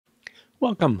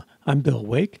Welcome, I'm Bill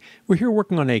Wake. We're here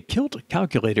working on a Kilt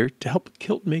calculator to help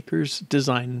kilt makers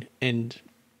design and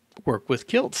work with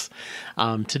kilts.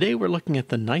 Today we're looking at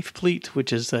the KnifePleat,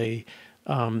 which is a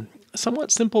somewhat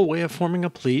simple way of forming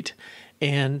a pleat,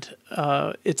 and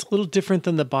it's a little different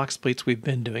than the box pleats we've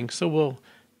been doing, so we'll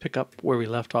pick up where we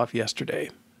left off yesterday.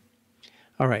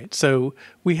 All right, so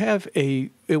we have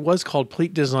it was called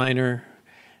PleatDesigner,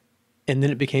 and then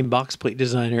it became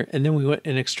BoxPleatDesigner, and then we went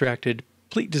and extracted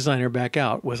PleatDesigner back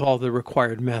out with all the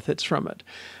required methods from it.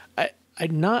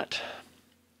 I'm not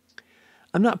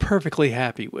perfectly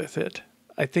happy with it.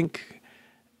 I think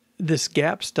this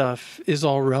gap stuff is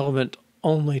all relevant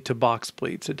only to box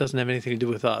pleats. It doesn't have anything to do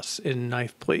with us in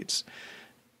knife pleats.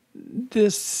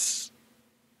 It's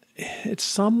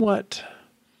somewhat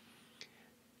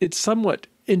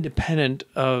independent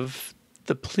of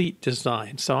the pleat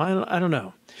design. So I don't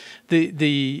know.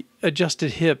 The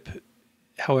adjusted hip,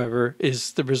 however,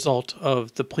 is the result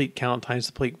of the pleat count times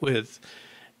the pleat width,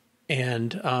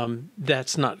 and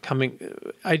that's not coming.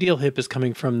 Ideal hip is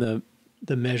coming from the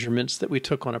measurements that we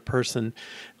took on a person.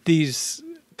 These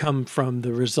come from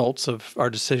the results of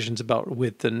our decisions about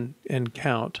width and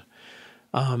count.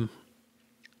 I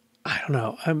don't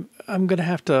know. I'm gonna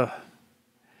have to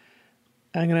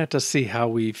see how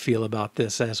we feel about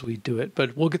this as we do it,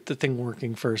 but we'll get the thing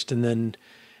working first, and then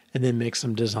make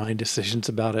some design decisions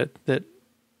about it that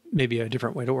maybe a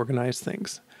different way to organize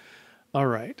things. All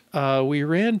right, we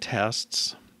ran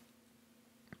tests,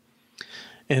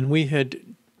 and we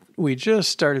just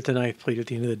started the knife pleat at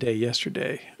the end of the day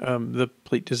yesterday, the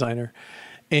PleatDesigner,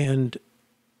 and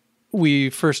we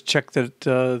first checked that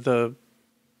the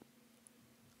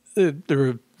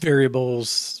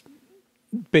variables,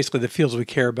 basically the fields we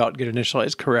care about, get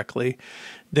initialized correctly.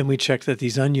 Then we checked that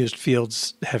these unused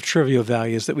fields have trivial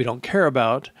values that we don't care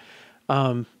about.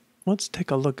 Let's take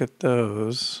a look at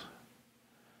those.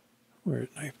 Where's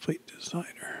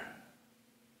KnifePleatDesigner?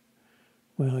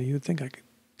 Well, you'd think I could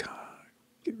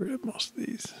get rid of most of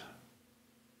these.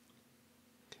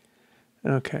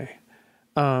 Okay.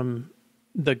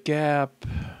 The gap,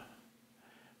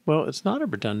 well, it's not a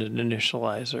redundant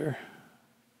initializer.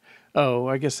 Oh,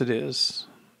 I guess it is.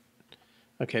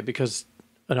 Okay, because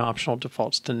an optional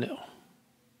defaults to nil.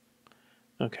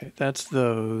 Okay, that's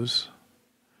those.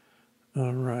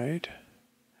 All right.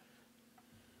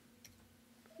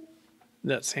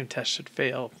 That same test should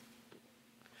fail.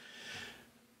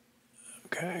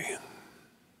 Okay.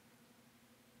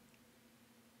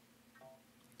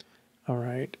 All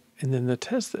right. And then the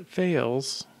test that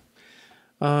fails,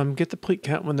 get the pleat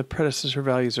count when the predecessor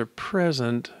values are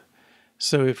present.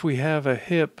 So if we have a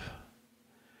hip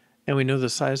and we know the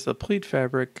size of the pleat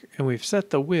fabric and we've set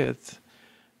the width,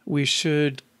 we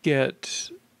should get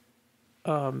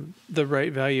the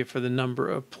right value for the number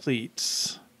of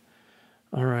pleats.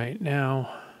 All right,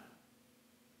 now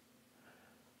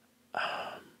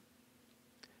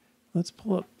let's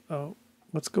go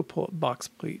pull up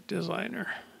BoxPleatDesigner.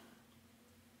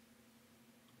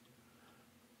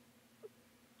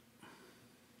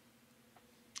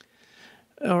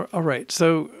 All right,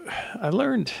 so I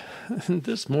learned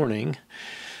this morning,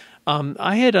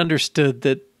 I had understood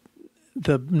that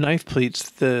the knife pleats,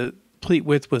 the pleat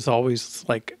width was always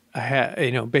like a half,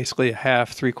 basically a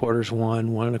half, 3/4,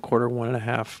 1, 1 1/4, 1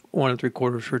 1/2, 1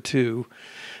 3/4, or 2.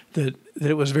 That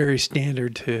it was very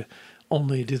standard to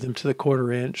only do them to the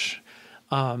 1/4 inch.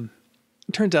 It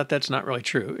turns out that's not really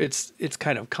true. It's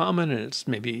kind of common, and it's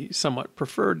maybe somewhat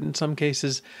preferred in some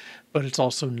cases, but it's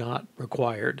also not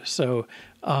required. So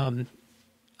I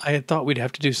had thought we'd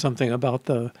have to do something about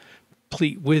the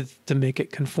pleat width to make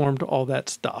it conform to all that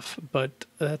stuff, but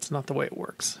that's not the way it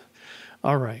works.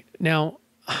 All right, now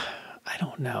I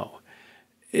don't know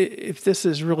if this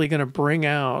is really going to bring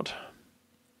out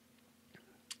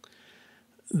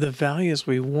the values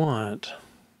we want.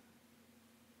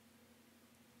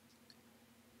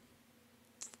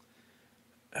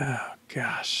 Oh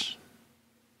gosh.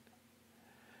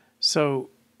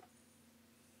 So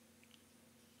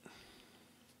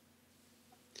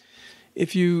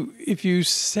if you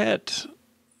set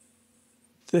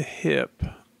the hip,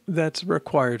 that's a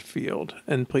required field,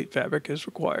 and pleat fabric is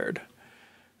required.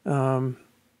 So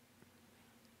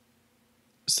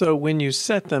when you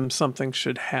set them, something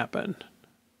should happen.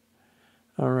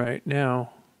 All right,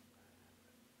 now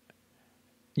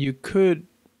you could,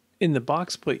 in the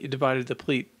box pleat, you divided the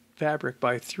pleat fabric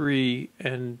by 3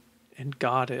 and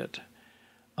got it.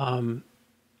 I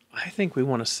think we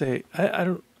want to say,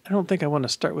 I don't think I want to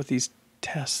start with these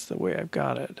tests the way I've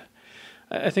got it.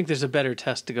 I think there's a better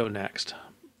test to go next,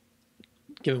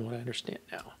 given what I understand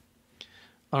now.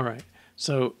 All right,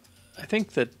 so I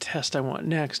think the test I want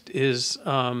next is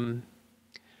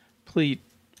pleat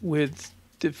width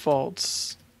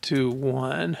defaults to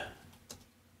 1.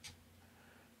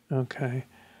 Okay,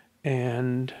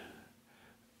 and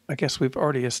I guess we've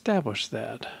already established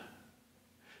that.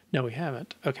 No, we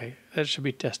haven't. Okay, that should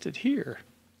be tested here.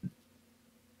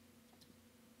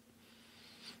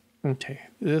 Okay,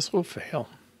 this will fail.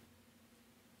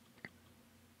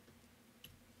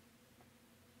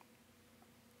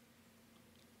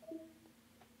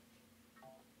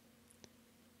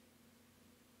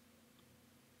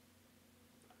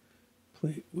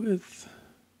 Pleat width.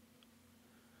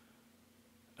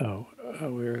 Oh,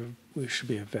 we should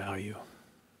be a value.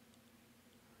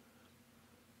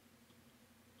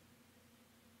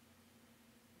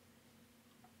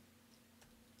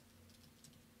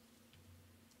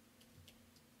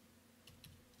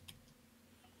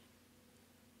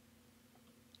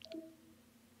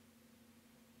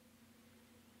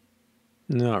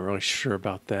 Not really sure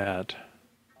about that.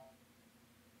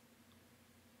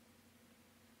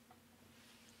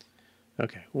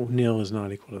 Okay, well, nil is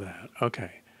not equal to that.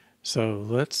 Okay, so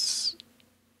let's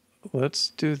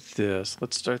do this.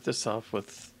 Let's start this off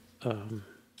with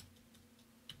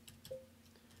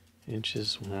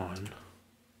inches 1.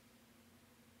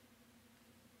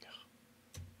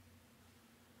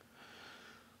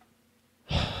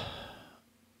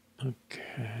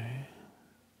 Okay.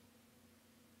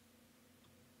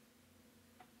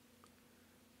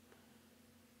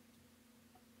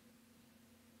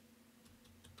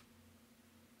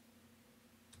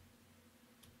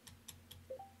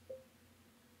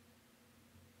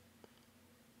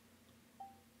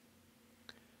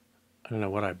 I don't know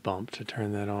what I bumped to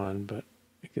turn that on, but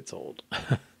it gets old.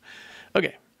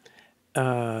 Okay.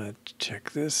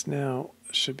 Check this now.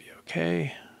 Should be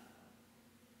okay.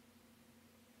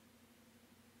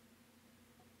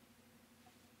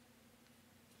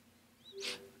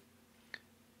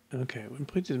 Okay, when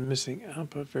pleat is missing,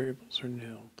 output variables are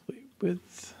nil. Pleat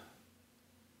width.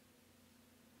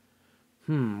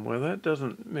 Well, that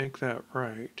doesn't make that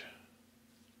right.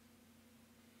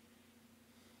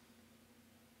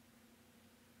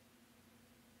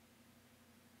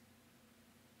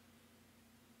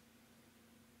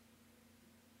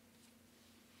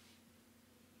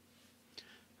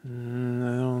 I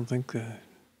don't think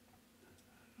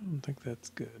that's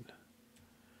good.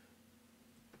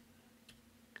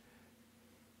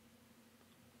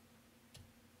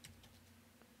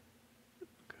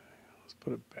 Okay, let's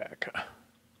put it back.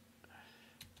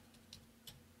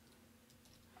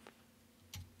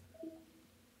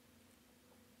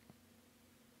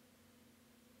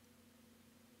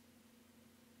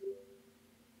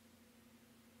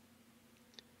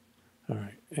 All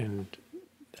right, and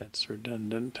that's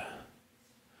redundant.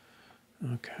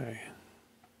 Okay.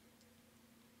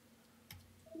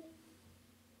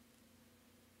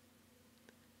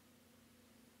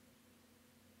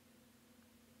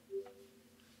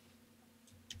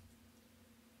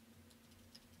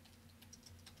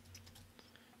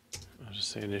 I'll just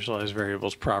say initialize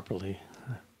variables properly.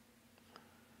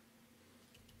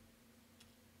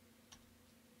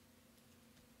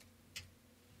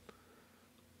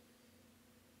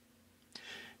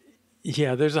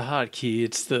 Yeah, there's a hotkey.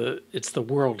 It's the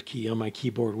world key on my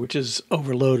keyboard, which is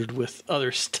overloaded with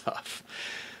other stuff.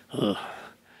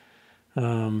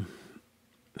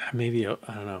 Maybe I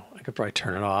don't know. I could probably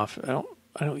turn it off. I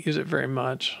don't use it very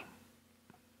much.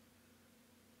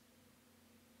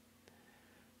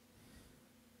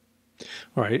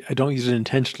 All right, I don't use it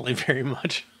intentionally very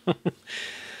much.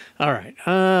 All right,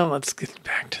 let's get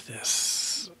back to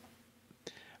this.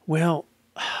 Well,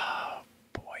 oh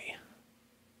boy.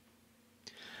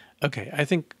 Okay, I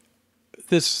think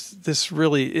this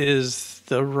really is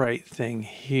the right thing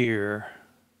here.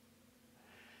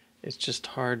 It's just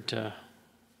hard to.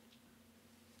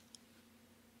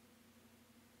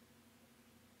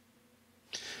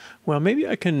 Well, maybe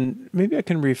I can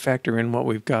refactor in what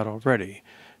we've got already.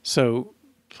 So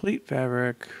pleat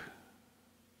fabric.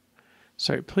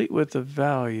 Sorry, pleat width of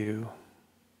value.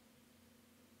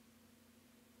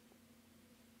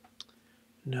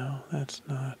 No, that's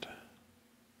not.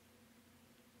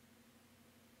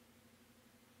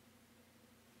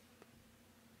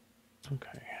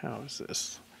 Okay, how is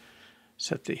this?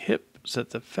 Set the hip,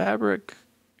 set the fabric,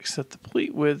 set the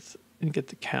pleat width, and get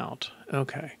the count.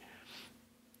 Okay.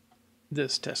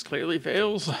 This test clearly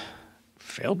fails.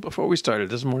 Failed before we started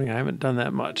this morning. I haven't done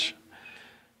that much.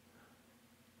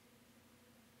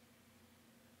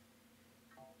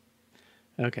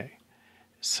 Okay.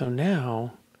 So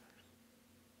now,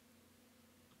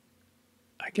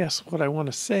 I guess what I want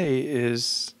to say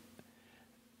is,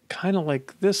 kind of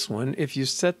like this one. If you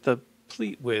set the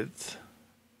pleat width,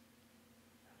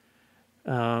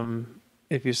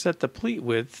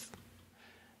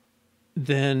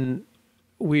 then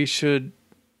we should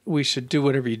do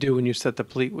whatever you do when you set the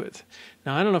pleat width.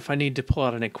 Now, I don't know if I need to pull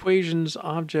out an equations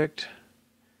object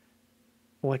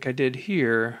like I did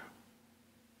here,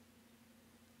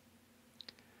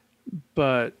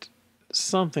 but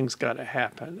something's got to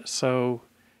happen. So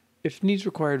if needs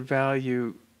required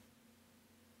value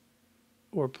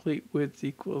or pleat width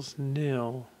equals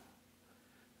nil,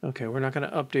 okay, we're not going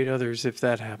to update others if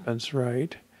that happens,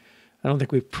 right? I don't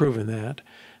think we've proven that.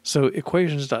 So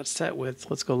equations.setWidth,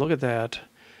 let's go look at that.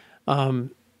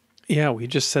 Yeah, we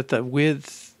just set the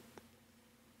width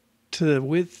to the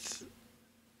width,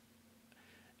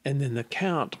 and then the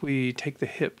count, we take the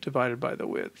hip divided by the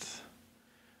width.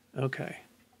 Okay.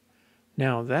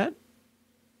 Now that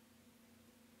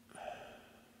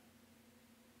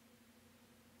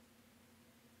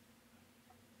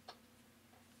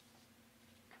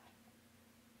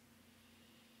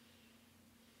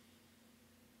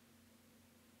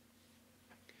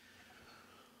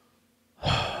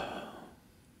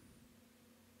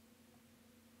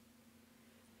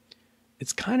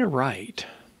it's kind of right.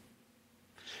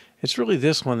 It's really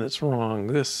this one that's wrong.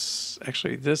 This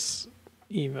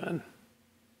even.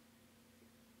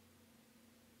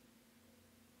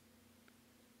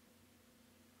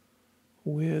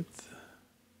 Width.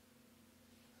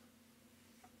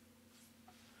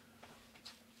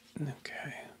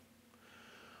 Okay.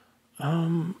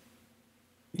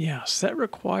 Yeah, set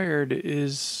required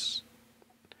is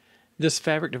this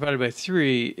fabric divided by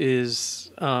 3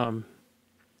 is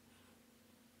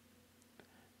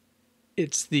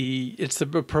it's the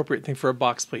appropriate thing for a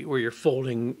box pleat where you're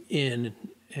folding in,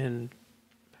 and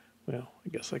well, I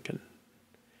guess I can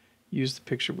use the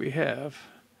picture we have.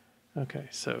 Okay,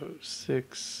 so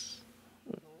 6,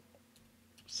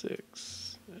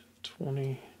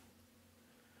 20,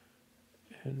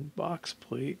 and box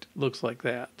pleat looks like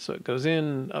that. So it goes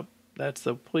in, up, that's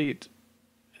the pleat,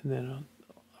 and then up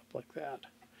like that.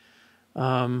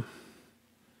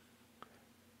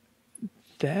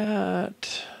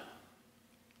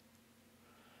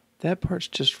 That part's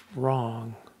just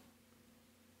wrong.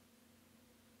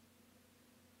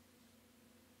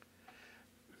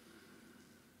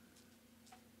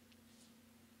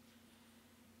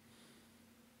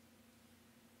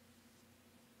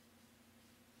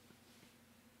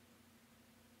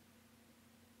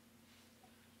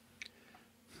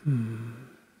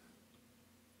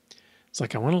 It's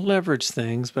like I want to leverage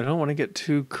things, but I don't want to get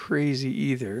too crazy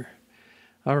either.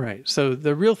 All right, so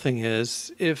the real thing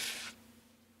is if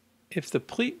the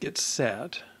pleat gets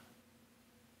set,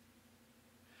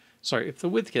 sorry, if the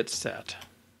width gets set,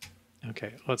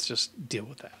 okay, let's just deal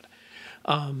with that.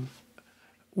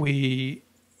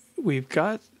 We've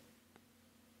got,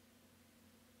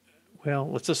 well,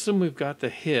 let's assume we've got the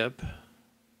hip,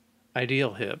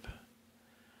 ideal hip.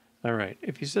 All right,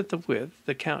 if you set the width,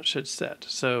 the count should set.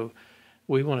 So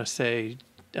we want to say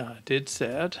did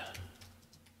set,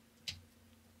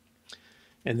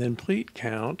 and then pleat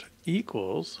count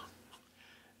equals,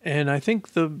 and I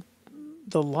think the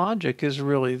logic is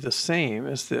really the same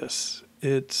as this.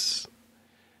 It's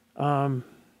well,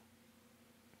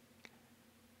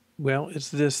 it's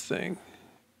this thing.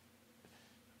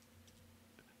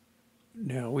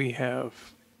 Now we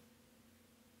have,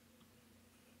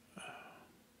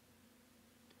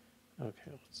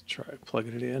 okay, let's try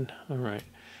plugging it in. All right.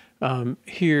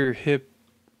 Here, hip,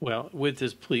 well, width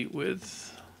is pleat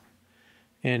width,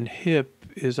 and hip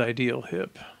is ideal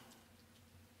hip.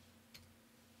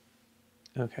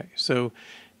 Okay, so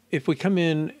if we come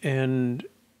in and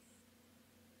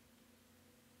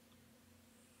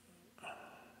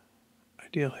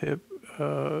ideal hip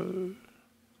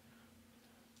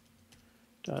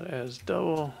dot as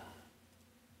double,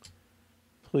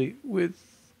 pleat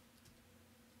width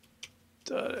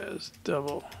dot as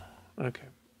double. Okay,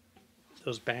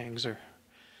 those bangs are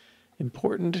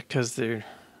important because they're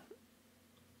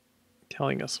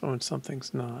telling us when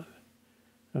something's not.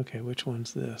 Okay, which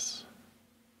one's this?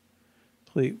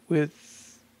 Pleat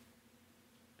width.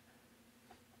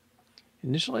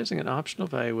 Initializing an optional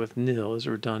value with nil is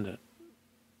redundant.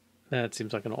 That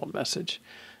seems like an old message.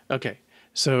 Okay,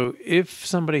 so if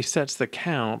somebody sets the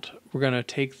count, we're going to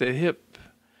take the hip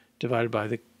divided by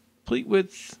the pleat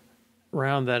width,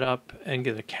 round that up, and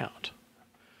get a count.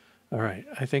 All right,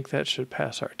 I think that should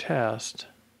pass our test.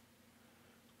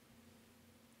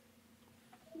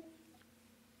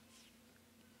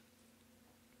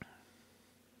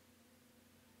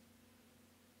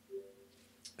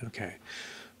 Okay,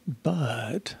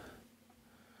 but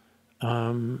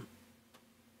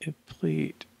if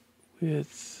pleat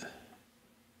width,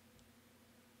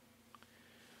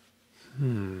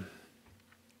 when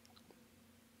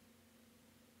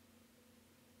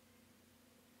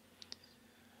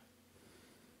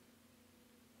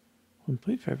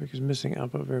pleat fabric is missing,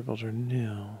 output variables are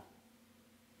nil.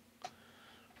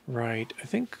 Right, I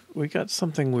think we got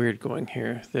something weird going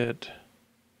here that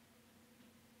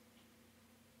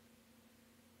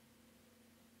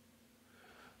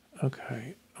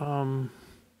okay.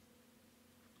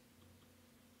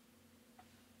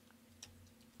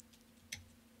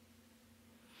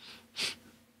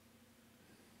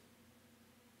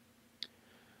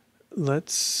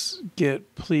 Let's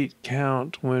get pleat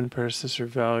count when predecessor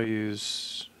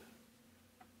values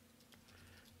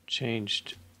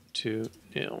changed to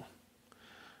nil.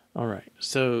 All right,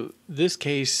 so this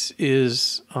case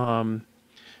is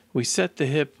we set the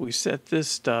hip, we set this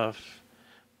stuff,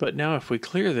 but now if we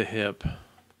clear the hip,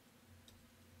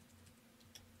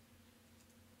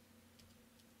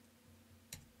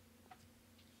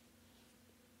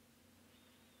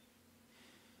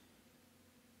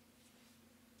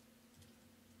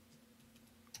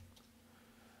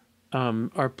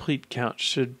 our pleat count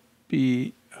should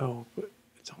be, oh, but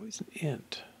it's always an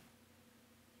int.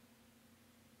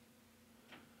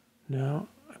 No,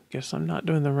 I guess I'm not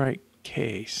doing the right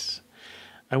case.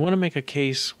 I want to make a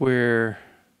case where,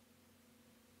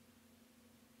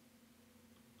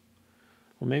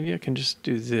 well, maybe I can just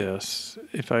do this.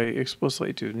 If I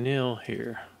explicitly do nil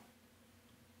here,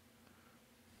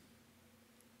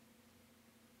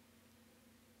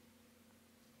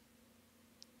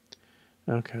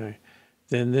 okay,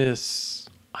 then this,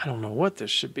 I don't know what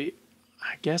this should be.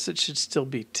 I guess it should still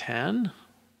be 10.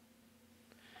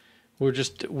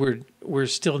 We're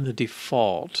still in the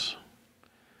default.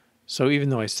 So even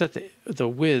though I set the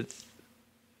width,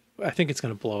 I think it's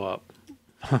going to blow up.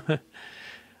 I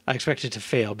expect it to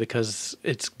fail because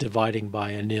it's dividing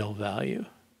by a nil value,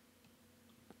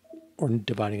 or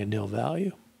dividing a nil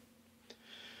value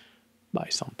by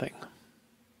something.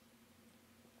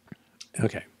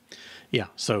 Okay. Yeah,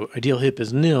 so ideal hip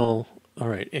is nil. All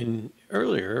right, and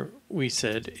earlier we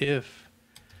said if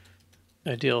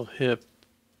ideal hip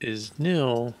is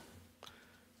nil,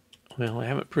 well, I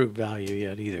haven't proved value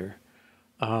yet either,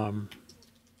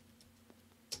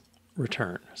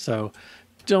 return. So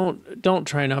don't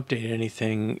try and update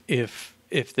anything if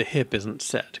the hip isn't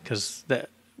set, because that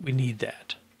we need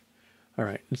that. All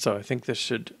right, and so I think this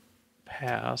should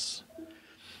pass.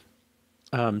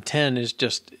 10 is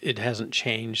just, it hasn't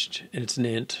changed, and it's an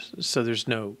int, so there's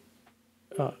no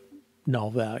null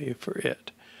value for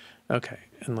it. Okay,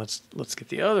 and let's get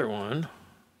the other one.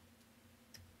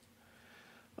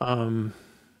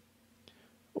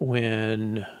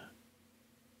 When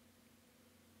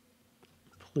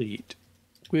pleat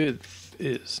width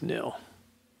is nil.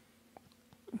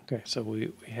 Okay, so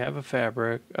we have a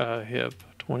fabric, hip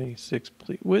 26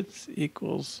 pleat width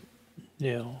equals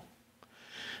nil.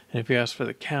 And if you ask for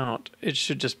the count, it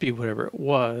should just be whatever it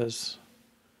was.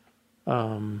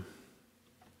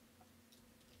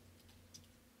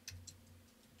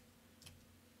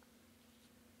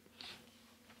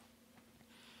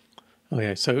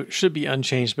 Okay, so it should be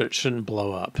unchanged, but it shouldn't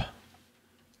blow up.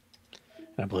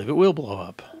 And I believe it will blow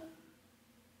up.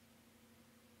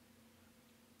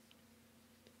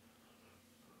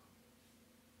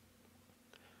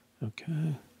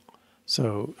 Okay,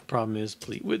 so the problem is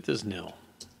pleat width is nil.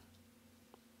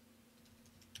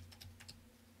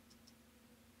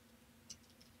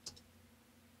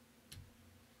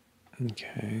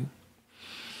 Okay.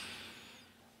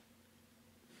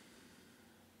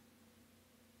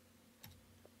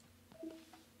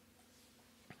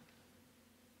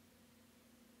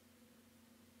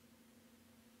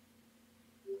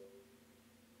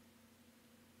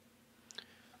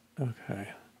 Okay.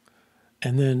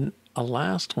 And then a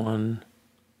last one,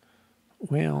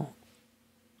 well,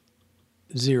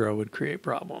 0 would create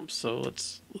problems. So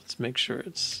let's make sure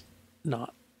it's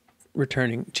not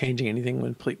changing anything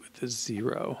when pleat width is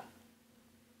 0.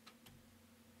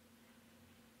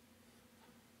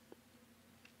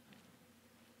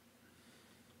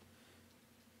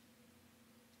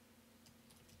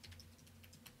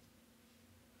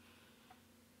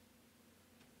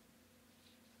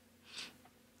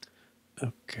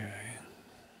 Okay.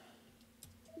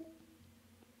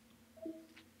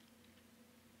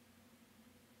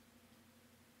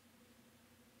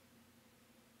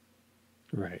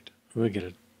 Right. We get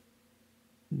a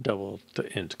double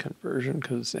to int conversion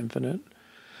because it's infinite.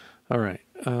 All right.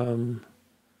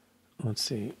 Let's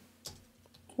see.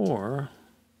 Or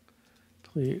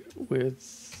pleat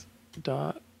width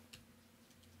dot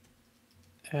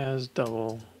as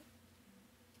double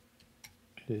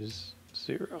is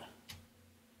 0.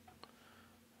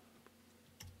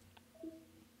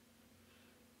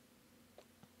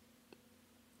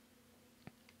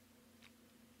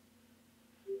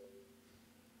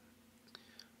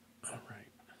 All right.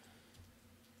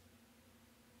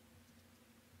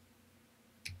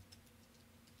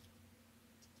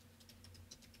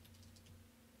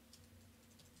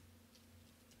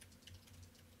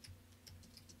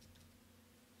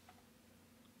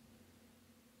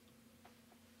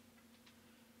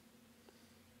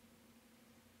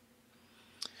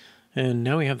 And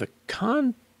now we have the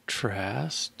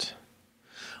contrast.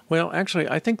 Well, actually,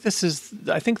 I think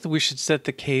that we should set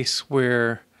the case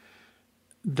where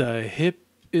the hip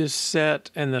is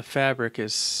set and the fabric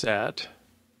is set.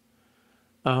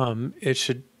 It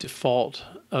should default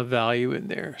a value in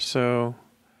there. So,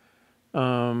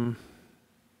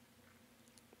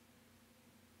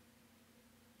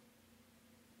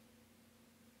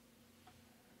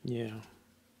 yeah.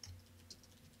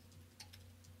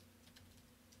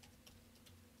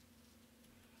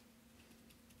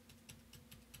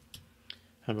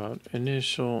 How about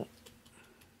initial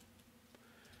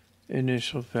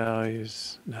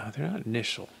values? No, they're not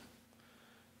initial.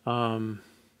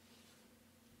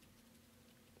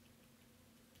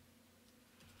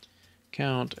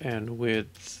 Count and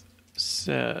width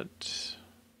set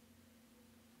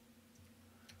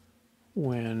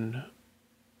when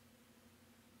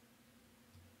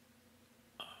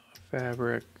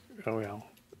fabric,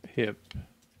 hip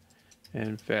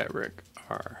and fabric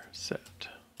are set.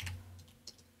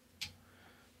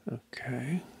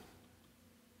 Okay.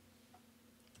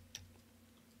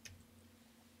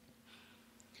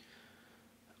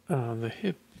 The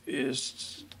hip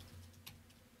is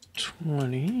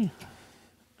 20.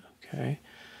 Okay.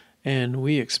 And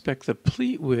we expect the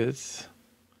pleat width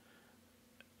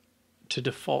to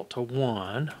default to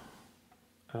 1.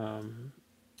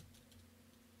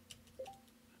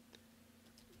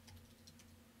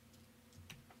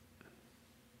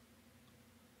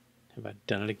 Have I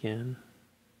done it again?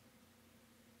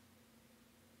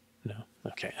 No.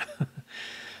 Okay.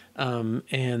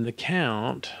 And the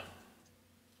count,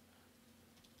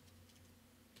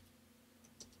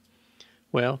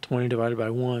 well, 20 divided by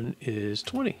 1 is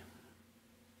 20.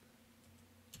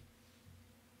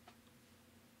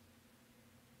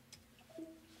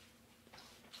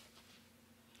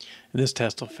 And this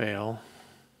test will fail.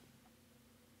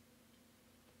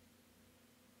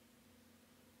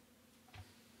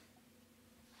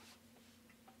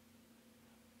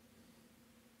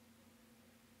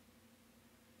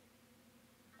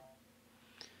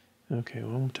 Okay,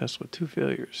 well, we'll test with 2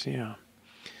 failures, yeah.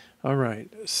 All right,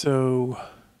 so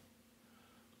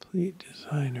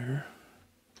PleatDesigner.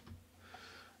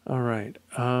 All right,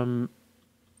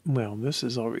 well, this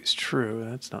is always true.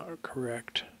 That's not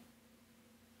correct.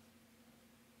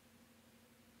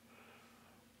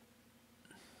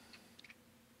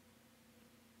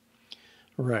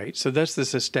 Right, so that's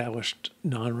this established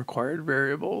non-required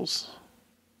variables.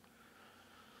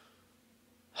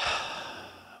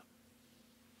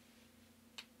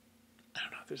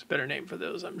 There's a better name for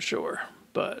those, I'm sure,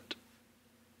 but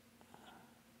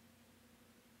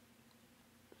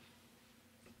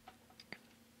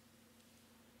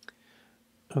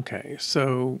okay,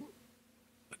 so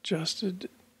adjusted,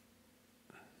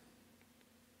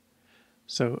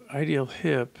 so ideal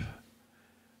hip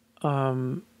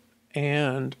and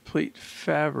pleat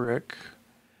fabric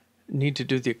need to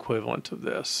do the equivalent of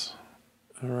this.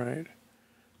 All right,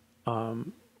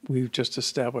 we've just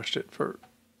established it for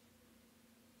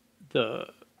the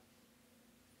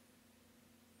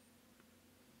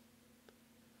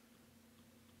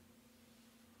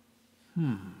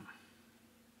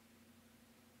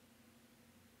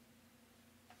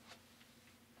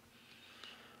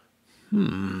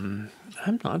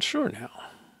I'm not sure now.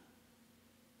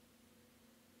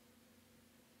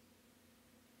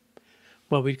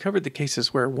 Well, we covered the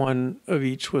cases where one of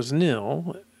each was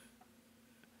nil,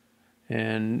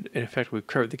 and in effect we've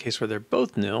covered the case where they're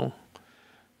both nil.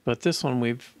 But this one,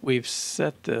 we've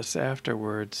set this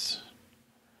afterwards.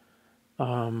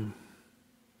 The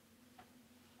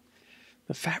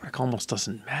fabric almost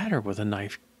doesn't matter with a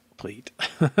knife pleat.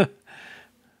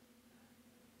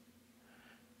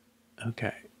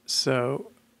 Okay,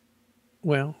 so,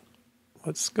 well,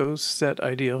 let's go set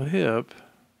ideal hip.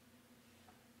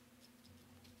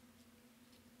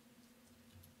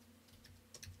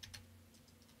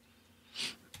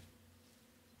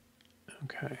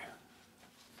 Okay.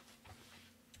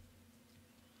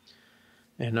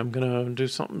 And I'm going to do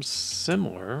something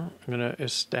similar. I'm going to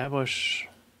establish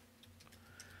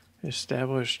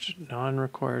established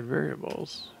non-required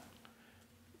variables.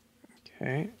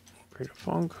 Okay, create a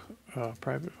func,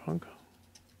 private func.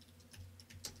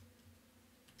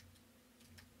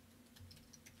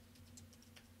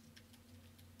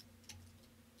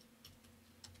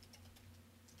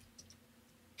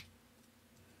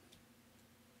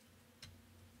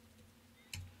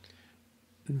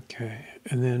 Okay,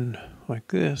 and then like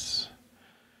this.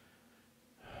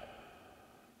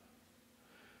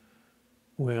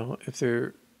 Well, if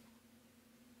they're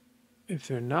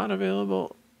not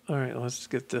available, all right, let's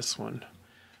get this one.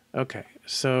 Okay,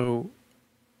 so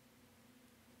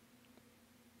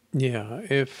yeah,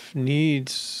 if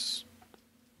needs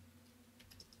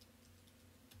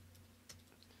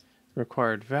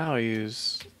required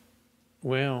values,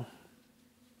 well,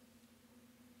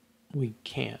 we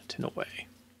can't in a way.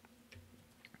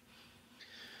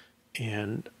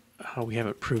 And we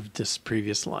haven't proved this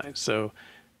previous line. So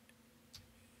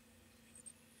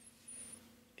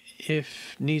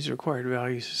if needs required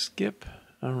values, skip.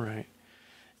 All right.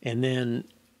 And then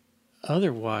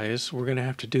otherwise, we're going to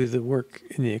have to do the work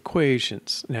in the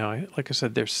equations. Now, like I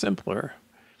said, they're simpler.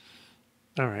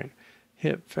 All right.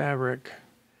 Hip fabric,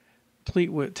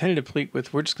 pleat width, tentative pleat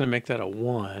width. We're just going to make that a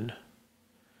 1.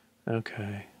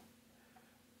 Okay.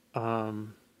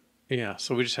 Yeah,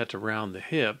 so we just have to round the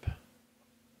hip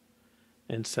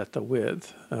and set the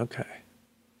width. Okay.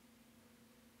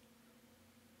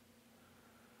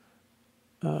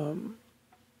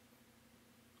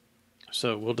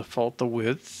 So we'll default the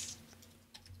width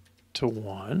to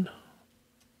 1.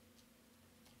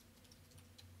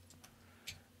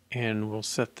 And we'll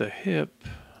set the hip,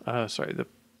 the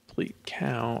pleat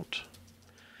count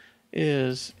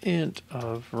is int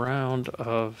of round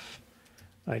of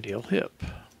ideal hip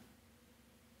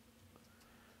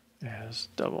as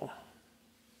double.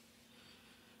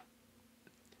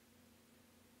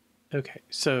 Okay,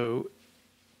 so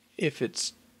if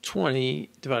it's 20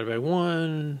 divided by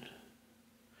 1,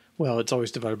 well, it's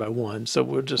always divided by 1, so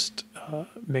we'll just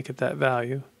make it that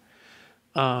value.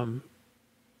 If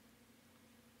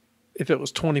it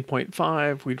was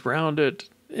 20.5, we'd round it,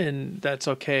 and that's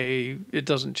okay. It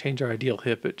doesn't change our ideal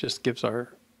hip. It just gives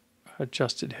our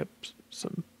adjusted hip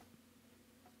some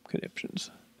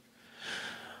conniptions.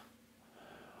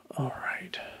 All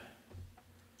right.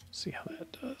 See how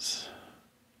that does.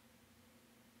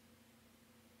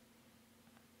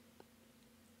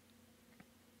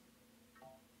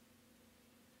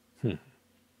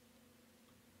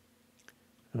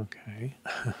 Okay.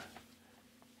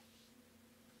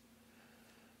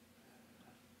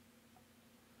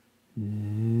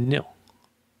 No.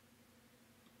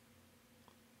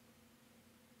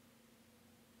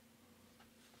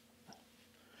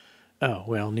 Oh,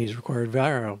 well, needs required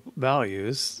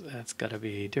values. That's got to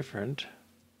be different.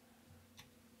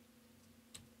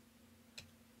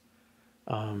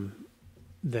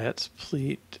 That's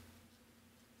pleat.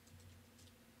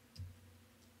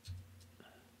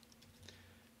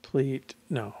 Pleat,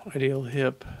 no, ideal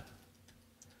hip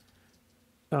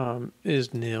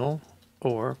is nil,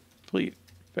 or pleat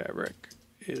fabric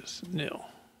is nil.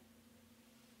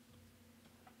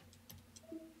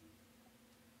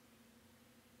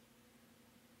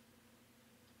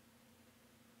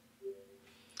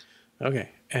 Okay,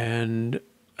 and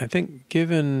I think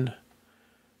given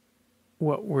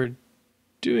what we're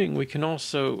doing, we can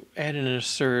also add an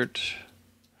assert.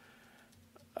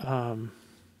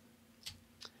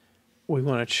 We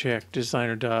want to check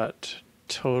designer dot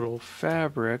total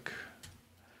fabric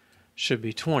should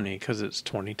be 20 because it's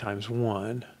 20 times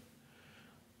 1.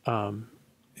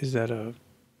 Is that a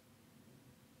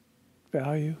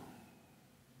value?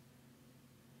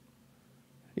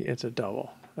 It's a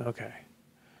double. Okay.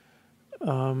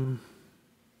 And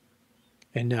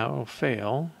now it'll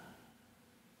fail.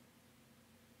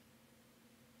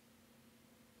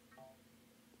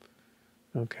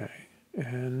 Okay.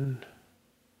 And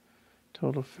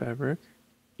total fabric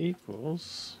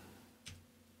equals,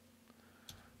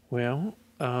 well,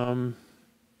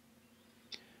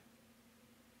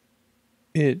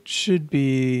 it should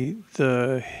be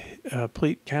the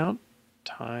pleat count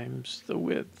times the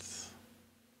width.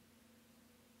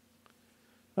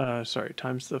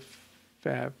 Times the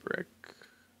fabric.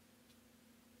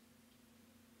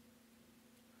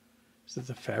 Is it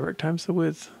the fabric times the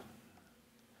width?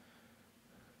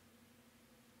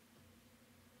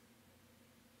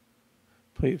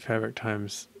 Pleat fabric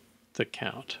times the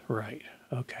count, right?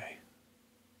 Okay.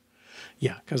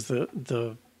 Yeah, because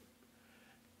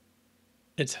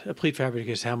it's a pleat fabric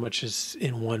is how much is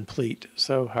in one pleat.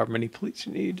 So however many pleats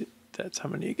you need, that's how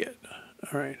many you get.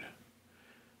 All right,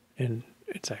 and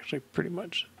it's actually pretty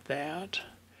much that.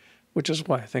 which is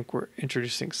why I think we're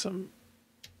introducing some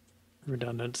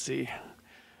redundancy.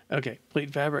 Okay,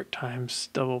 pleat fabric times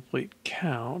double pleat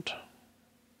count.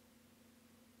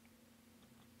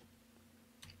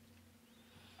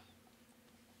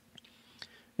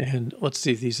 And let's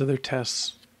see these other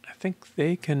tests. I think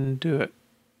they can do it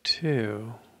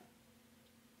too.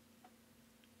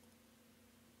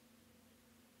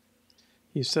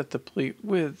 You set the pleat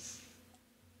width.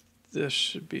 This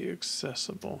should be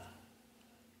accessible.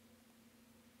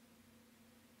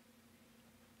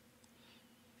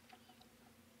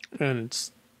 And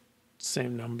it's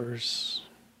same numbers.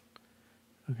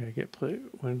 Okay, get pleat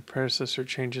when predecessor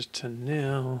changes to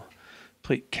nil.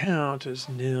 Pleat count is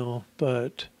nil,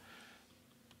 but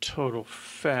total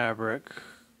fabric.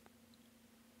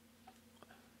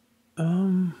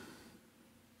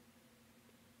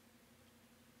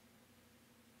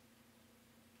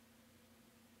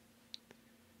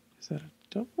 Is that a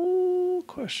double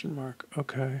question mark?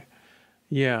 Okay.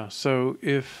 Yeah, so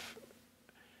if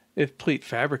pleat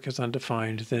fabric is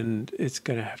undefined, then it's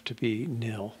going to have to be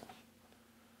nil.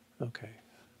 Okay.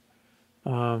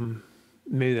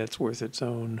 Maybe that's worth its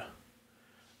own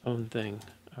thing.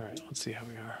 All right, let's see how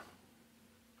we are.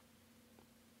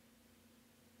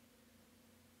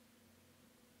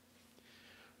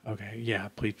 Okay, yeah,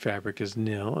 pleat fabric is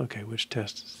nil. Okay, which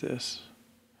test is this?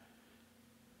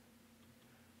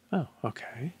 Oh,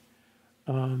 okay.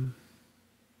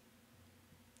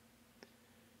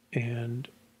 And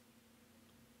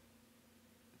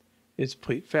it's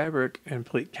pleat fabric and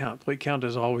pleat count. Pleat count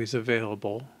is always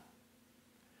available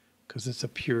because it's a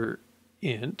pure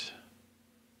int.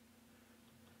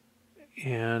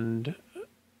 And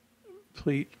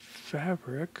pleat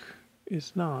fabric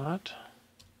is not.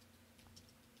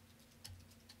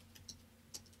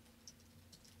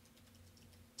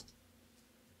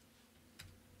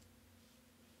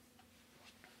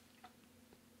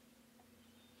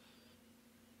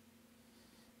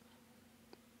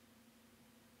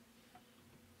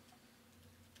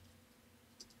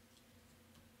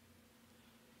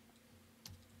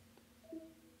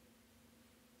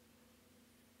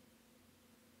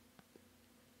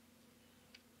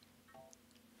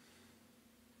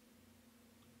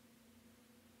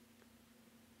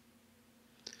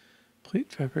 Pleat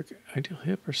fabric, ideal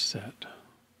hip or set?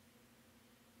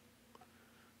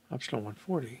 Optional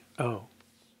 140. Oh,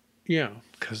 yeah,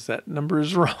 because that number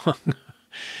is wrong.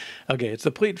 Okay, it's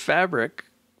the pleat fabric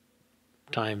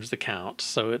times the count.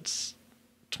 So it's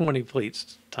 20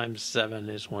 pleats times 7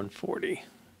 is 140.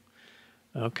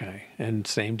 Okay, and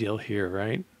same deal here,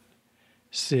 right?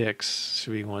 6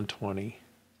 should be 120.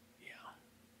 Yeah.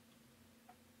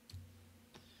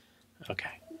 Okay.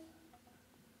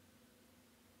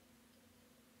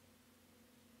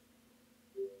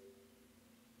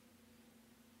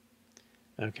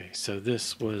 Okay, so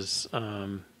this was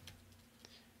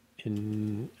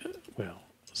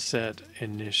set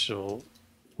initial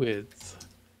width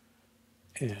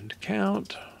and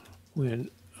count when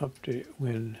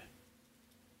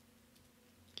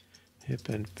hip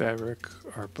and fabric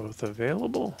are both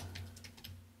available,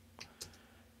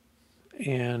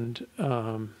 and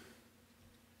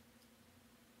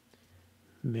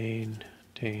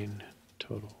maintain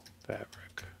total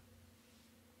fabric.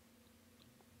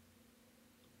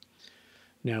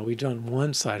 Now we've done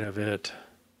one side of it,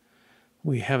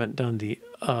 we haven't done the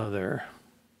other.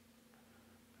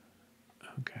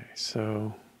 Okay,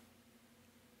 so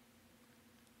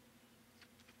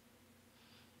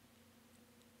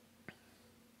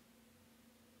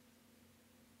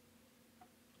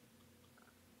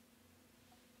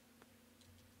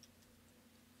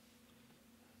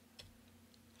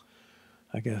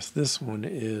I guess this one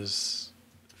is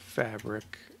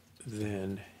fabric,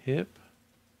 then hip.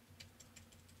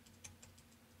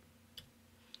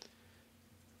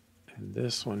 And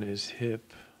this one is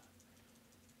hip,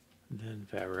 then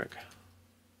fabric.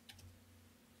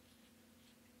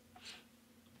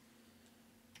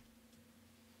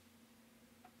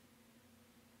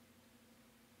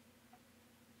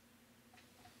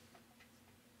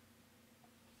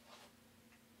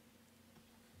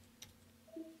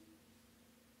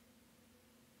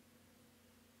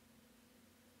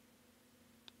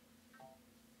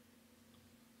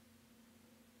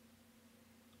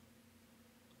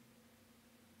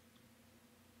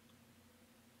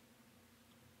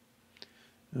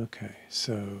 Okay,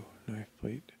 so knife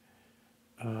plate,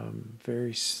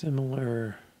 very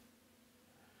similar.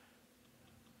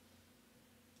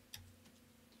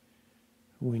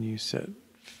 When you set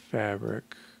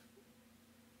fabric,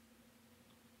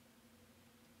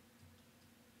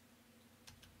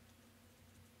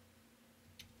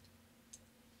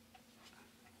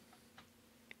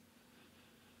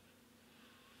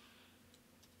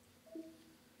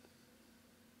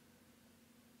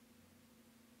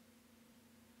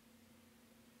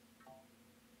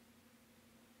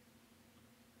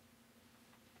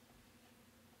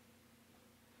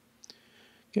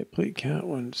 Get pleat count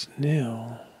when it's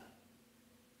nil.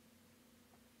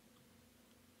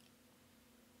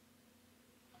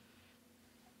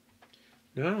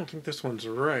 No, I don't think this one's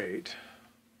right.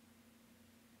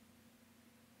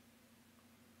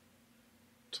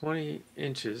 20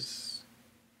 inches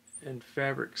and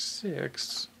fabric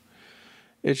 6.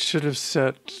 It should have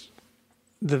set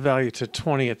the value to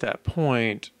 20 at that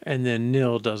point, and then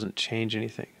nil doesn't change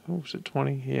anything. Oh, was it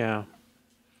 20? Yeah.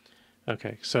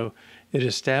 Okay, so it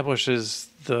establishes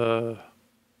the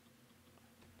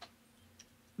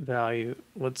value.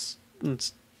 Let's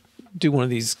do one of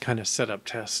these kind of setup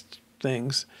test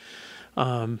things.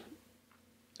 I'm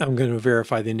going to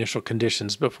verify the initial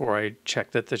conditions before I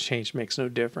check that the change makes no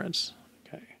difference.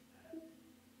 Okay.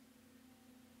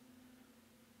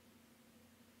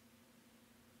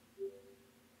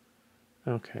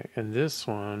 Okay, and this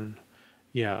one,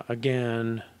 yeah,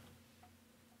 again,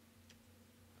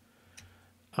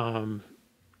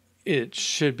 it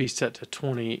should be set to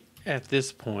 20 at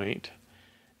this point,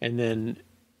 and then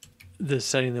the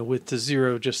setting the width to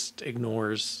 0 just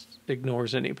ignores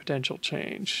any potential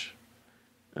change.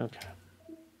 Okay.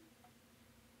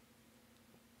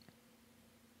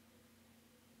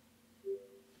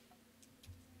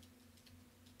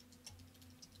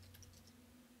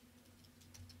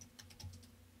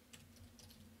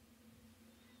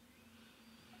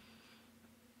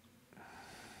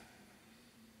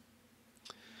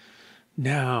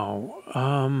 Now,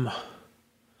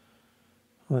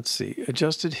 let's see.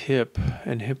 Adjusted hip,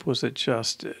 and hip was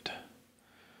adjusted.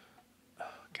 Oh,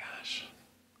 gosh.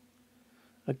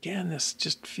 Again, this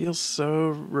just feels so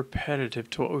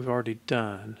repetitive to what we've already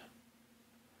done.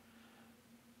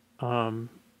 Well,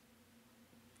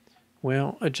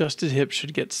 adjusted hip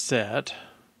should get set.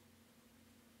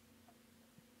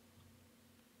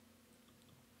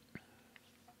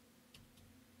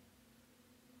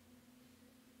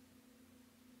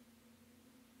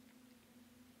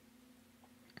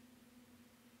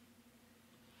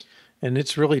 And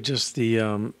it's really just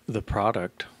the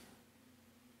product.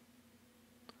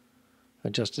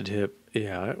 Adjusted hip,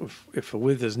 yeah. If a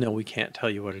width is nil, we can't tell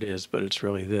you what it is, but it's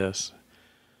really this.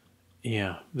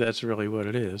 Yeah, that's really what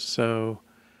it is. So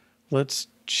let's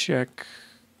check.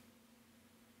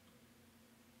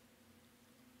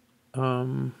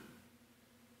 Well,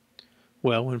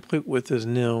 when pleat width is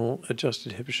nil,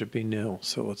 adjusted hip should be nil.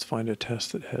 So let's find a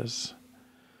test that has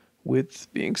width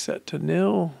being set to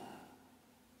nil.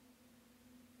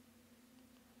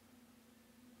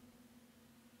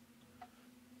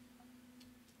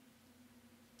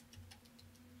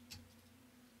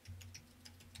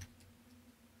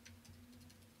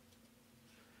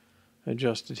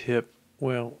 Adjusted hip,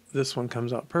 well, this one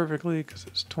comes out perfectly because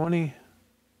it's 20.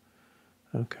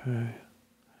 Okay.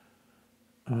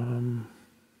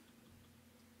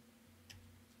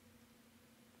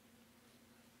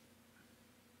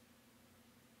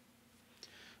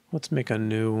 Let's make a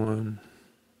new one.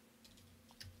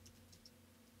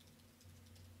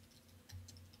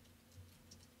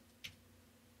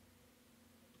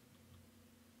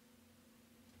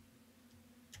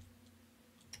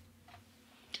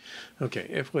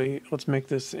 Okay, let's make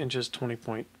this inches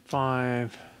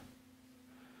 20.5.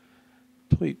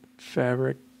 Pleat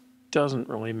fabric doesn't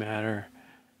really matter.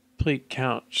 Pleat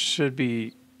count should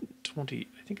be 20.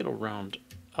 I think it'll round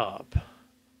up.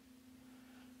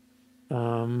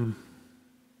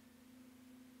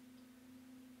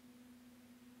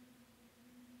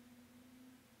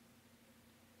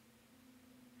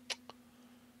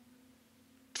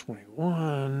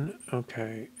 21.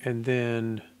 Okay, and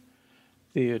then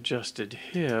the adjusted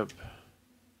hip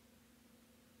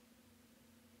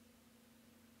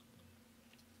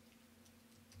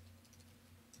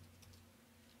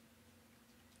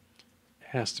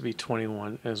has to be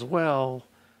 21 as well,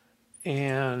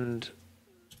 and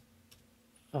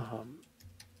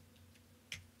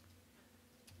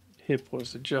hip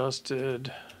was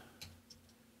adjusted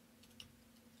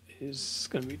is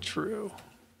going to be true.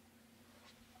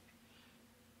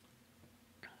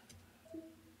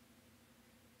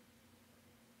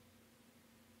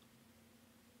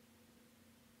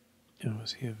 And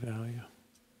was he a value?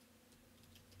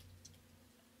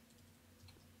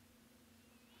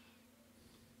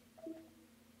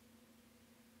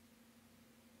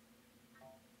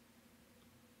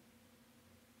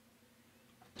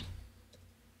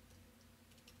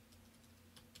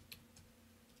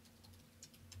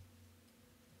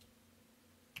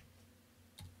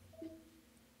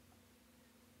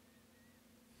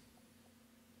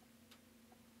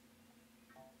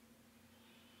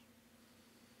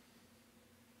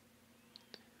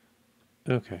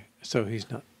 Okay, so he's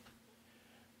not.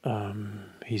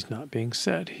 He's not being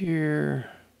set here.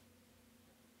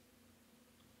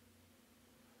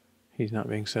 He's not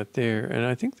being set there. And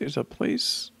I think there's a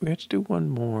place we have to do one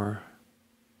more.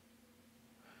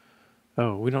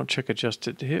 Oh, we don't check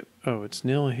adjusted hip. Oh, it's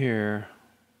nil here.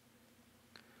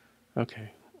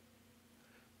 Okay.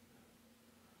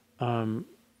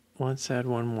 Let's add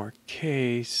one more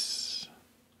case.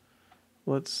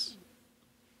 Let's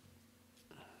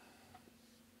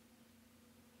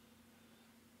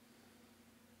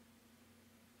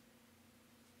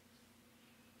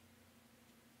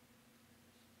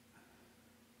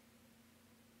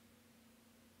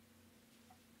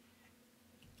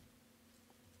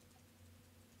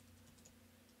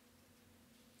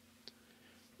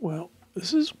well,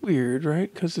 this is weird,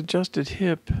 right? Because adjusted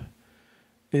hip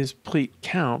is pleat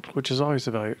count, which is always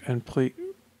a value, and pleat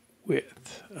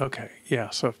width. Okay,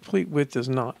 yeah, so if pleat width is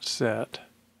not set,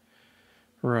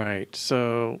 right,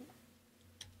 so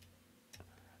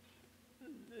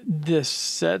this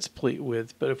sets pleat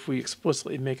width, but if we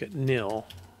explicitly make it nil,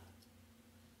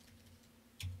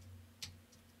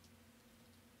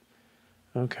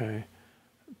 okay,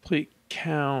 pleat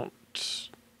count,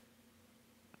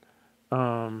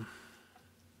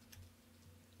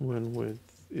 when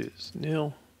width is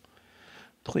nil,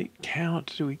 pleat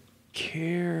count, do we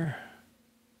care?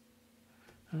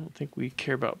 I don't think we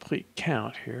care about pleat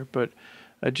count here, but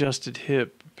adjusted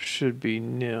hip should be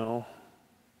nil.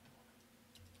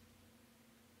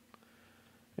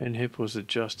 And hip was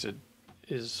adjusted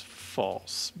is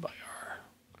false by our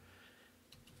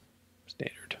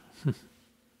standard.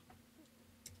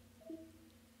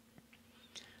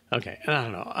 Okay, and I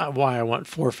don't know why I want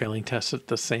 4 failing tests at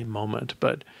the same moment,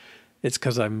 but it's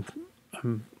because I'm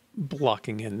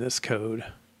blocking in this code.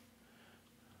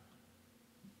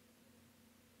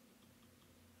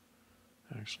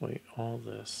 Actually, all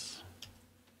this.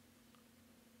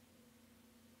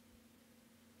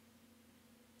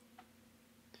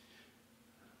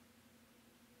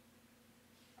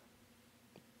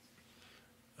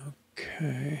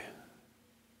 Okay.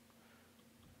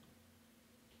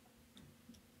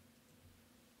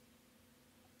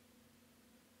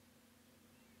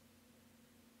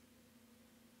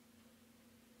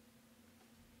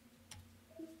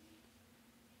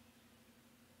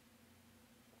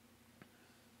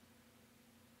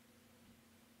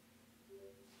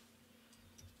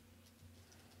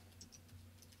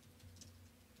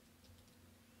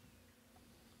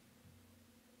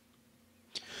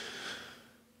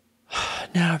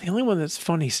 Now, the only one that's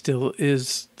funny still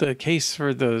is the case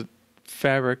for the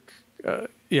fabric,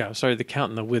 the count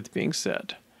and the width being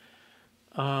set.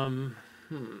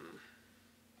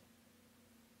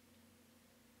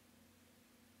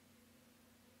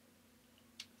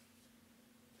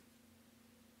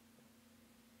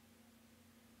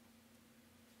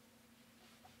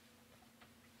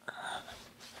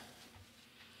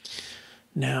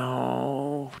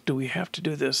 Now, do we have to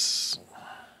do this?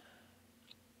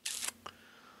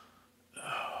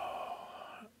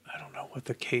 I don't know what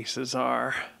the cases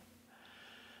are.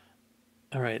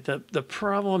 All right, the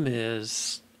problem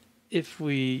is if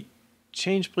we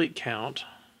change pleat count,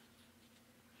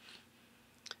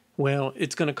 well,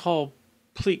 it's going to call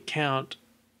pleat count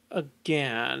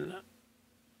again.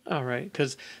 All right,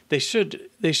 because they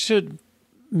should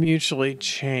mutually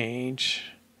change.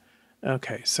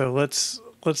 Okay, so let's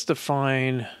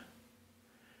define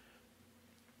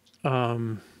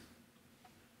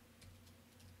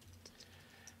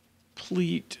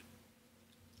pleat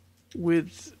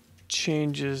width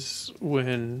changes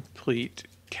when pleat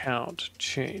count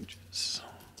changes.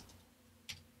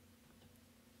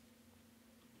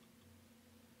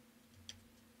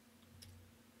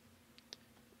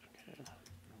 Okay.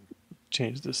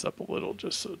 Change this up a little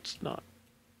just so it's not.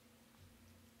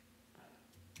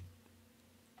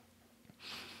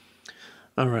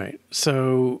 All right,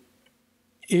 so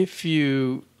if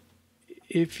you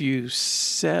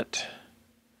set,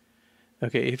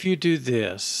 okay, if you do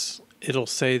this, it'll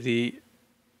say the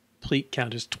pleat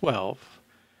count is 12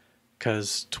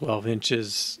 because 12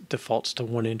 inches defaults to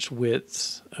 1 inch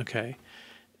widths, okay?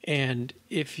 And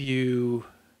if you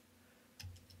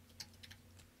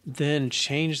then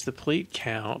change the pleat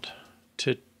count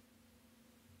to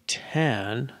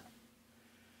 10,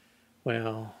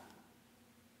 well,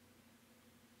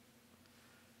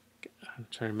 I'm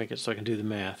trying to make it so I can do the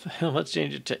math. Let's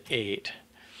change it to 8.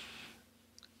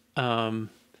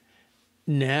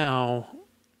 Now,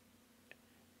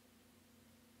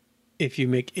 if you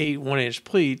make 8 1-inch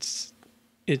pleats,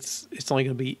 it's only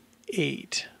going to be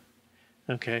 8.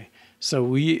 Okay, so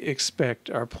we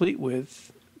expect our pleat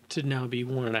width to now be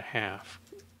 1.5.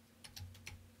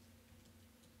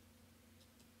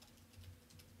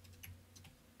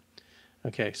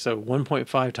 Okay, so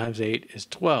 1.5 times 8 is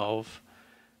 12,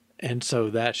 and so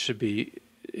that should be,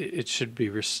 it should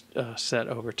be set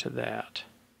over to that.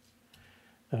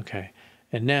 Okay,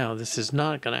 and now this is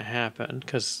not going to happen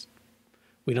because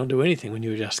we don't do anything when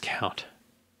you adjust count.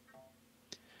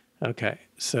 Okay,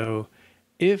 so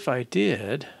if I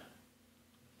did,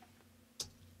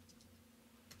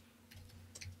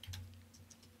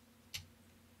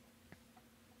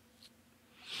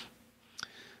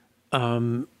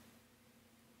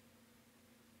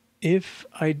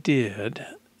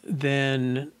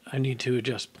 then I need to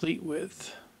adjust pleat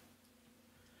width.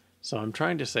 So I'm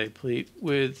trying to say pleat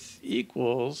width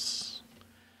equals,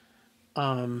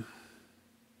 well,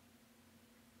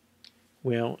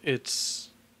 it's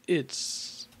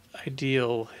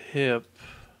ideal hip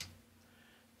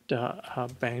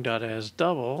bang dot as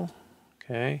double,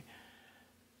 okay,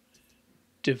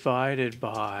 divided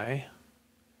by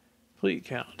pleat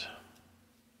count.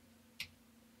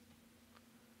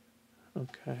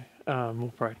 Okay,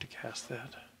 we'll probably have to cast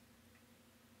that.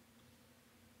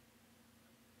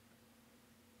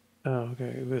 Oh,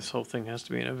 okay, this whole thing has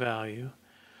to be in a value.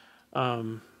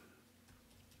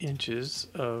 Inches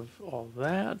of all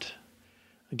that.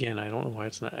 Again, I don't know why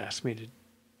it's not asking me to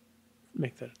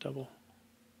make that a double.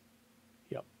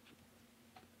 Yep.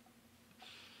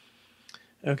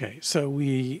 Okay, so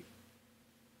we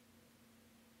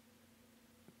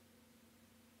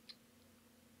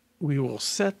will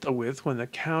set the width when the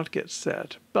count gets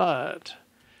set, but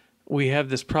we have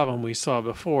this problem we saw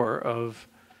before of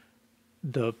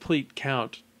the pleat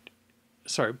count,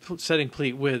 sorry, setting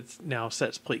pleat width now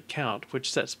sets pleat count,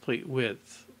 which sets pleat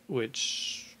width,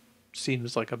 which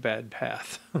seems like a bad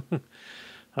path.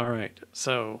 All right,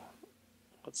 so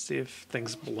let's see if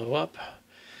things blow up.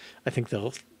 I think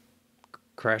they'll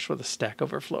crash with a Stack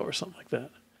Overflow or something like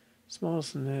that.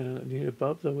 Smallest need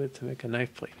above the width to make a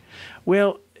knife plate.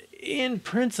 Well, in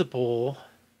principle,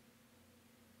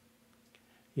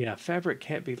 yeah, fabric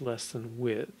can't be less than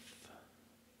width.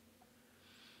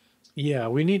 Yeah,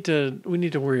 we need to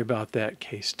worry about that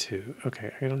case too.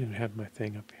 Okay, I don't even have my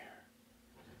thing up here.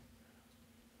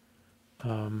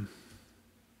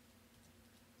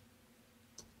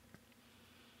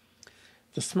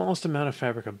 The smallest amount of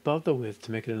fabric above the width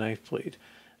to make it a knife plate.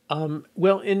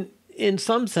 Well, in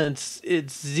some sense,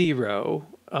 it's 0.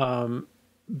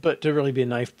 But to really be a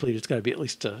knife pleat, it's got to be at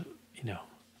least a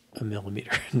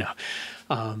millimeter. No.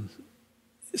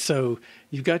 So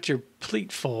you've got your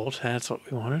pleat fold. That's what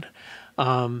we wanted.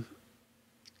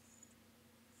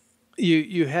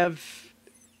 You have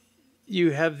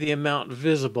the amount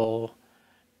visible,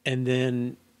 and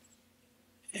then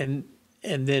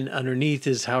underneath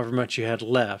is however much you had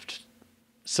left.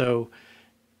 So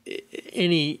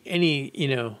any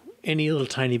little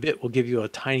tiny bit will give you a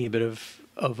tiny bit of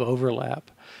overlap.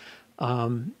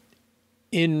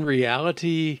 In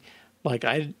reality, like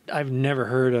I've never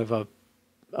heard of a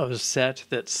set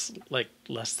that's like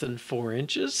less than 4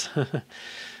 inches.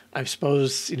 I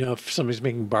suppose, if somebody's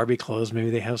making Barbie clothes,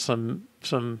 maybe they have some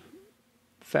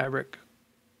fabric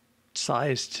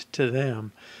sized to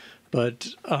them, but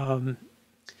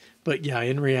yeah,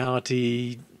 in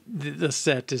reality, the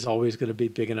set is always going to be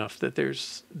big enough that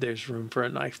there's room for a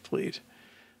knife pleat.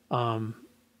 But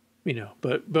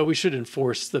we should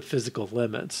enforce the physical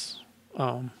limits.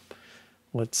 Let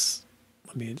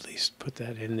me at least put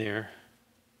that in there.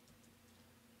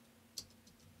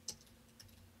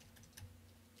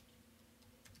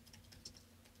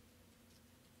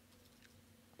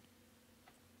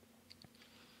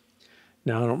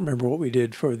 Now, I don't remember what we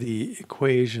did for the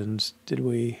equations. Did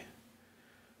we?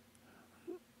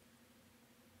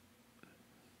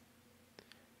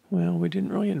 Well, we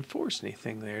didn't really enforce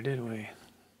anything there, did we?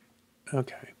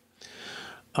 Okay.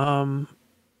 Let's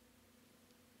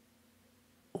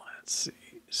see.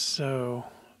 So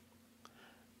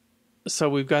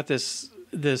we've got this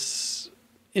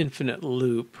infinite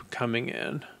loop coming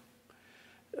in.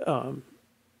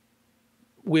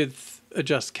 With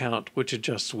adjust count, which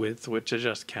adjusts width, which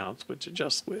adjusts counts, which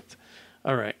adjusts width.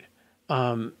 All right.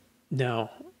 Now,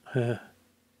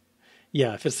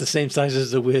 yeah, if it's the same size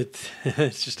as the width,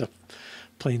 it's just a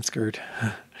plain skirt.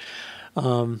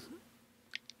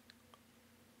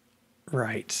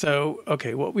 Right. So,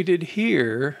 okay, what we did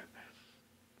here,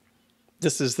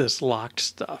 this is this locked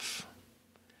stuff.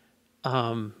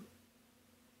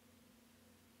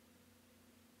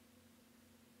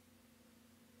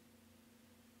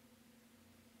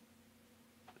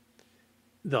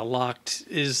 The locked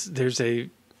is, there's a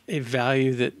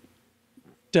value that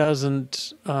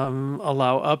doesn't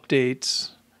allow updates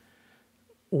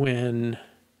when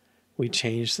we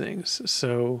change things.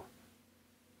 So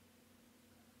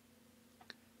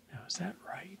Was that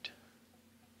right?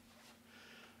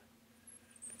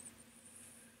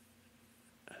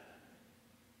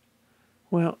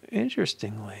 Well,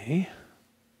 interestingly,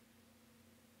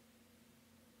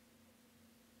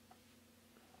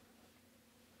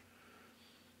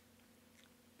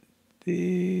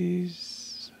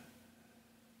 these,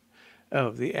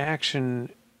 oh, the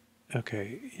action,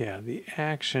 okay, yeah, the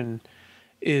action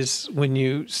is when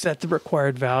you set the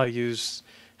required values,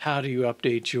 how do you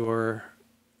update your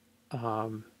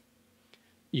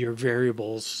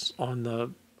variables on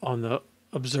the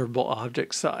observable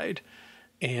object side?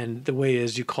 And the way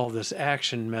is you call this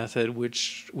action method,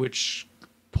 which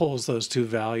pulls those two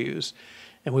values.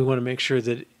 And we want to make sure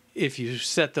that if you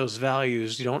set those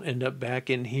values, you don't end up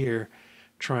back in here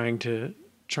trying to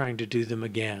do them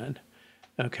again.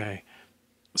 Okay.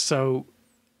 So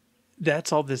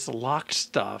that's all this locked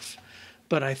stuff.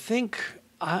 But I think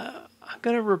I'm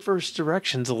going to reverse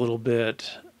directions a little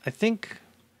bit. I think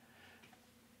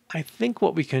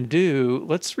what we can do,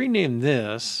 let's rename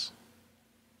this.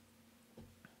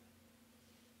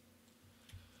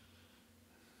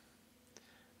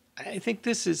 I think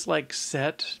this is like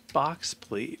set box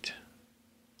pleat,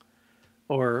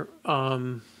 or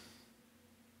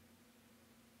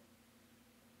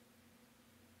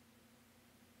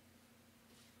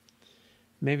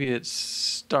maybe it's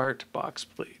start box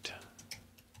pleat.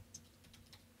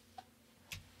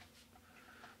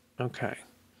 Okay.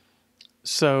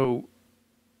 So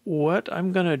what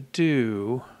I'm going to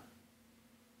do,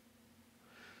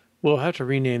 we'll have to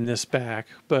rename this back,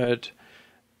 but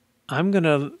I'm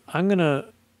gonna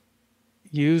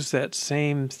use that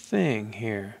same thing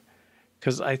here,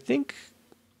 because I think,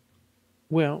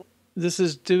 well, this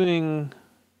is doing,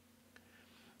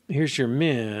 here's your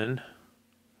min,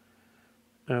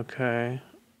 okay,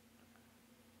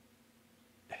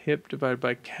 hip divided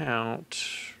by count,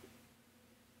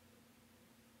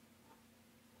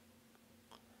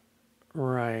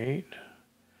 right,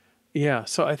 yeah,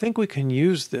 so I think we can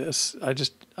use this.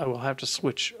 I will have to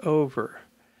switch over.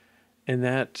 And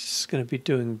that's going to be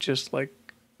doing just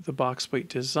like the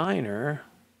BoxPleatDesigner.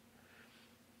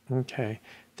 Okay,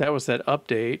 that was that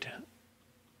update,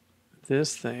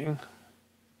 this thing.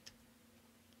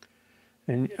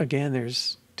 And again,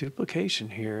 there's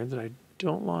duplication here that I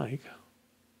don't like.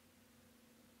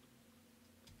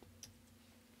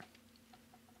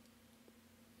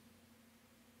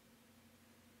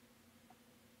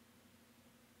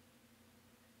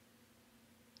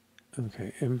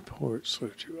 Okay, import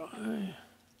Swift UI.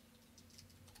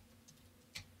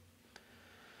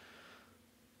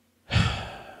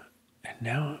 And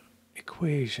now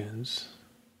equations.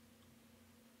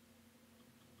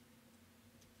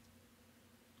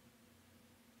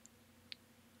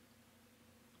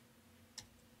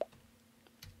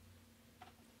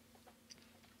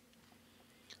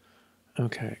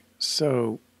 Okay,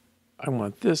 so I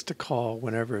want this to call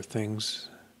whenever things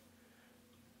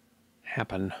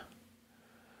happen.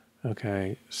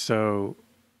 Okay, so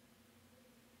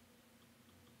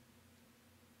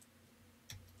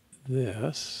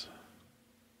this,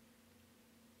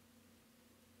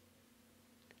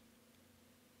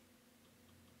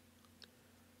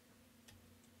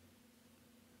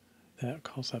 that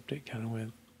calls update kind of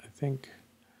with, I think,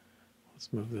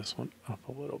 let's move this one up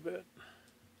a little bit.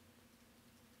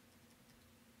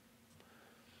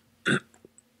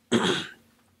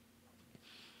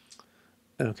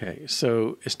 Okay,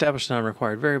 so establish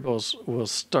non-required variables will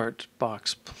start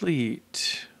box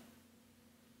pleat.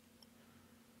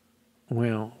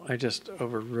 Well, I just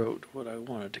overwrote what I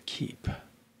wanted to keep.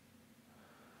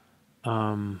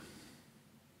 Can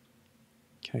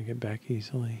I get back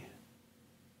easily?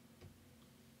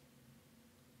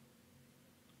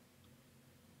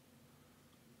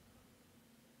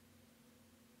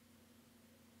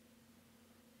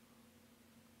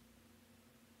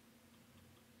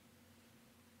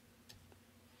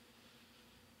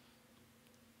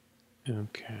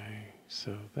 Okay,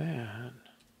 so that.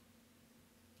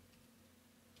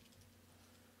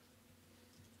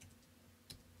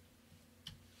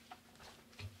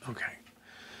 Okay.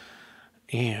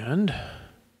 And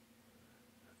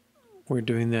we're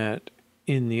doing that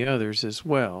in the others as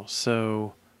well.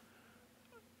 So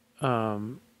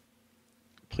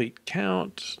pleat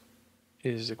count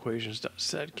is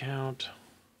equations.setCount.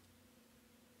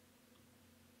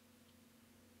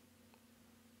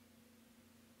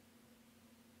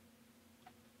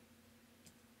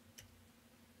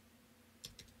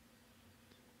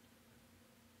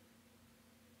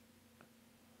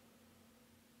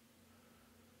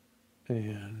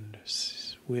 And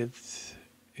width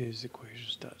is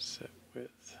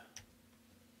equations.setWidth.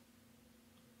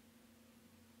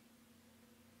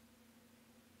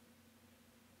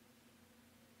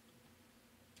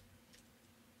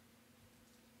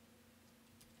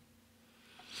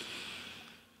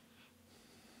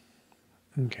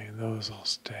 Okay, those all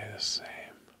stay the same.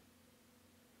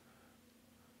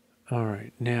 All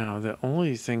right, now the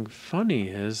only thing funny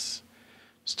is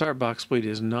start box pleat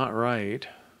is not right.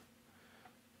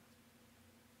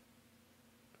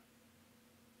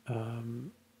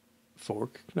 For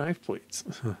knife pleats.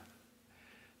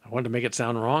 I wanted to make it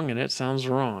sound wrong and it sounds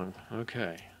wrong.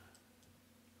 Okay.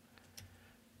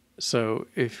 So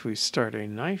if we start a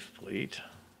knife pleat,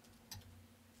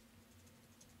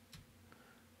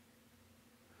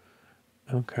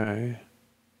 okay,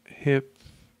 hip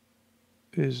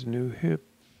is new hip.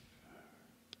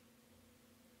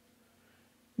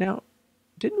 Now,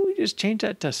 didn't we just change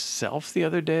that to self the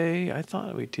other day? I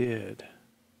thought we did.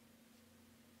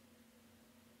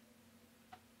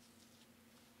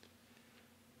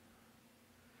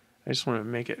 I just want to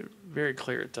make it very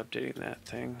clear it's updating that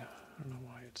thing. I don't know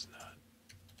why it's not.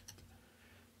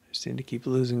 I just need to keep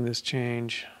losing this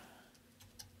change.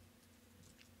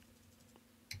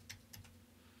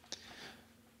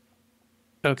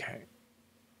 Okay.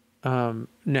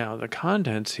 Now the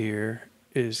contents here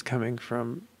is coming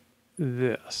from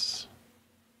this.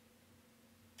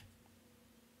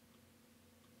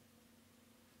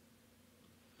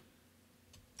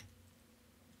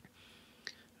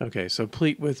 Okay, so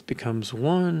pleat width becomes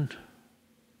 1,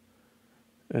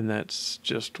 and that's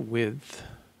just width.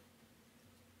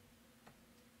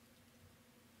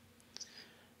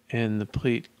 And the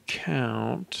pleat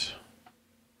count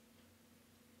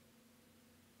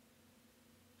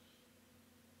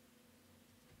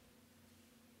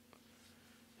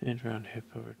and round hip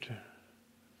over to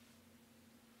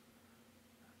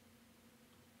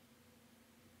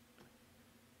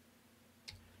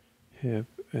hip,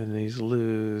 and these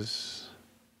lose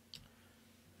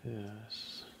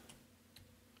this.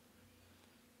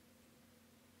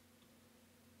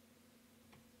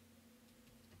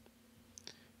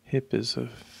 Hip is a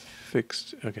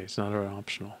fixed, okay, it's not an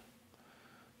optional.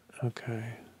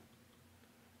 Okay.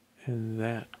 And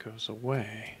that goes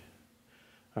away.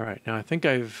 All right, now I think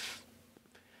I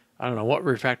don't know what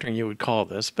refactoring you would call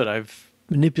this, but I've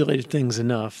manipulated things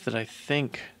enough that I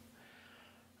think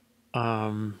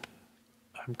I'm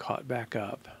caught back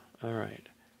up. All right,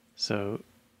 so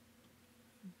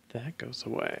that goes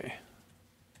away.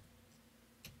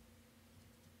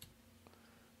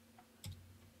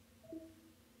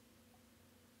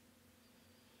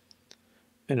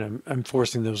 And I'm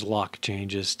forcing those lock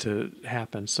changes to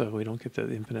happen so we don't get the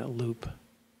infinite loop.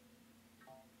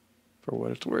 For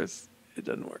what it's worth, it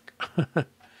doesn't work.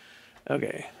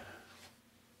 Okay.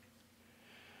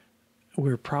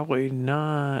 We're probably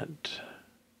not...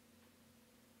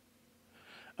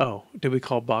 Oh, did we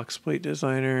call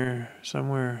BoxPleatDesigner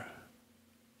somewhere?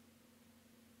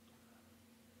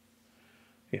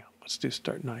 Yeah, let's do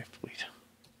start knife pleat.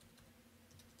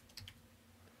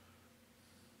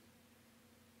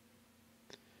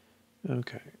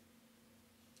 Okay.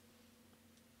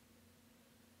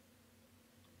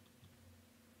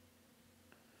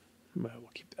 Well, we'll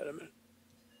keep that a minute.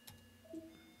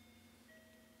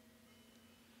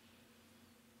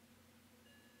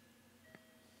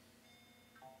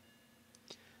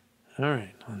 All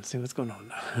right, let's see what's going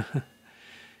on.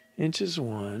 Inches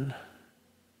 1.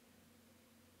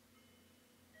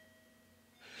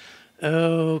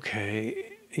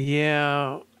 Okay,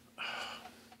 yeah.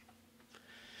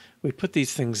 We put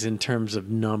these things in terms of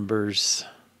numbers.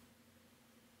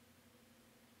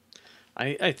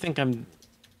 I think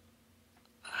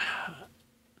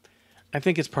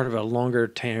it's part of a longer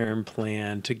term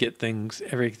plan to get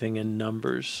everything in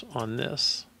numbers on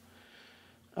this,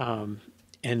 and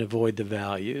avoid the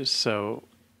values. So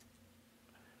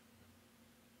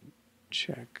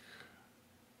check.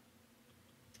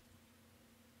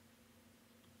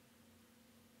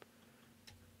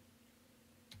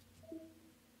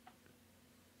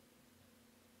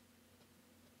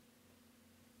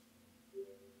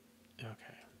 Okay.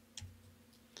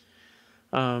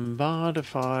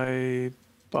 Modify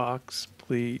box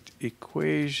pleat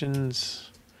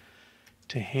equations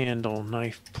to handle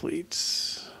knife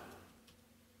pleats.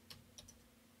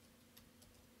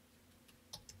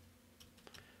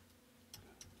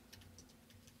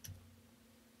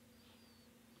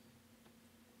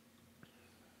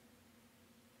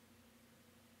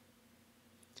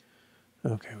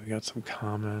 Okay, we got some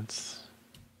comments.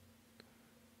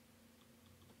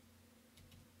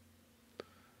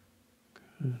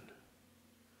 Good.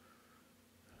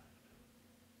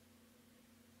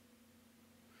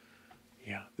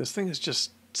 Yeah, this thing is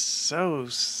just so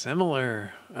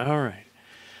similar. All right.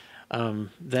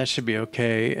 That should be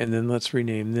okay. And then let's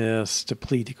rename this to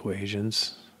pleat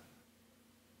equations.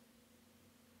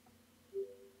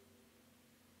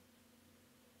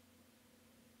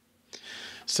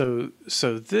 So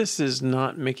this is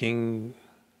not making.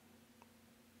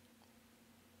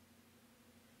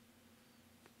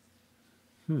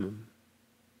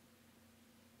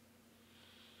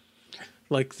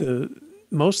 Like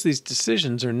most of these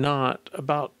decisions are not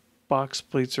about box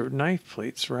pleats or knife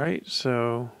pleats, right?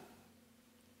 So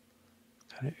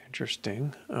kind of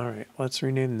interesting. All right, let's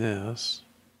rename this.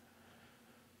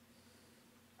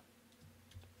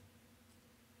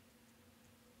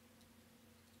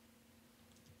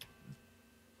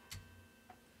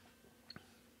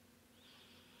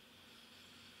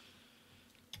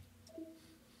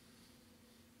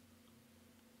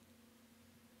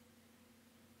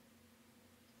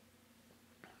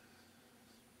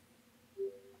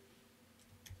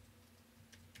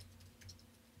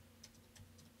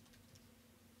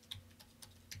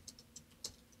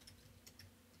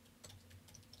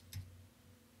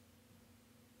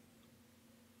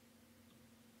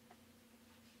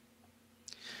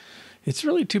 It's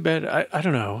really too bad. I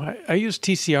don't know. I use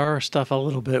TCR stuff a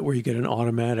little bit where you get an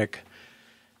automatic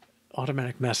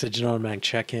message and automatic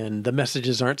check-in. The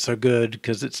messages aren't so good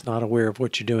because it's not aware of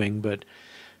what you're doing, but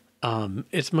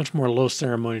it's much more low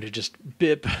ceremony to just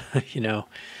bip,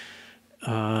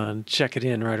 check it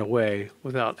in right away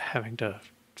without having to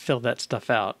fill that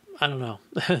stuff out. I don't know.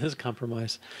 It's a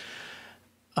compromise.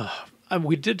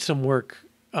 We did some work.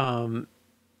 I don't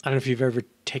know if you've ever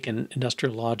taken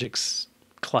industrial logics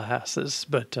classes,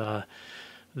 but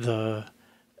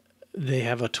they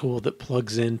have a tool that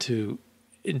plugs into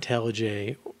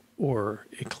IntelliJ or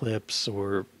Eclipse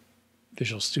or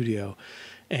Visual Studio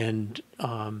and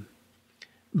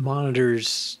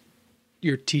monitors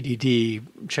your TDD,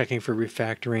 checking for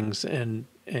refactorings and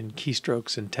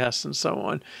keystrokes and tests and so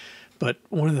on. But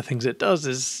one of the things it does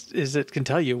is it can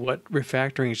tell you what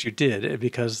refactorings you did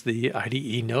because the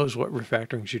IDE knows what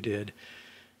refactorings you did.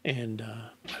 And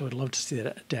I would love to see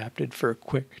that adapted for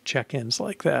quick check-ins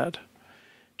like that.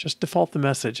 Just default the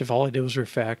message if all I did was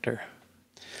refactor.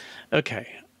 Okay.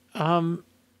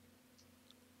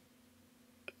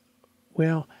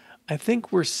 Well, I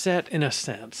think we're set in a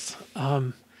sense.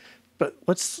 But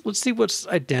let's see what's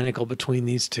identical between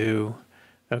these two.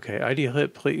 Okay, ideal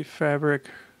hip, pleat, fabric.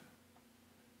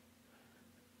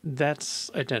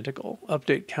 That's identical.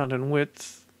 Update count and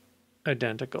width,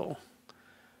 identical.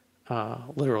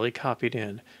 Literally copied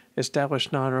in.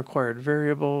 Establish non-required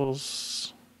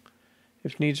variables.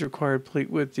 If needs required, pleat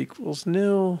width equals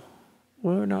nil.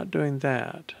 We're not doing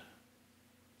that.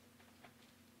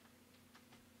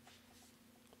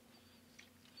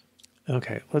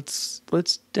 Okay, let's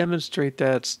demonstrate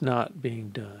that's not being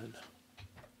done.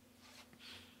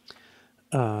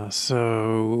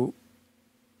 So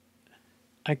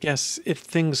I guess if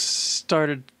things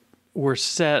were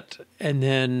set and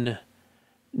then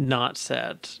not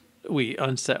set, we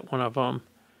unset one of them,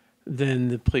 then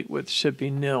the pleat width should be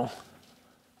nil.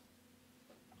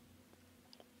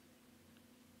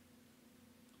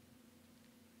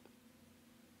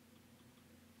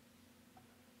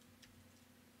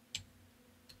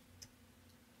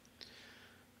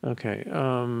 Okay,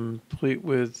 pleat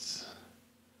width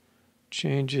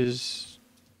changes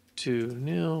to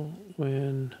nil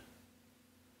when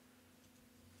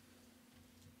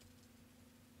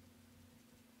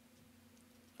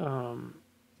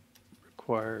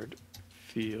required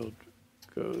field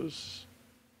goes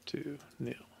to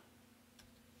nil.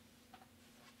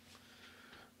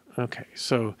 Okay,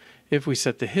 so if we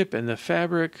set the hip and the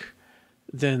fabric,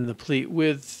 then the pleat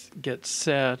width gets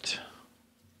set.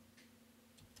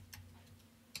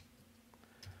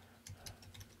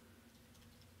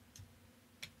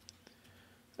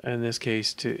 In this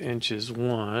case, to inches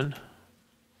 1,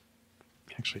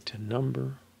 actually to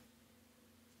number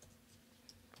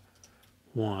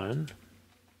 1.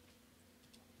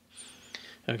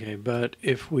 Okay, but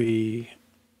if we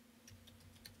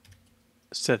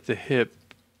set the hip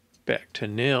back to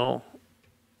nil,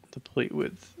 the pleat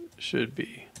width should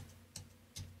be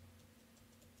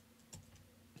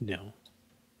nil.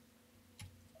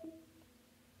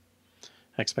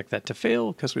 I expect that to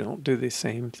fail because we don't do the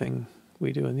same thing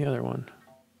we do in the other one.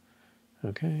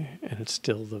 Okay, and it's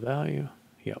still the value.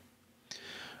 Yep.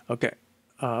 Okay,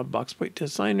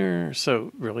 BoxPleatDesigner.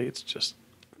 So really, it's just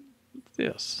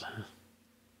this.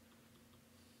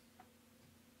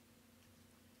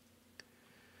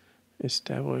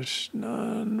 Establish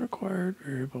non-required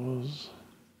variables.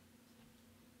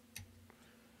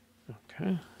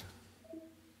 Okay.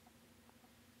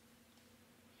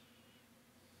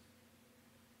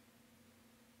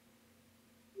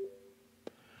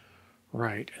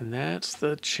 Right, and that's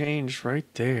the change right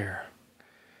there.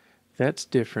 That's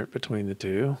different between the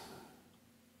two.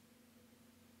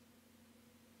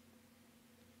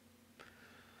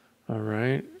 All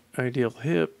right, ideal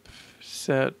hip,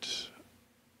 set,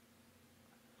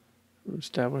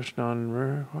 established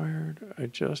non-required,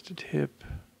 adjusted hip,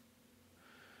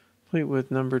 pleat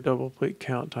width number, double pleat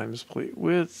count times pleat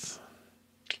width.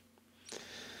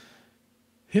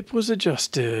 Hip was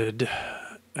adjusted.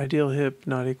 Ideal hip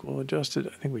not equal adjusted.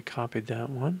 I think we copied that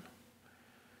one.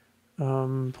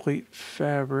 Pleat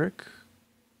fabric,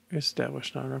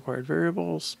 established non-required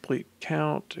variables, pleat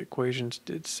count, equations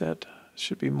did set.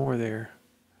 Should be more there.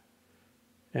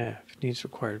 Yeah, if it needs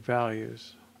required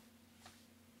values.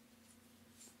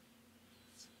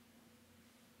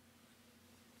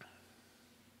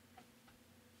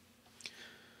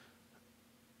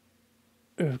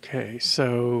 Okay,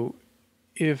 so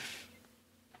if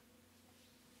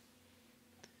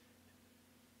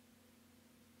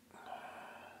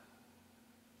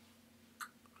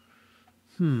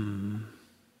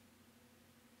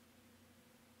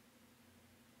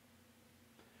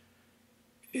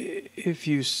if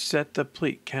you set the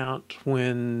pleat count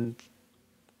when,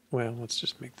 well, let's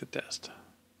just make the test.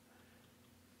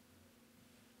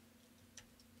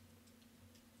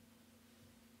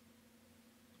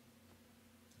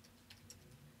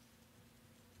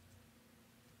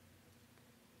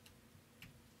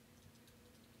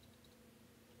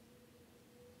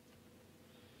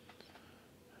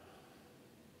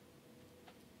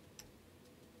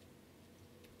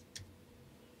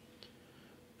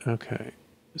 Okay,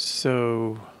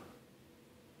 so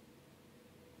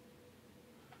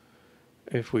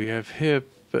if we have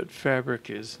hip but fabric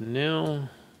is nil,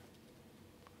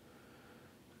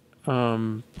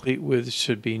 pleat width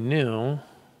should be nil.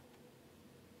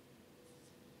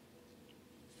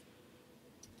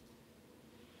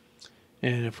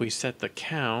 And if we set the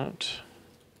count,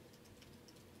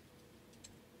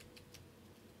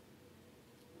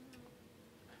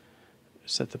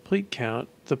 set the pleat count,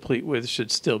 the pleat width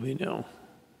should still be nil.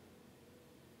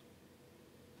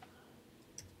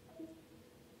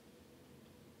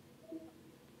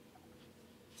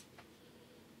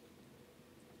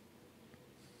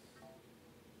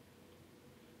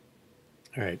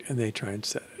 All right, and they try and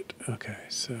set it. Okay,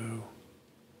 so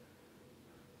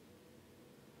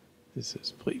this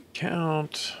is pleat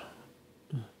count.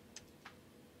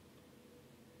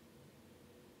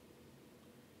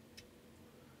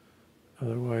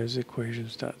 Otherwise,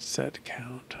 equations dot set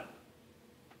count.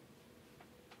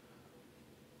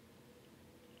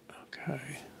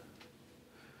 Okay.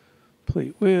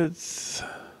 Pleat width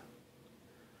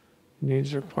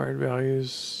needs required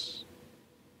values.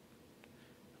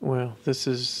 Well, this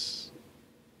is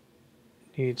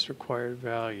needs required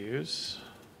values.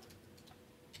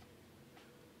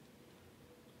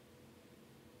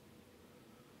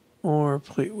 Or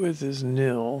pleat width is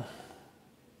nil.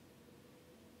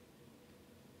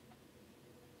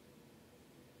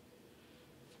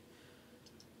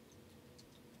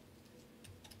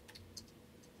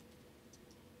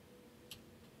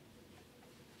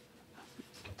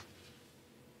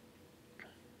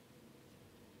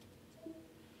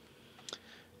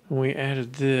 When we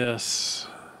added this,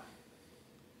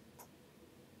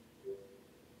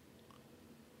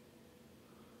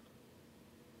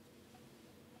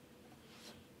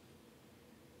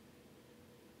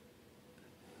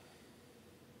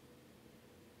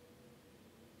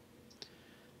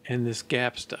 and this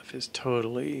gap stuff is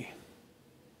totally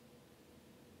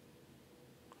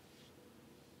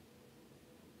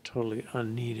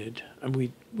unneeded. And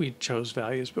we chose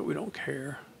values, but we don't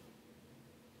care.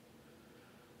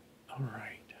 All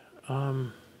right.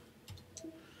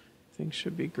 Things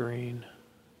should be green.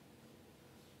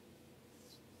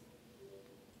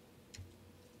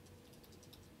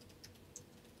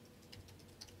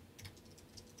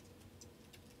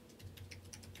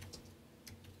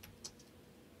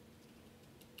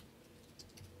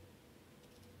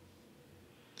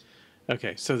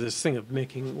 Okay, so this thing of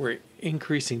we're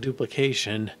increasing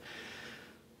duplication.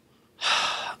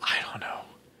 I don't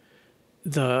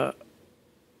know.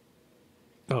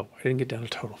 Oh, I didn't get down to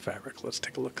total fabric. Let's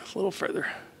take a look a little further.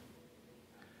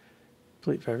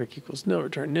 Pleat fabric equals nil,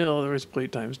 return nil. There is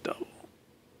pleat times double.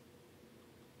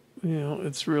 You know,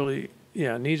 it's really,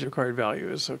 yeah, needs required value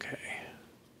is okay.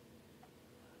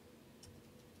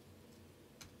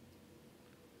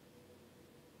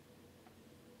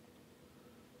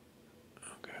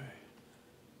 Okay.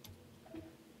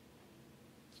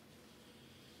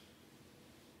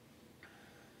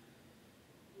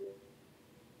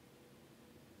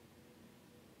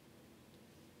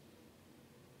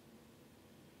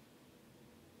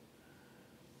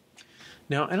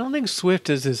 Now, I don't think Swift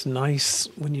is as nice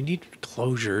when you need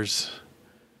closures.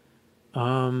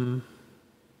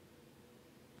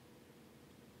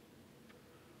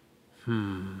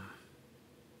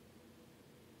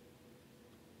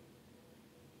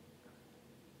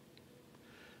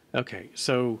 Okay,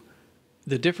 so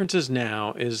the differences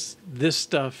now is this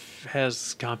stuff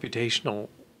has computational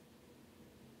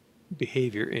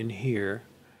behavior in here,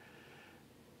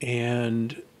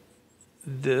 and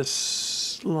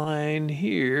this line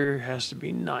here has to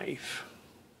be knife.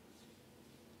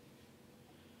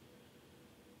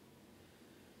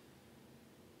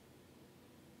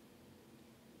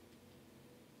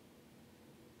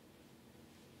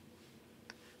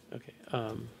 Okay.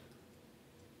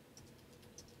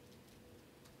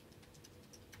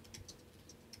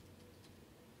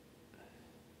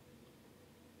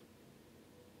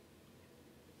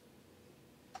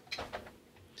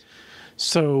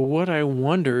 So what I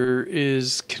wonder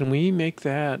is, can we make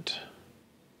that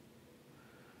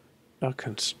a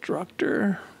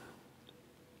constructor?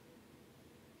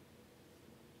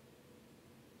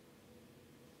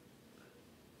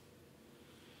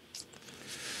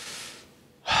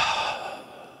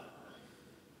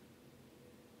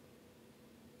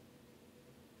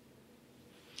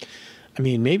 I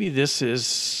mean, maybe this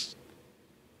just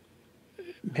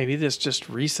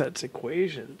resets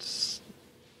equations.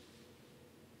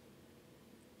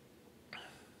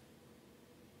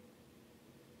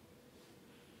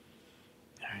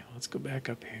 All right, let's go back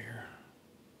up here.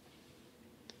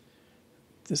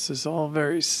 This is all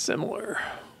very similar.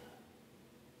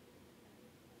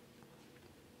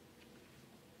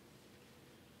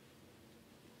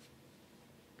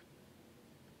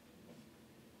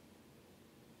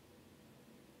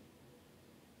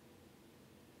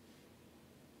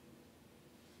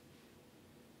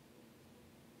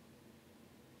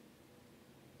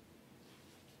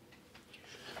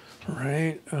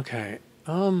 Right. Okay.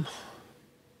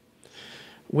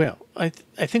 Well, I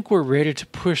think we're ready to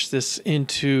push this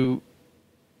into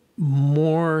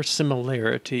more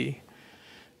similarity,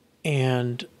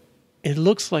 and it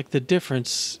looks like the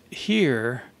difference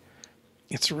here,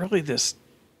 it's really this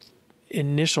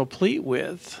initial pleat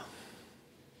width.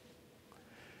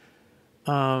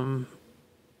 I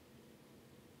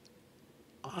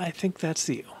think that's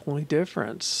the only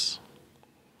difference.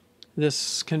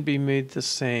 This can be made the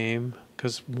same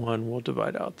because one will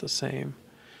divide out the same.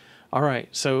 All right,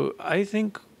 so I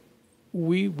think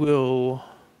we will...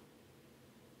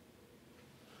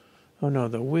 Oh no,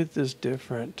 the width is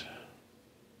different.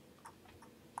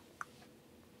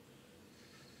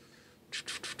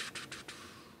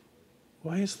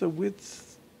 Why is the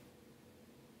width...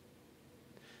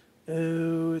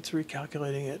 Oh, it's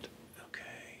recalculating it. Okay.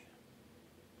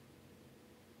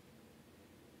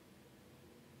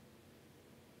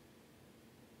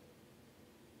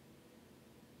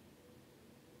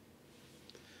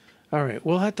 All right,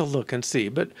 we'll have to look and see.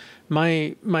 But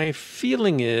my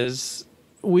feeling is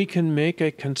we can make a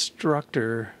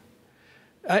constructor.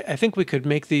 I think we could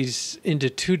make these into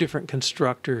two different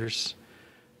constructors.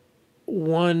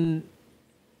 One,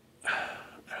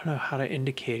 I don't know how to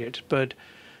indicate it, but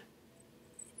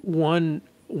one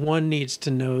needs to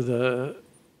know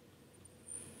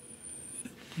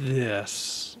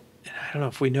this. And I don't know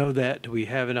if we know that. Do we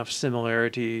have enough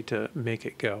similarity to make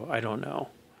it go? I don't know.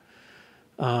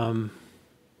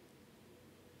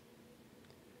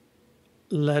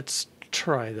 Let's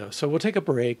try though. So we'll take a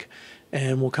break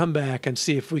and we'll come back and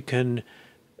see if we can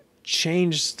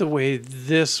change the way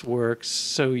this works.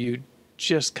 So you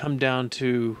just come down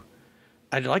to,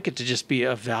 I'd like it to just be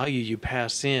a value you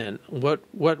pass in. What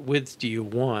width do you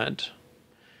want?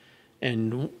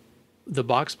 And the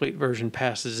box plate version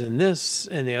passes in this,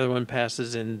 and the other one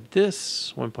passes in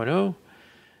this 1.0,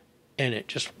 and it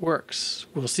just works.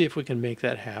 We'll see if we can make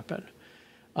that happen.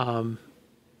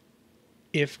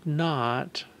 If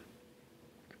not,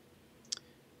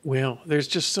 well, there's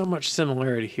just so much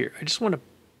similarity here. I just want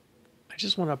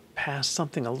to pass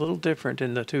something a little different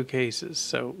in the two cases.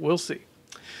 So we'll see.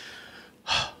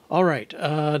 All right,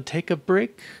 take a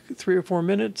break, 3 or 4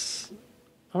 minutes.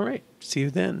 All right, see you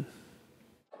then.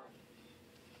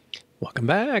 Welcome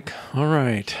back. All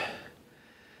right.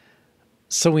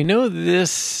 So we know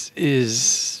this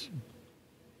is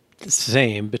the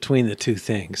same between the two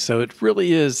things. So it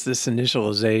really is this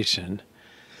initialization.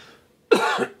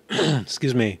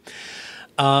 Excuse me.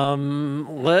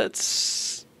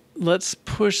 Let's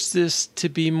push this to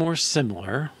be more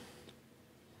similar.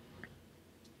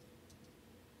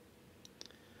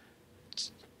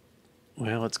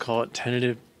 Well, let's call it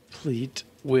tentative pleat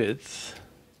width.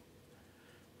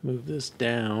 Move this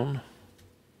down.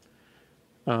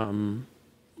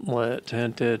 Let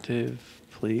tentative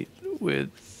pleat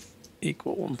width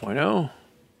equal 1.0.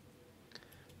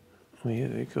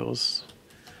 It equals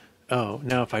Oh,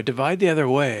 now if I divide the other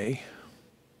way,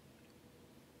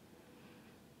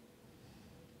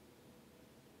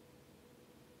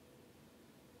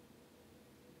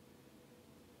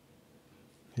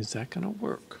 is that going to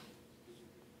work?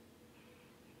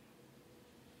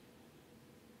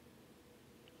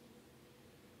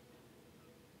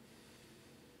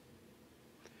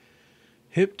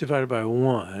 Hip divided by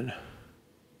 1.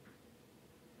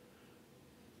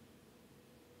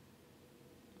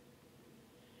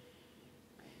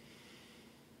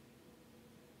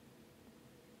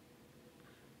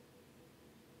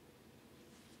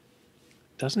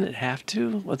 Doesn't it have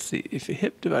to? Let's see. If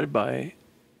hip divided by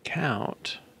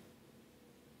count,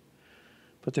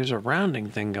 but there's a rounding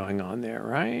thing going on there,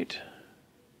 right?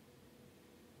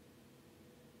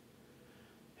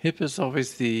 Hip is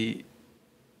always the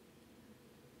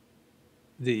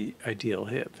ideal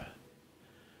hip.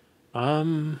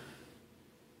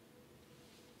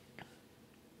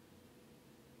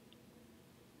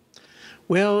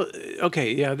 Well,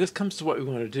 okay, yeah, this comes to what we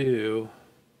want to do.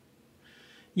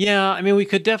 Yeah, I mean, we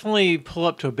could definitely pull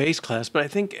up to a base class, but I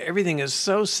think everything is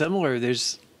so similar.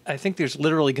 I think there's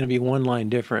literally going to be one line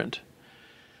different.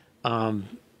 In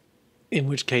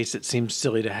which case it seems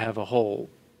silly to have a whole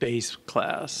base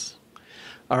class.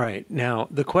 All right, now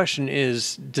the question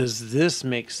is, does this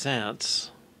make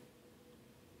sense?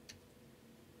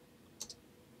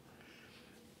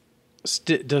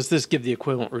 Does this give the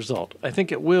equivalent result? I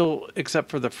think it will, except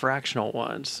for the fractional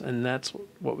ones, and that's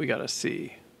what we got to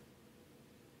see.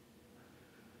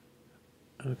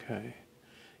 Okay.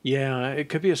 Yeah, it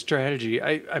could be a strategy.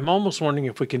 I'm almost wondering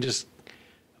if we can just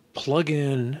plug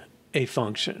in a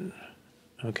function.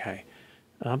 Okay.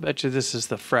 I'll bet you this is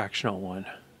the fractional one.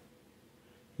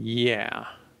 Yeah.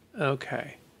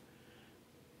 Okay.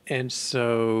 And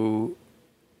so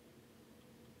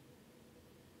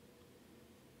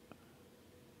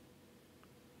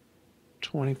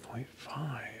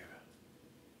 20.5.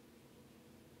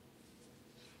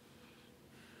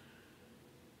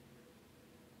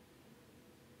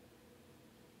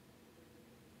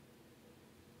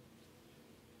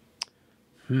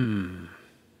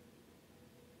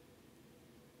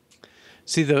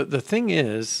 See, the thing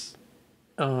is,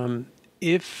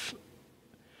 if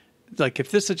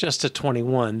this adjusts to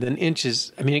 21, then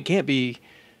inches, I mean, it can't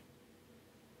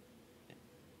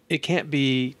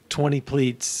be 20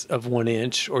 pleats of 1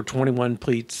 inch or 21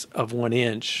 pleats of 1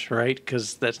 inch, right?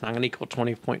 Because that's not going to equal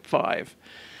 20.5.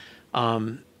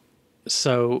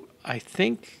 So I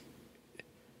think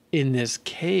in this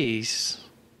case,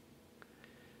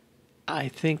 I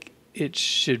think it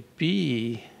should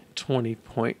be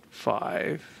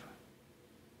 20.5.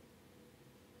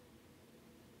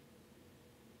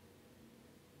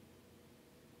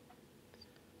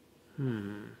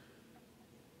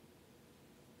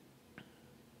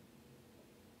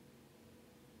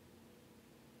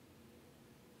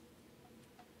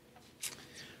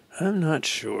 I'm not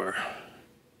sure.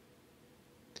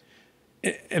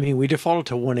 I mean, we defaulted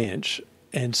to 1 inch,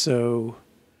 and so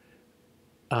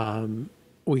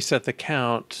we set the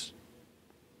count.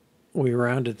 We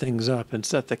rounded things up and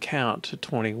set the count to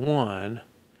 21.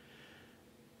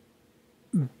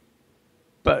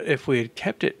 But if we had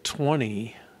kept it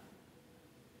 20,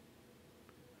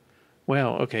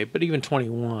 well, okay, but even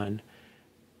 21,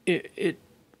 it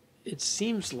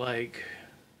seems like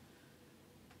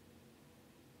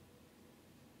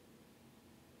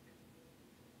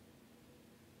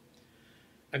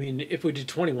I mean, if we did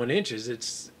 21 inches,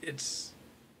 it's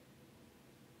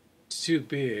too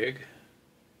big.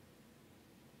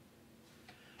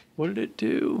 What did it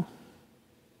do?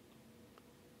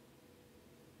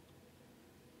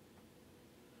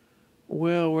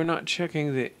 Well, we're not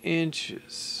checking the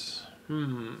inches.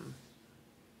 The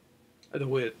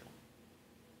width.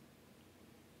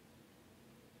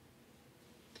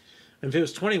 And if it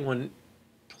was 21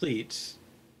 pleats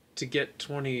to get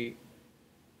 20,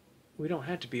 we don't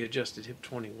have to be adjusted hip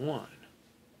 21.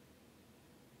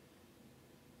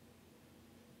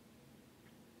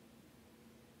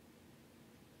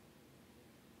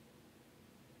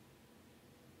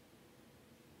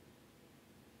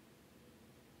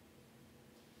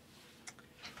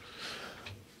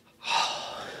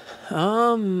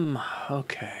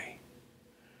 Okay.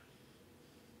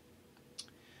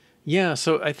 Yeah,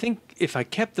 so I think if I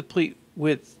kept the pleat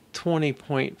width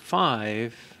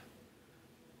 20.5,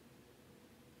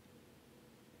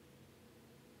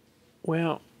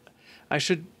 well, I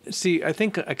should see, I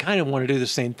think I kind of want to do the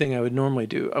same thing I would normally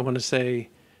do. I want to say,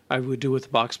 I would do with the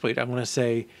box pleat. I want to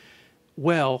say,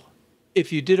 well,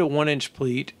 if you did a 1 inch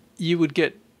pleat, you would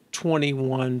get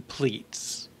 21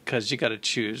 pleats because you got to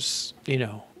choose,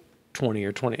 20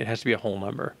 or 20. It has to be a whole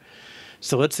number.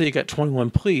 So let's say you got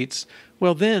 21 pleats.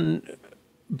 Well, then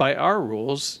by our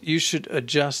rules, you should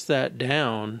adjust that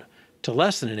down to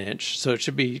less than an inch. So it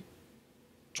should be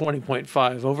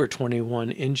 20.5 over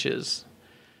 21 inches.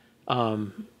 I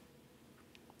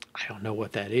don't know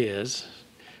what that is.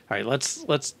 All right, let's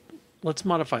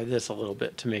modify this a little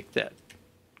bit to make that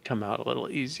come out a little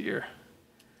easier.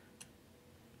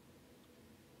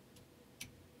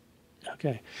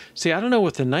 Okay. See, I don't know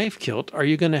with the knife kilt, are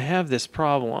you going to have this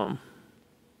problem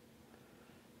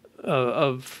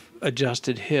of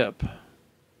adjusted hip?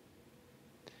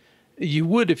 You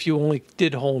would if you only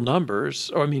did whole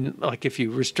numbers, or I mean, like if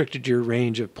you restricted your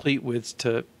range of pleat widths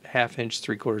to 1/2 inch,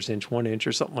 3/4 inch, 1 inch,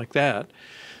 or something like that.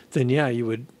 Then yeah,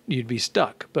 you'd be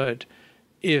stuck. But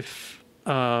if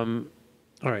all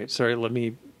right, sorry, let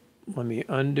me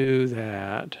undo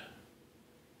that.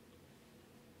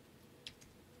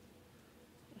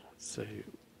 Let's say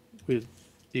width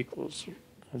equals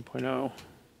 1.0.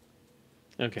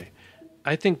 Okay,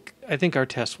 I think our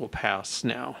test will pass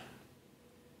now.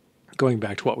 Going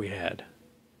back to what we had.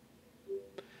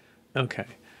 Okay,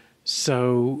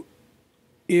 so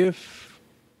if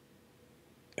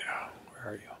where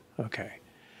are you? Okay,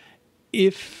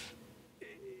 if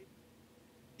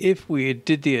we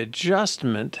did the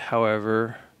adjustment,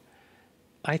 however,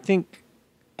 I think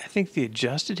the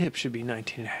adjusted hip should be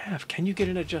 19.5. Can you get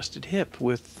an adjusted hip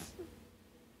with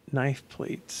knife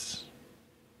pleats?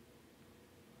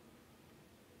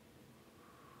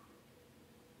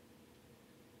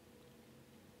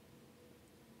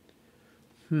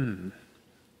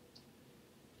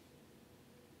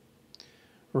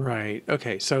 Right.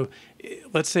 Okay. So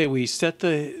let's say we set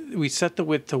the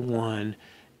width to 1.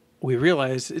 We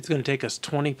realize it's going to take us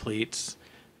 20 pleats.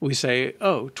 We say,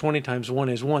 oh, 20 times 1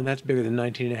 is 1. That's bigger than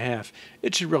 19.5.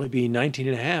 It should really be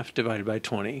 19.5 divided by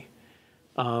 20,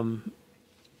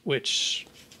 which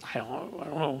I don't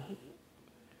know.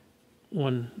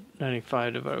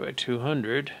 195 divided by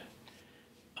 200.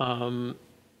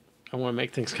 I want to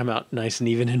make things come out nice and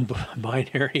even in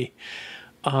binary.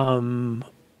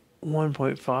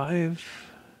 1.5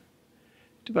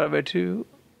 divided by 2.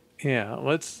 Yeah,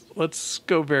 let's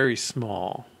go very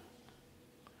small.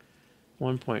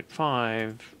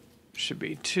 1.5 should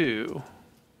be 2.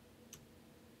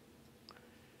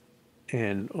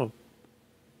 And oh,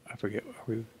 I forget.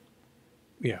 We're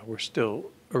still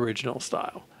original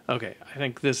style. Okay, I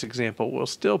think this example will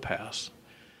still pass,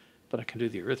 but I can do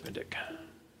the arithmetic.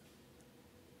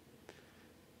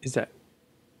 Is that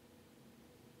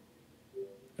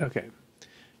okay?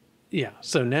 Yeah.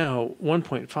 So now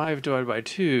 1.5 divided by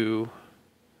 2,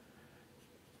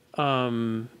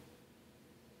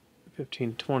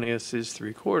 15/20 is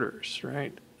 3/4,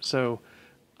 right? So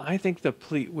I think the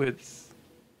pleat width.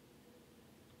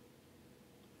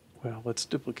 Well, let's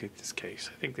duplicate this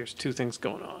case. I think there's two things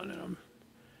going on, and I'm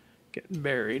getting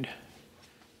buried.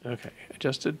 Okay,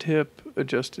 adjusted hip.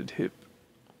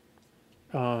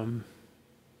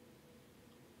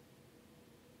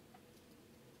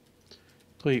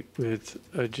 Pleat width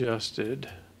adjusted.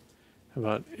 How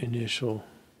about initial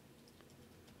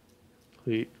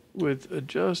pleat width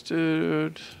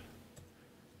adjusted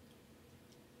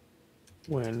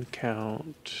when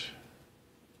count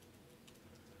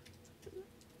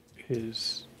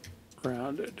is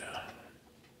rounded.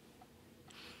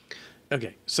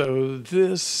 Okay, so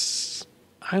this,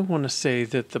 I want to say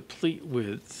that the pleat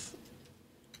width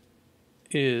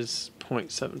is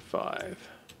 0.75.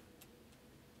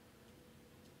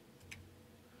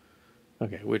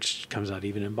 Okay, which comes out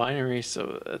even in binary,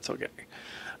 so that's okay.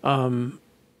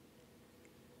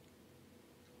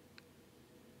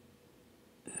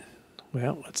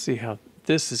 Well, let's see how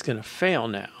this is going to fail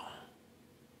now.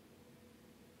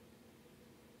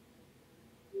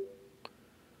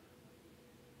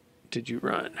 Did you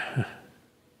run?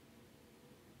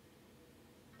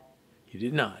 You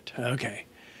did not. Okay.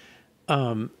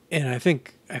 And I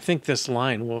think this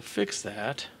line will fix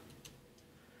that.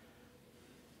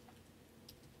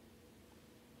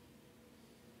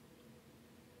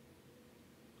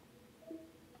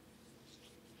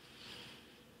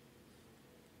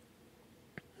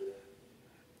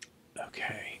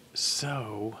 Okay,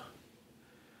 so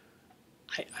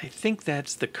I think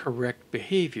that's the correct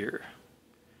behavior.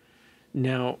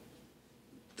 Now,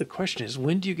 the question is,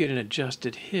 when do you get an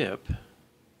adjusted hip?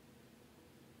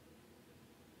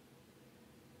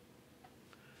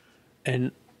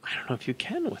 And I don't know if you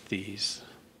can with these.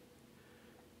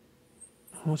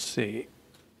 Let's see.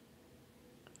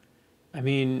 I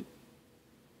mean,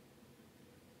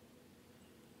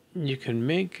 you can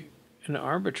make an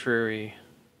arbitrary.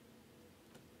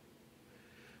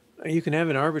 You can have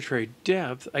an arbitrary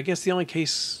depth. I guess the only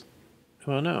case,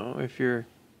 well, no, if you're,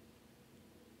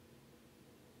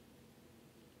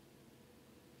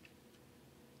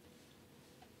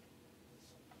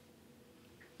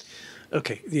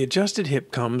 okay, the adjusted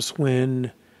hip comes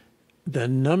when the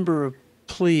number of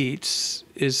pleats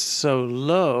is so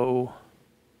low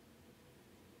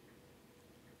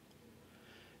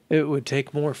it would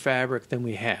take more fabric than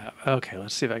we have. Okay,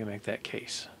 let's see if I can make that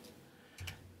case.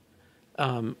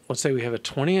 Let's say we have a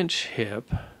 20-inch hip,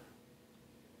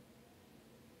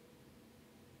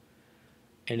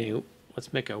 and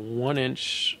let's make a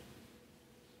 1-inch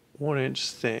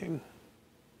thing.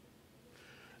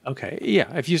 Okay,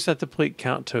 yeah, if you set the pleat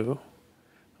count to,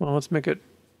 well, let's make it,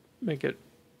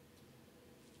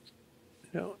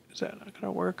 no, is that not going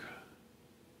to work?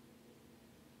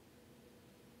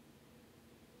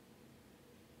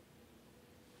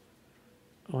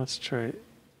 Let's try.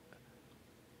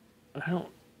 I don't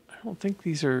think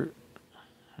these are.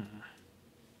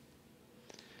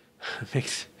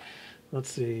 Makes. Let's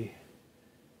see.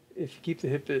 If you keep the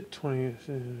hip at 20,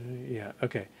 yeah,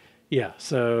 okay, yeah.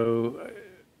 So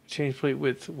change pleat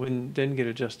width when then get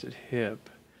adjusted hip.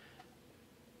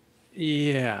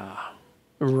 Yeah,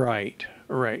 right.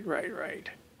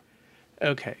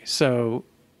 Okay, so.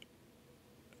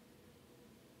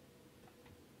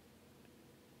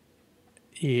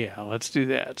 Yeah, let's do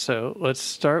that. So let's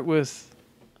start with,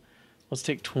 let's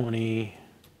take 20.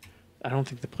 I don't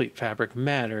think the pleat fabric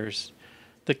matters.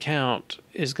 The count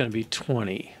is going to be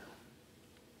 20.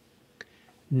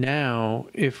 Now,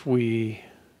 if we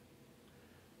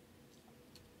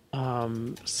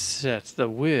set the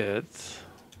width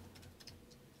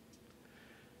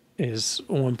is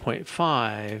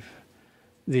 1.5,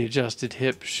 the adjusted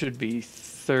hip should be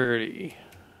 30.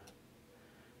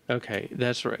 Okay,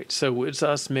 that's right. So it's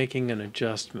us making an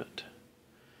adjustment.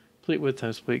 Pleat width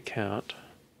times pleat count.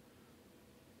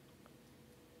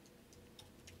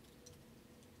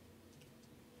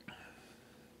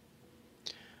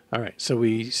 All right, so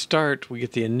we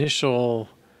get the initial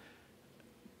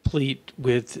pleat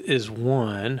width is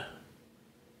 1.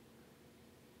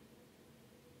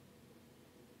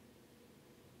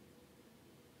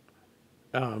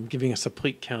 Giving us a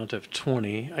pleat count of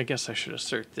 20. I guess I should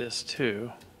assert this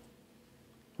too.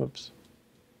 Whoops.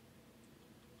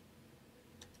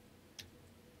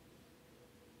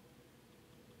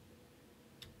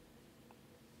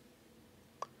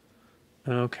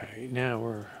 Okay, now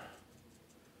we're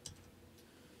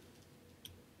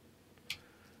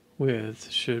width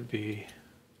should be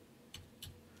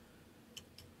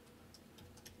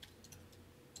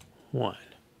 1.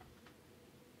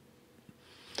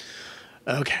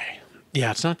 Okay. Yeah,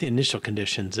 it's not the initial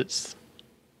conditions, it's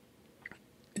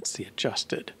the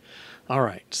adjusted. All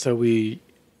right, so we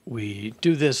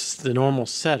do this, the normal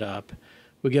setup.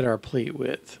 We get our pleat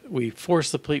width. We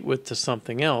force the pleat width to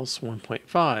something else,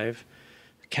 1.5.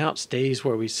 The count stays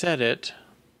where we set it,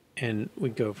 and we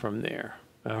go from there.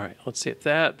 All right, let's see if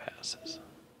that passes.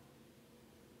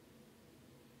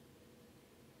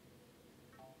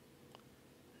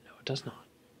 No, it does not.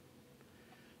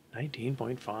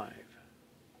 19.5.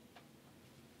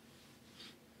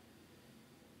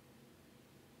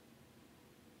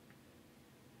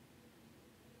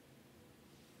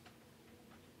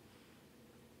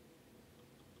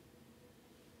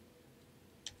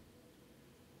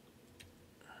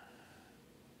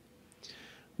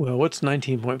 Well, what's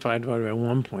 19.5 divided by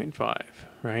 1.5,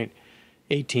 right?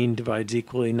 18 divides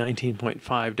equally,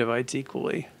 19.5 divides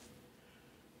equally.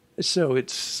 So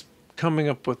it's coming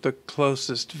up with the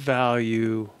closest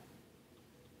value.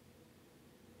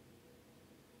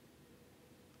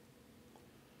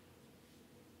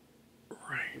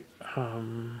 Right.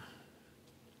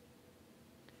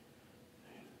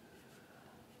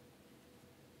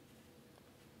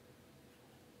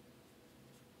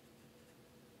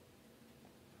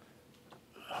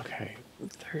 Okay,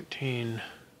 13.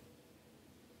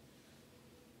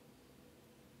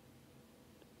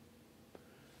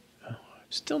 Oh, I'm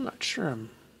still not sure.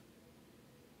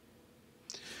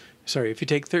 Sorry, if you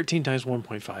take 13 times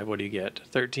 1.5, what do you get?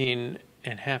 13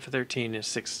 and half of 13 is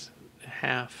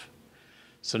 6.5.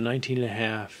 So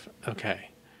 19.5. Okay.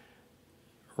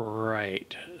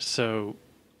 Right. So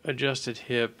adjusted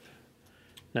hip,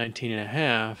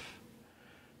 19.5.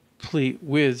 Pleat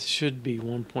width should be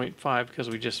 1.5 because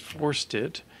we just forced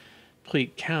it.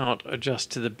 Pleat count,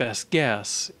 adjust to the best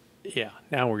guess. Yeah,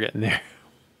 now we're getting there.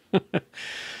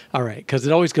 All right, because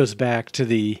it always goes back to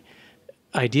the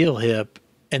ideal hip,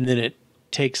 and then it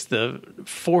takes the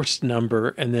forced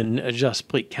number and then adjusts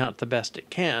pleat count the best it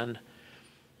can,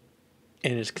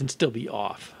 and it can still be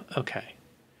off. Okay.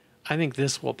 I think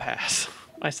this will pass.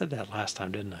 I said that last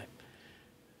time, didn't I?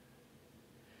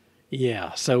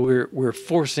 Yeah, so we're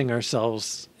forcing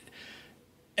ourselves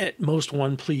at most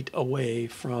one pleat away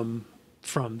from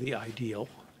the ideal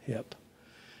hip,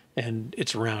 and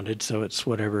it's rounded, so it's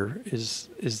whatever is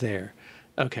there.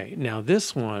 Okay, now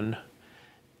this one,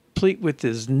 pleat width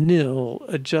is nil,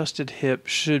 adjusted hip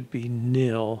should be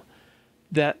nil.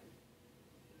 That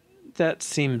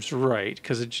seems right,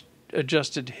 because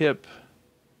adjusted hip,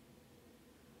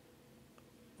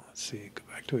 let's see, go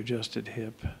back to adjusted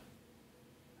hip.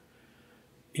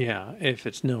 Yeah, if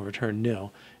it's nil, return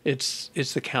nil. It's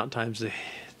the count times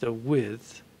the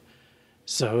width.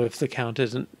 So if the count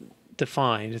isn't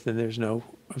defined, then there's no,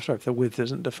 I'm sorry, if the width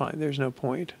isn't defined, there's no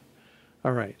point.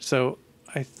 All right, so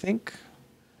I think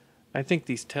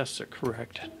these tests are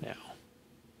correct now.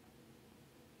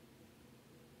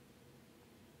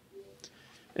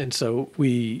 And so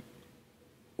we've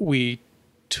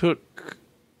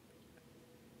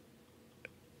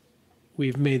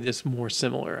made this more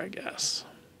similar, I guess.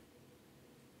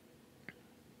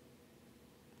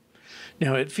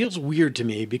 Now, it feels weird to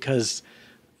me because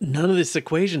none of this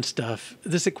equation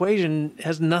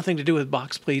has nothing to do with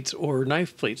box pleats or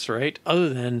knife pleats, right? Other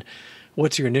than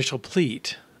what's your initial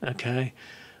pleat, okay?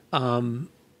 In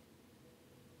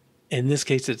this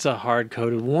case, it's a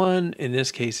hard-coded 1. In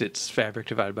this case, it's fabric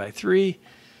divided by 3.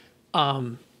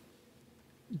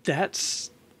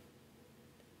 That's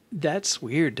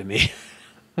weird to me.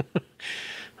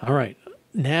 All right,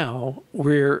 now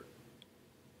we're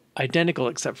identical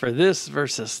except for this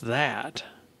versus that.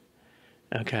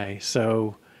 Okay,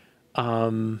 so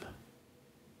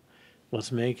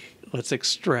let's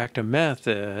extract a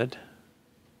method.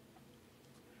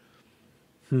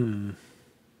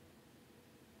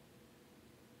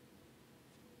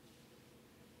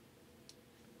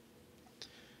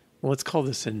 Let's call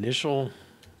this initial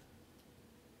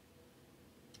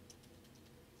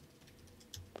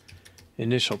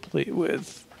pleat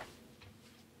width.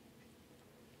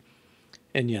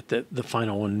 And yet the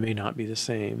final one may not be the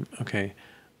same. Okay,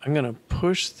 I'm going to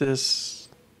push this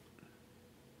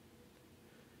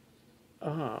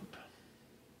up.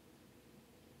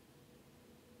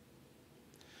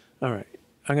 All right,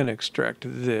 I'm going to extract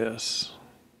this.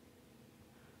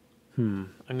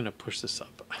 I'm going to push this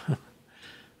up.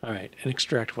 All right, and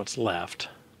extract what's left.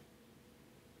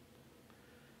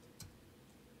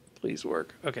 Please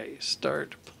work. Okay,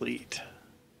 start pleat.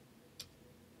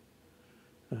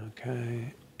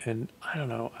 Okay, and I don't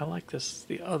know, I like this,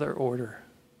 the other order.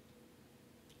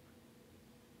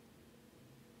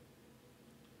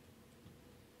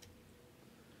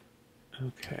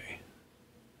 Okay,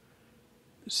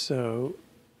 so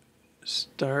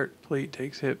start pleat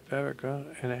takes hip fabric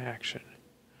and action.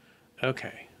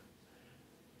 Okay.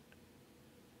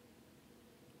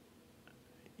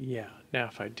 Yeah, now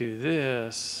if I do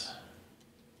this,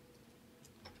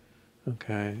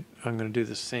 okay, I'm going to do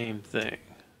the same thing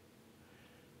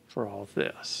for all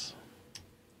this.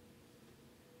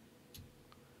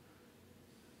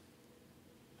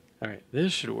 All right,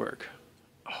 this should work.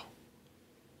 Oh,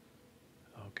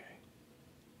 okay.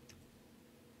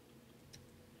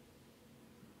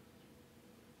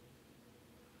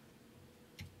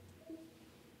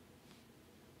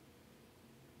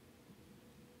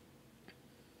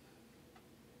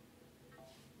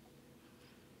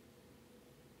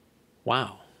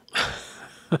 Wow.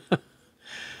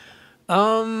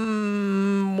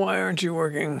 Why aren't you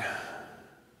working?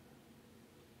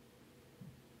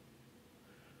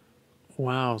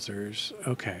 Wowzers.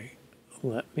 Okay,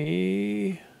 let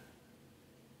me...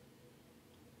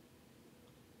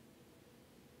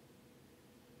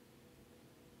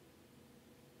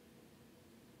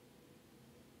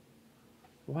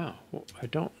 Wow, I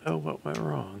don't know what went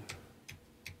wrong.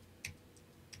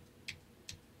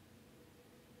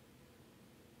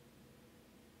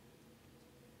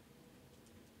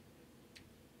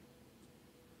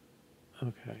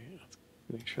 Okay, let's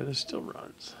make sure this still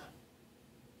runs.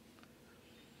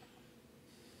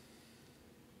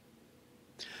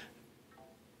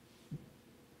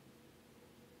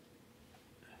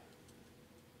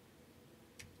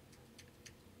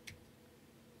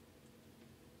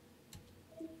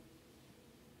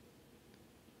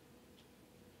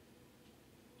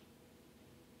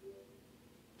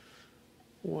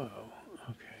 Whoa,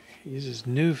 okay. Uses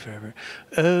new fabric.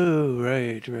 Oh,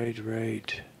 right.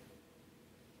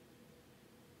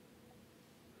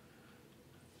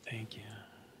 Thank you.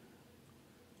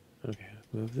 Okay,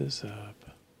 move this up.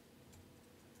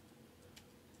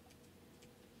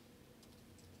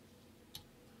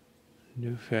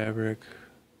 New fabric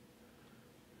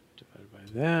divided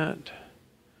by that.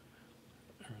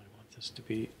 I really want this to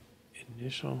be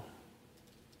initial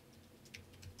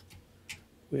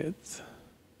width.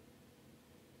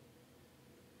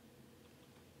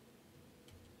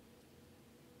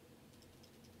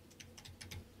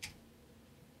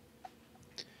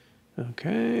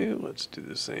 Okay, let's do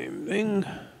the same thing.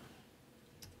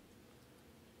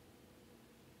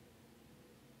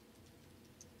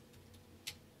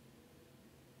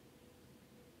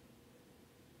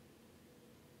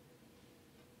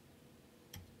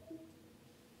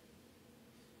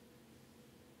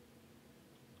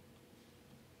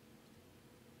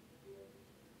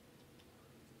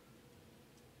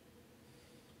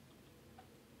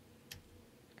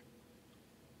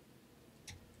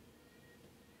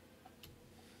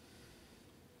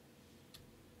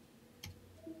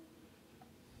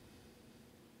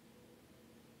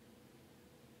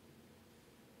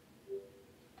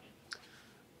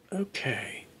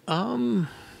 Okay. All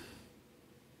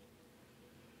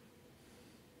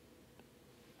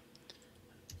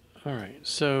right.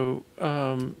 So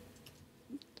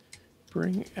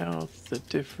bring out the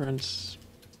difference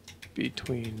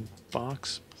between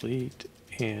box pleat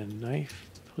and knife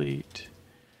pleat.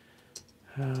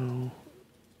 How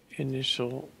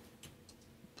initial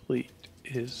pleat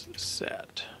is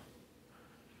set.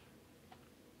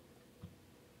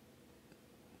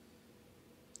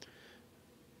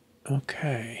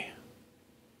 Okay.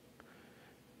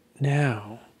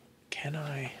 Now, can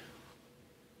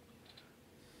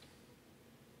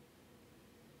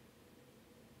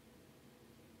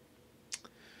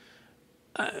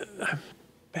I'm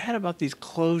bad about these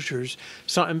closures.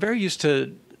 So I'm very used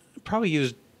to, probably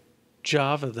use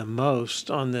Java the most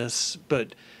on this,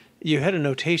 but you had a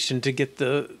notation to get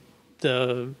the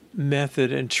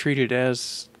method and treat it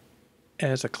as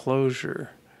a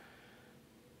closure.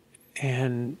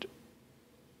 And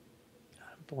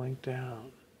I blanked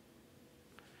out.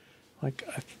 Like,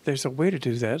 there's a way to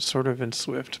do that sort of in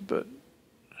Swift, but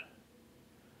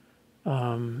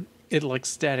it likes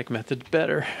static methods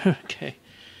better. Okay.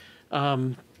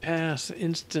 Pass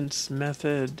instance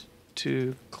method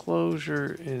to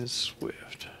closure in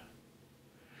Swift.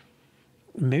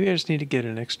 Maybe I just need to get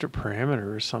an extra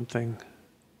parameter or something.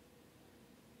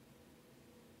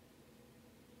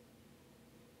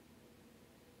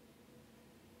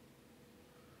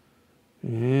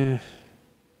 Yeah.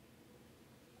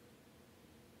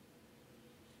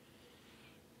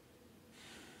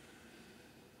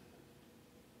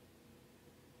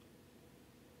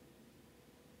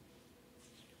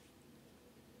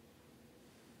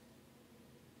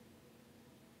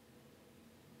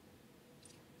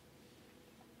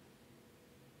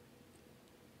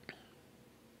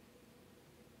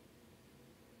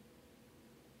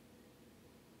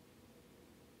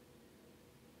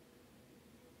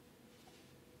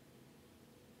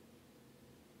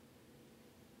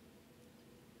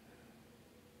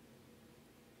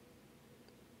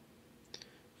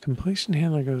 Completion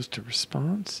handler goes to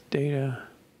response data.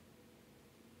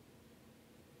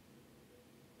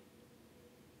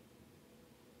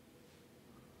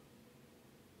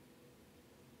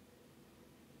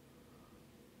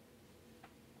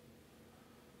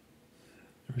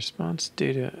 Response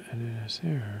data and it is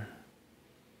error.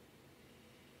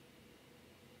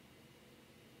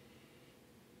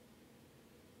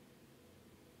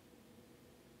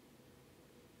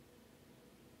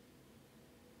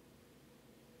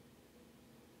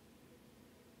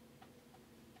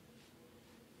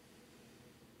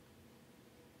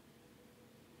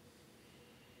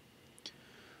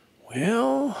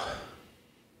 Well,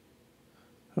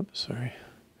 oops, sorry.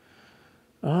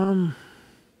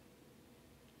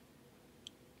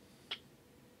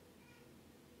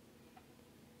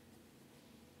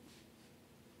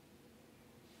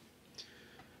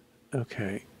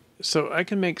 Okay, so I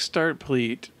can make start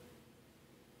pleat.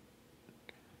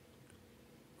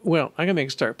 Well, I can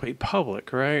make start pleat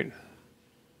public, right?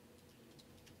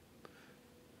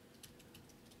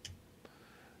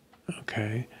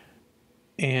 Okay.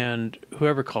 And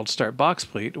whoever called start box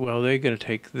pleat, well, they're going to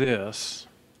take this,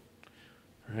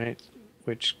 right?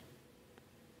 Which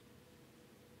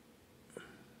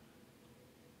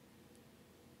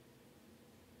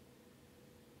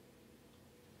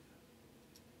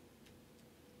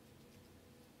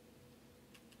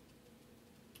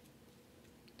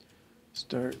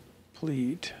start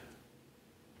pleat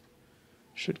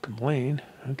should complain.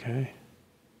 Okay.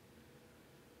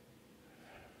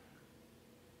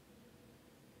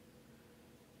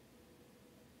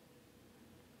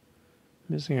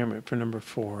 Missing element for number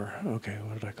 4. Okay,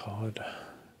 what did I call it?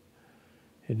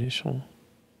 Initial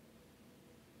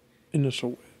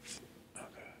width.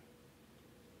 Okay.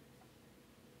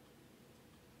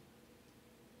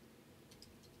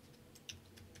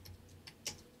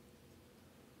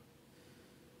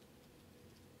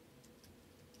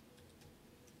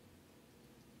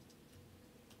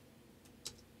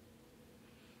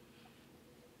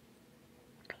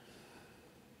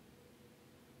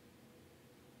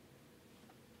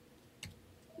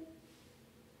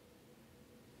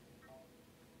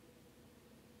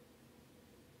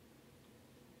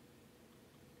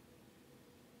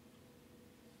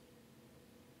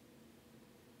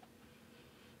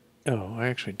 Oh, I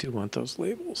actually do want those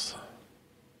labels.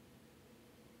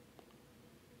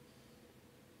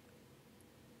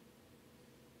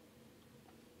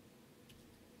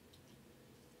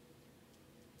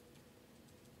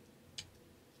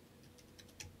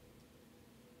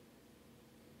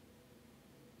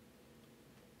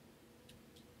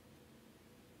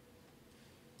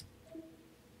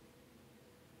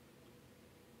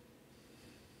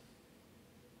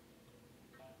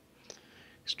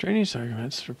 Extraneous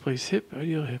arguments replace hip,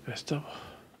 ideal hip as double.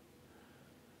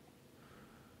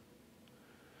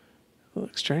 Well,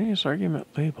 extraneous argument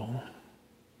label.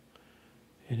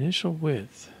 Initial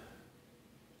width.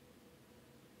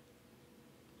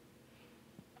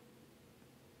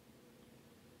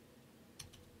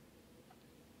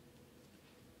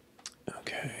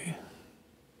 Okay.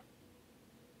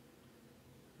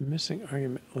 Missing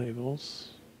argument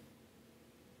labels.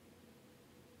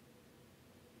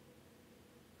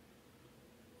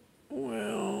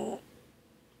 Well,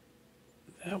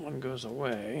 that one goes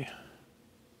away.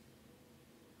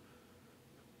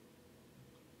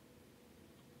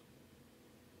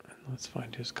 And let's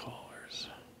find his collars.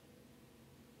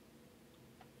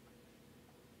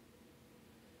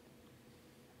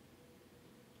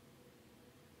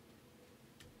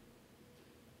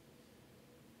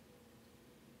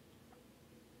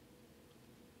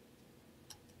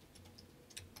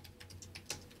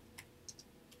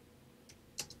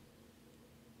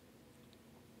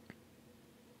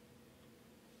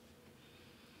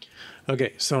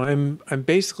 Okay, so I'm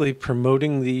basically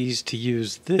promoting these to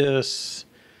use this.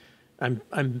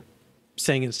 I'm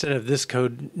saying instead of this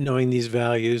code knowing these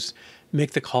values,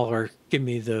 make the caller give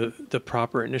me the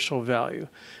proper initial value.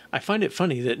 I find it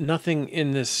funny that nothing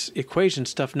in this equation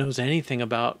stuff knows anything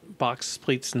about box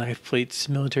pleats, knife pleats,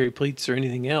 military pleats, or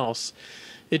anything else.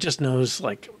 It just knows,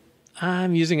 like,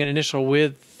 I'm using an initial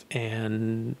width,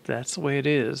 and that's the way it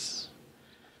is.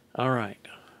 All right.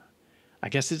 I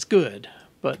guess it's good,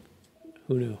 but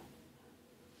who knew?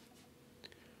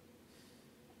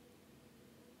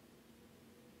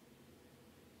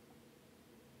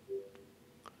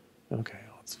 Okay,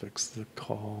 let's fix the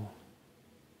call.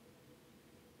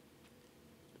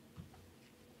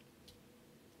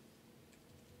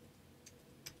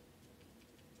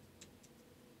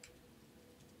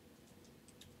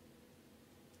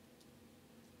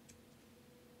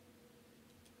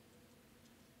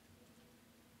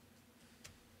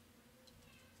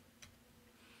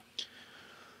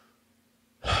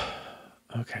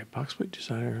 Okay,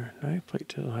 BoxPleatDesigner,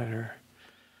 KnifePleatDesigner.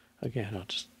 Again, I'll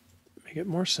just make it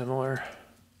more similar.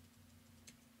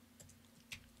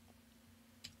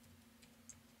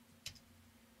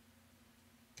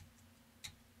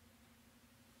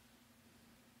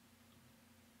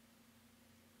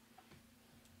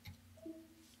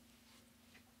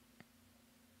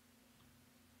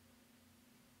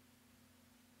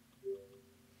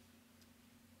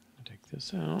 Take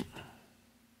this out.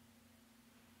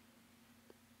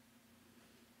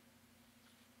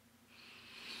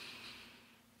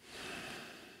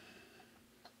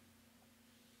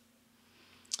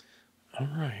 All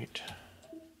right.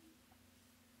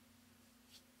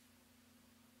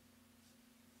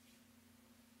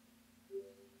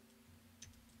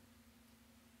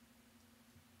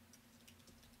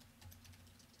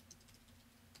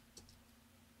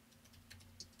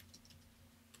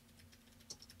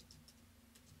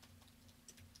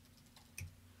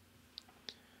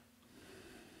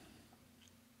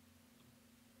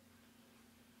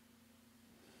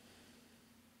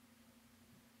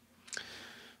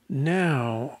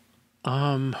 Now,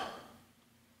 I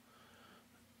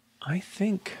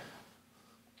think,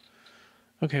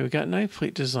 okay, we got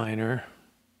KnifePleatDesigner.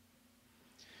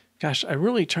 Gosh, I'm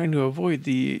really trying to avoid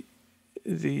the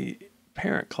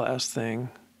parent class thing.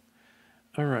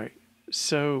 All right,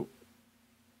 so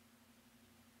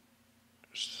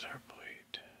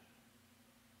Pleat.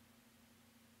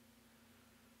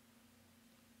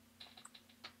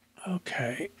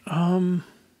 Okay,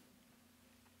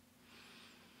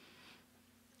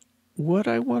 what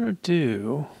I want to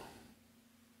do,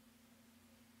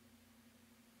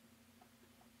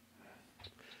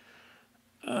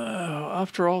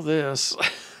 after all this,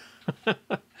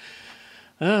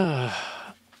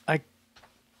 I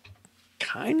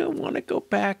kind of want to go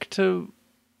back to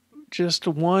just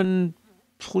one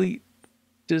Pleat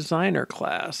designer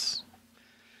class.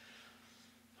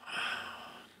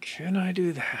 Can I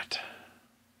do that?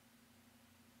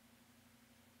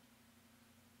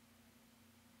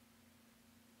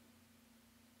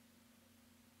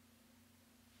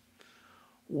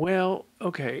 Well,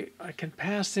 okay, I can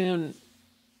pass in.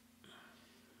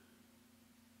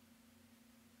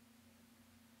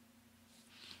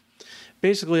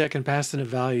 basically I can pass in a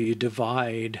value you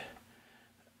divide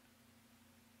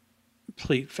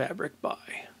pleat fabric by.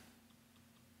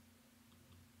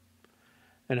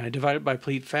 And I divide it by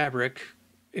pleat fabric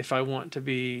if I want to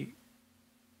be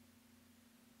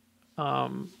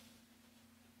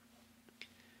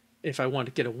if I want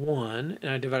to get a 1,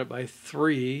 and I divide it by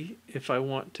 3 if I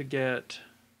want to get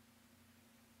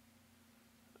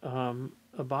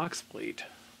a box pleat.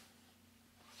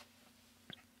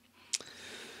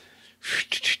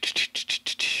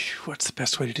 What's the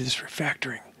best way to do this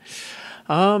refactoring?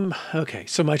 Okay,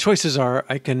 so my choices are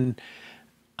I could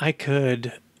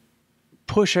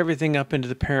push everything up into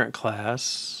the parent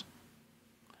class.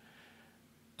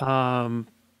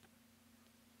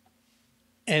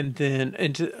 And then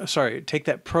take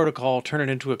that protocol, turn it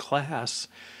into a class,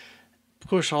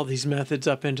 push all these methods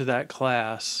up into that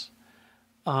class.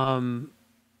 I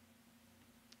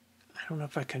don't know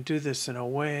if I can do this in a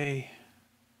way.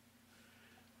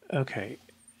 Okay.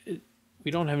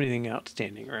 We don't have anything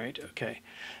outstanding, right? Okay.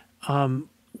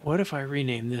 What if I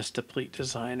rename this to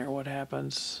PleatDesigner? What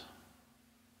happens?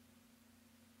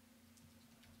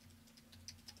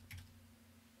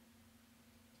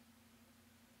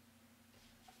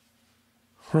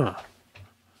 Huh.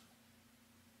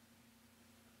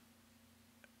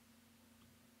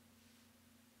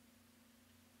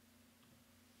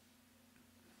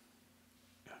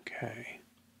 Okay.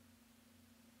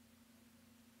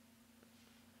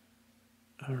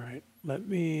 All right. Let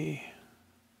me...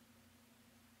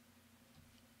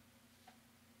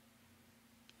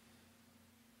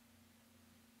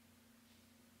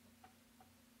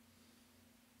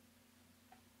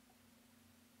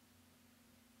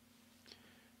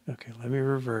 Okay, let me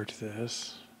revert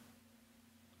this.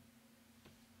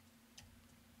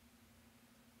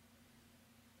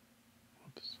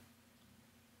 Whoops.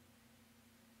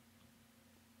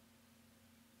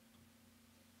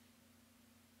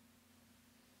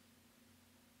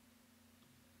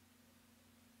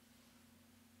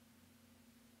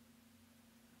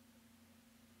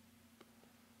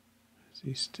 Is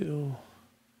he still...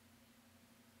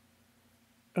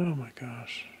 Oh my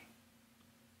gosh.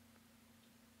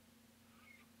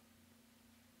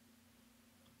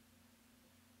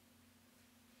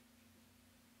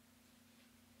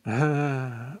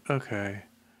 Okay.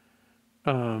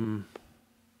 Let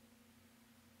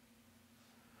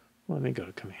me go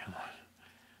to command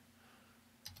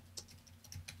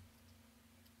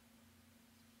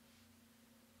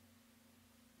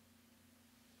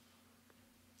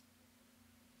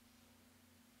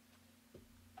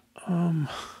line.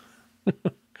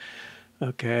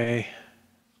 Okay.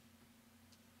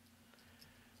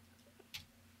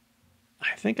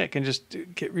 I think I can just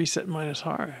get reset minus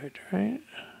hard, right?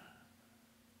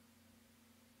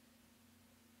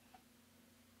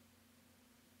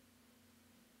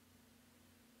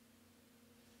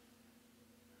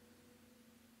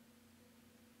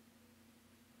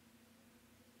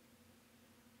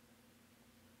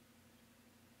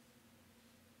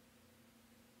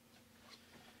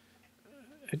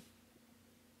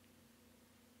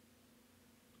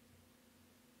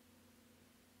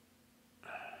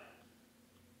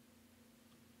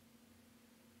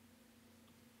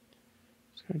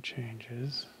 Score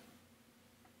changes.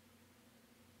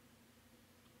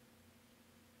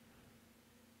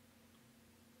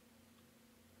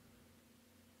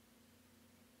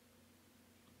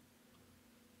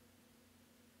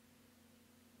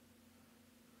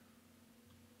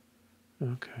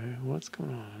 Okay, what's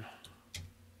going on?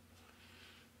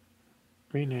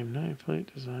 Rename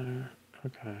KnifePleatDesigner.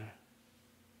 Okay.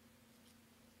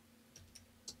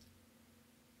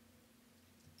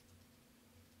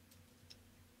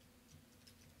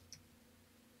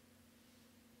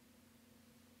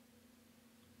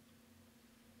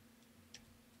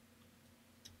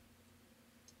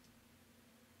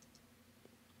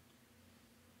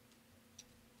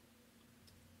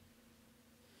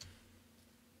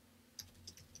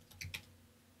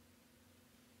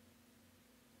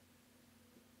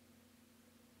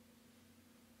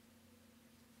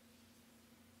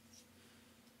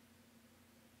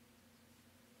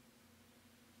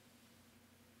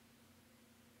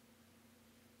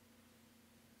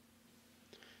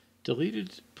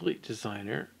 Deleted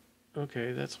PleatDesigner.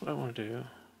 Okay, that's what I want to do.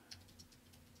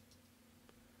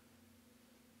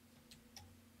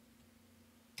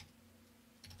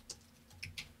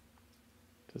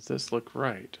 Does this look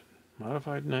right?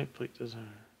 Modified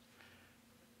KnifePleatDesigner.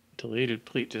 Deleted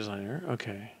PleatDesigner.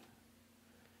 Okay.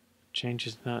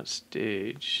 Changes not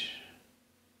stage.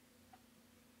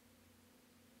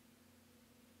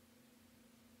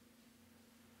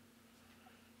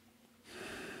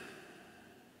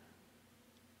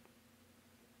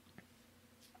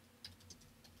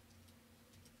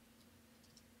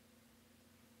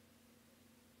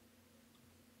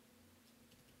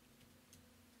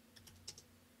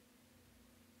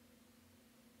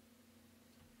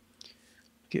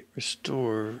 Git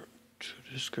restore to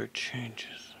discard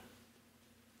changes.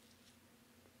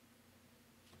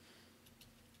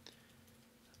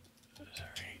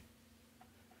 Sorry.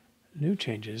 New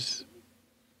changes.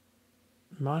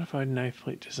 Modified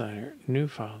KnifePleatDesigner. New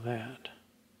file that.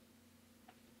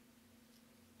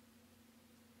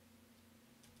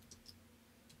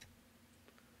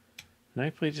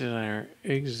 KnifePleatDesigner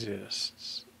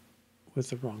exists with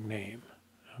the wrong name.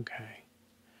 Okay.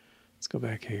 Let's go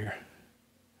back here.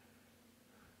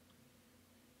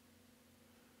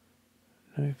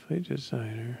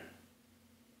 KnifePleatDesigner.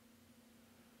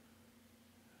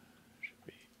 Should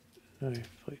be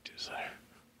KnifePleatDesigner.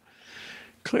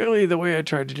 Clearly the way I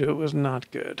tried to do it was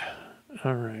not good.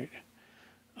 All right.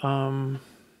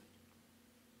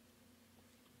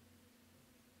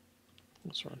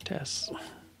 Let's run tests.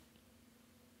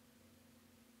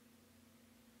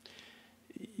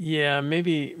 Yeah,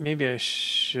 maybe I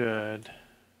should.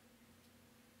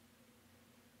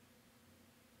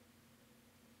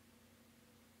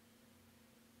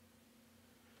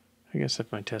 I guess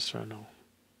if my tests run, I'll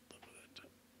live with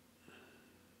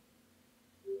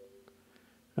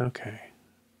it. Okay.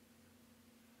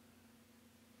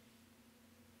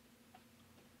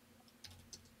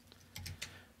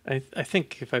 I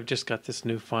think if I've just got this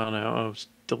new file now, I've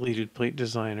deleted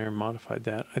PleatDesigner, modified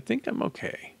that, I think I'm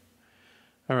okay.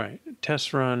 All right,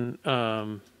 test run.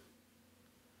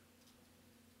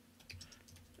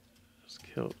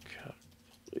 Kilt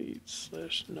Pleat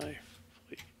 / knife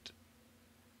Pleat.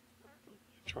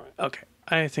 Okay,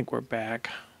 I think we're back.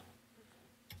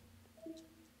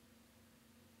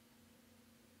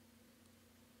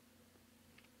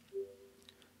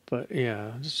 But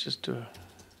yeah, let's just do a.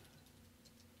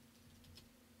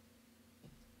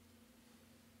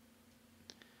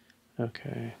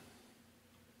 Okay.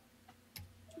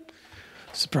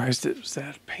 Surprised it was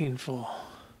that painful.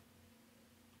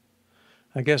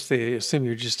 I guess they assume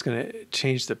you're just going to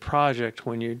change the project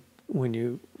when you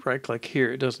right click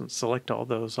here. It doesn't select all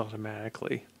those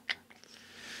automatically.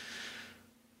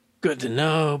 Good to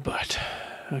know, but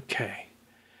okay.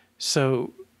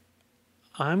 So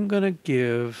I'm going to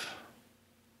give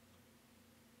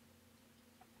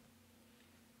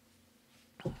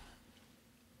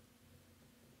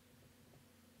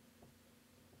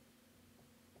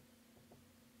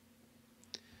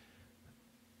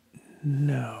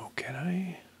no, can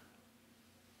I?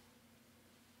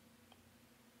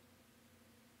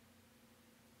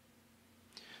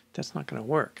 That's not going to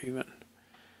work even.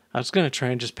 I was going to try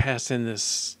and just pass in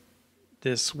this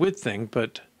width thing,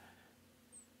 but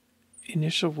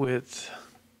initial width.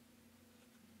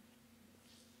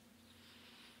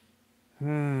 I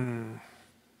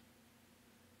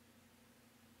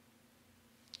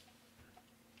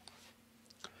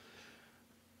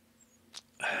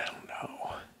don't know.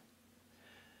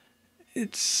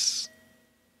 It's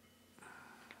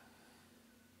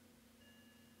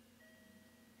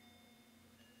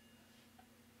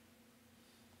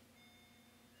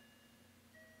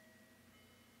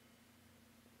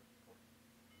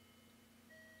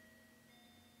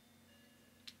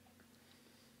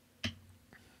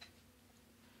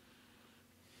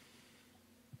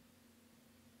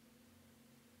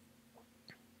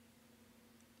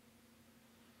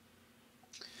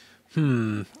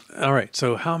all right.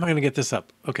 So how am I going to get this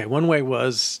up? Okay, one way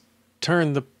was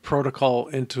turn the protocol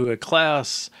into a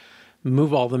class,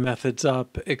 move all the methods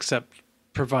up, except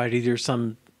provide either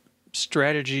some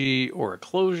strategy or a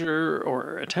closure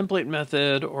or a template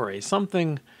method or a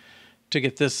something to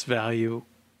get this value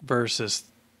versus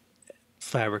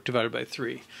fabric divided by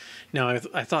 3. Now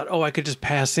I thought, oh, I could just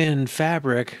pass in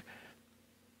fabric.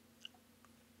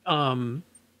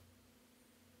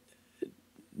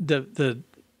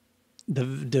 The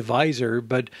divisor,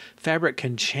 but fabric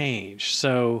can change,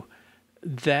 so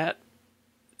that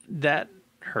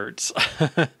hurts.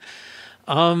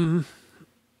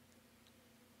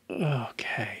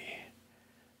 Okay,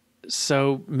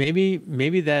 so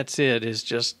maybe that's it. Is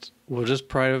just we'll just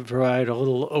provide a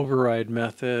little override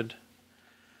method.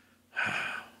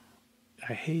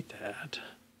 I hate that.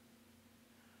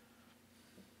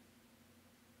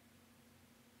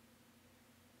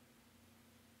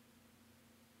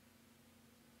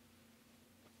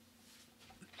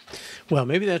 Well,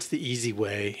 maybe that's the easy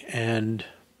way, and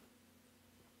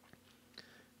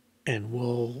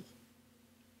we'll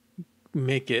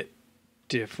make it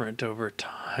different over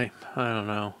time. I don't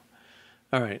know.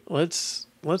 All right, let's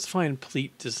find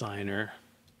PleatDesigner.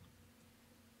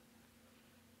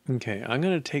 Okay, I'm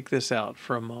going to take this out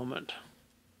for a moment.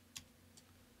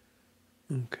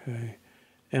 Okay,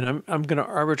 and I'm going to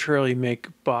arbitrarily make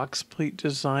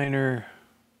BoxPleatDesigner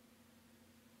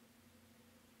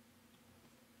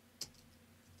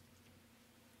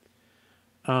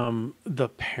the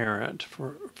parent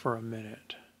for a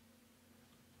minute.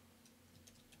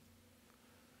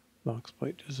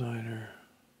 BoxPleatDesigner.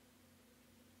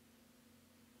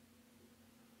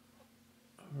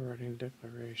 Overriding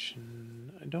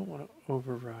declaration. I don't want to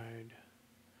override.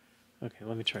 Okay,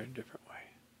 let me try it a different way.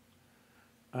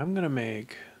 I'm gonna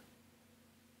make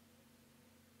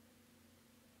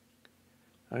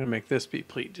this be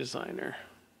PleatDesigner.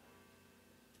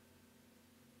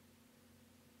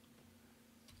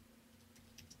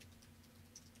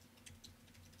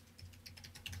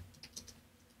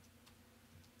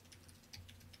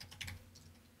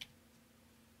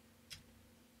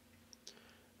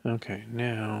 Okay,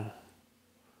 now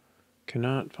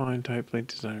cannot find type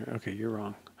PleatDesigner. Okay, you're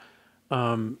wrong.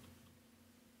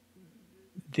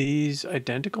 These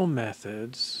identical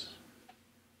methods,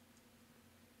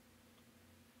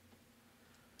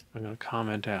 I'm going to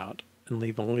comment out and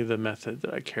leave only the method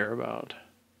that I care about.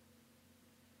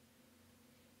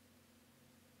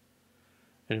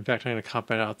 And in fact, I'm going to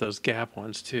comment out those gap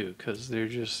ones too, because they're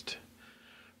just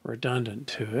redundant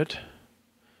to it.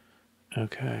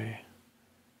 Okay.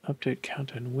 Update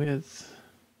count and width.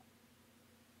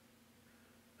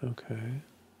 Okay.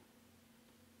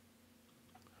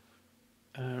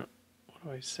 What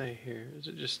do I say here? Is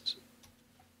it just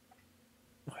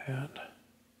land?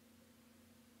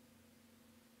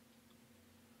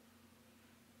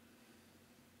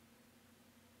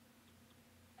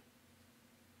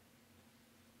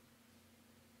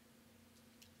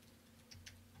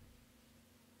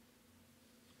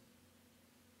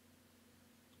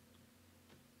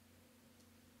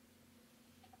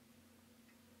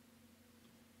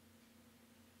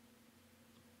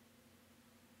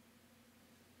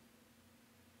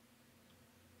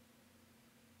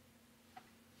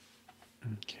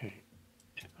 Okay.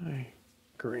 Am I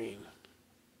green?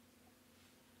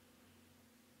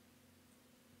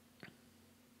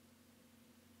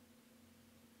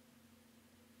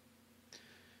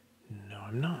 No,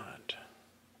 I'm not.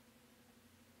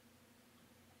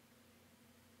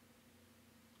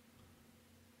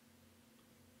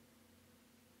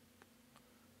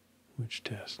 Which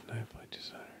test?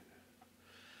 KnifePleatDesigner.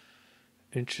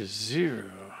 Inches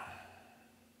 0.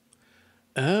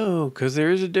 Oh, because there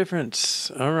is a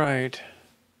difference. All right.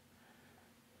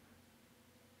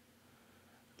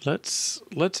 Let's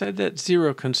add that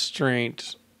 0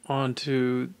 constraint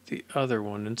onto the other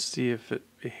one and see if it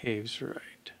behaves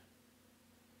right.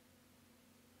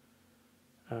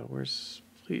 Where's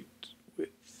pleat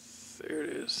width? There it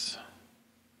is.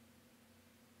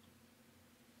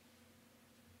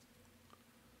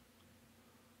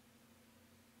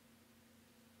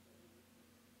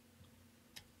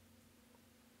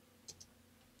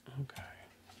 Okay.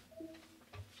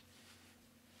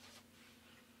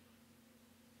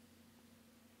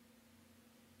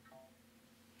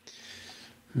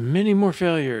 Many more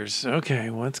failures. Okay,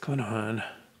 what's going on?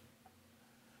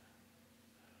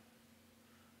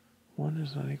 1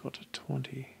 is not equal to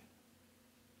 20.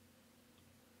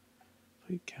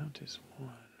 Pleat count is 1.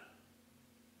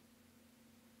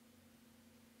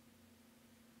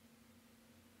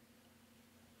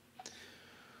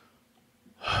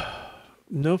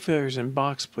 No failures in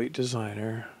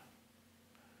BoxPleatDesigner.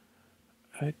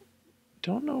 I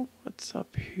don't know what's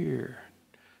up here.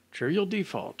 Trivial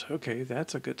default. Okay,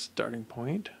 that's a good starting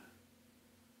point.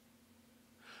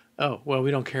 Oh, well, we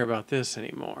don't care about this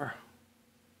anymore.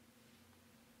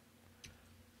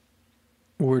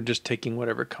 We're just taking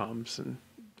whatever comes, and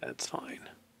that's fine.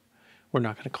 We're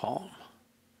not going to call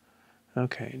them.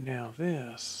 Okay, now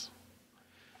this.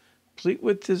 Pleat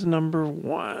width is number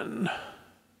 1.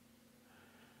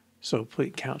 So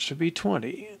pleat count should be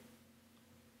 20.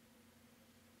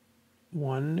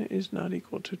 1 is not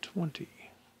equal to 20.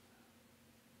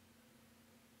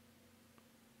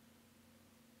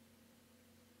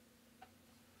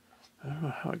 I don't know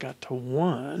how it got to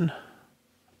 1.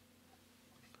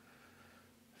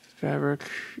 Fabric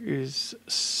is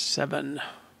 7.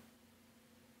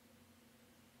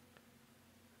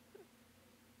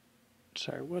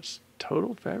 Sorry, what's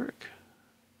total fabric?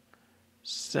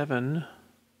 7.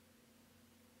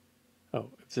 Oh,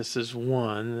 if this is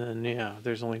 1, then yeah,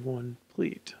 there's only 1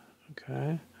 pleat.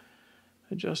 Okay.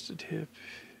 Adjusted hip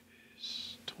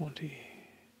is 20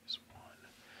 is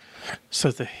 1.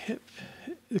 So the hip,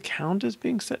 the count is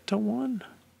being set to 1.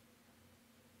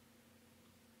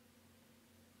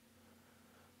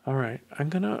 All right, I'm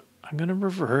gonna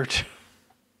revert.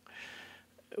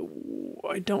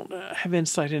 I don't have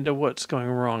insight into what's going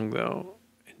wrong though.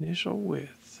 Initial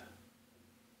width.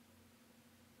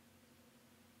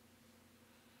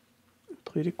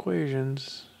 Pleat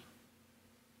equations.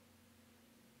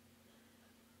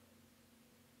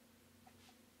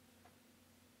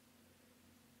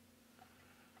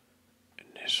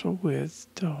 initial width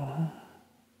double.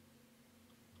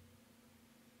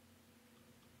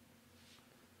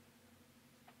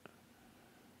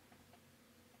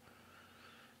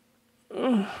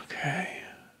 Okay.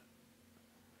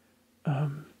 I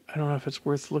don't know if it's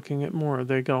worth looking at more.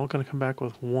 They're all going to come back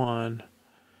with 1.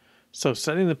 So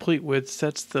setting the pleat width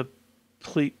sets the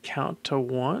pleat count to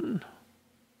 1.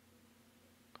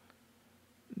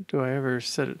 Do I ever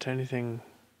set it to anything?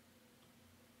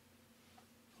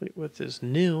 Pleat width is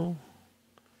nil.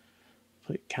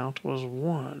 Pleat count was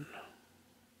 1.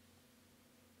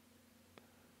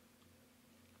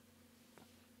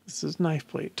 This is knife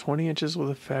plate, 20 inches with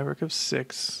a fabric of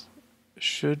 6.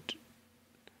 Should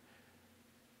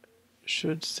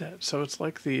set. So it's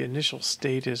like the initial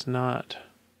state is not.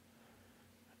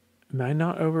 Am I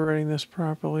not overwriting this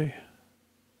properly?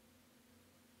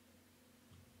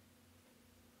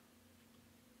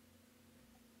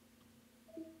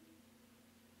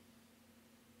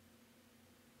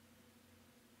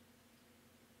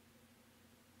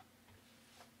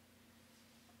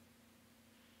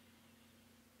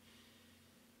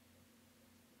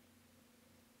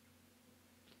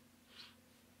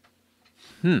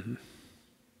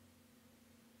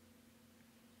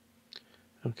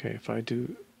 Okay, if I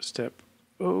do step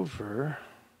over,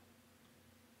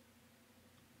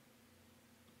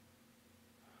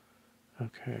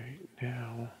 okay,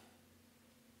 now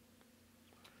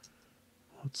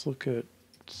let's look at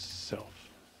self.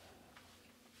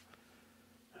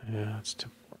 Yeah, it's too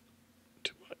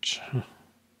much.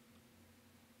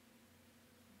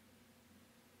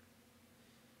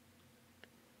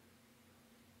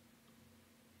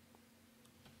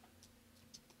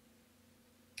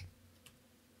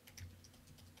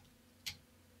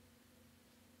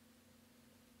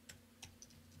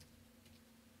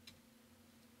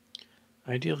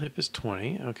 Ideal hip is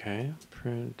 20. Okay,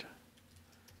 print.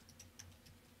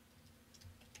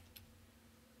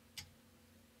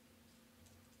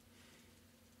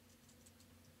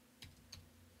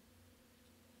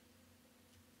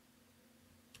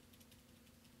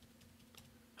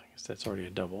 I guess that's already a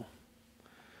double.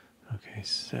 Okay,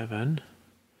 7.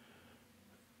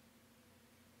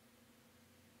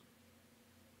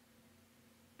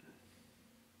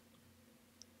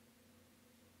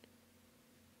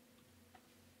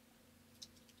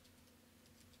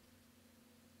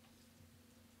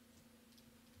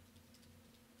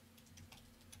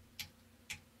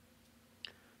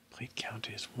 Pleat count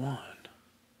is 1.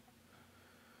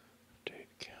 Update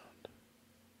count.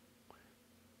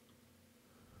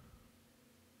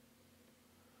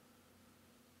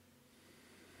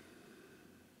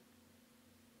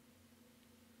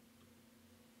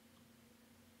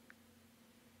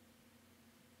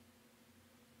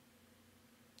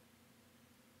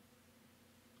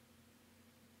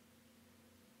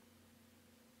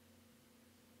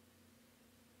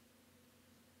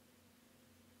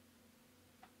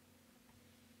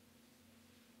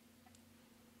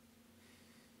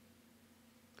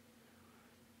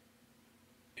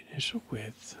 Initial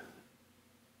width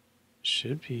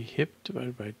should be hip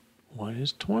divided by 1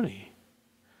 is 20.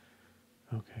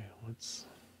 Okay, let's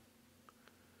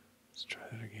try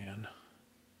that again.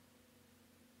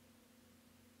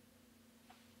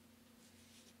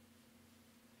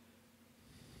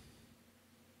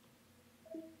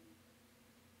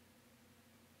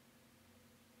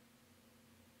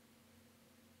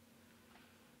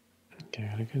 Okay,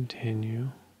 I'm going to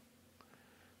continue.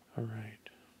 All right.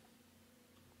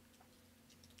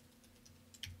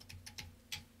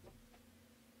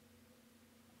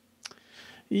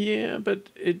 Yeah, but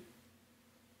it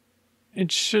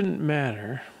shouldn't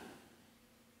matter.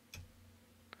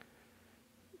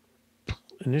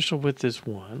 Initial width is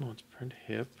 1. Let's print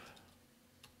hip.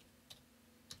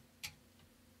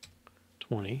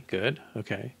 20. Good.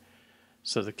 Okay.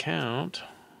 So the count.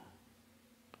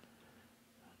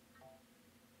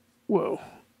 Whoa.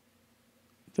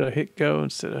 Did I hit go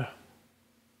instead of...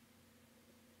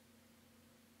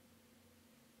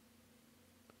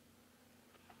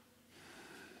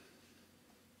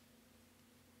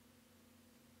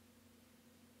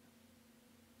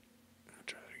 I'll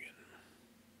try that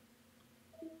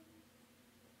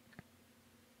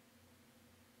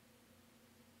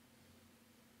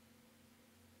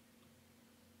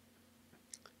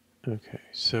again. Okay,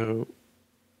 so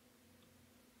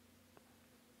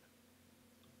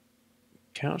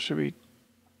count should be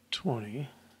 20.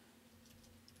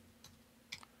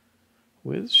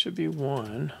 Width should be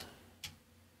 1.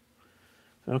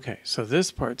 Okay, so this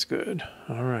part's good.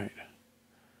 All right.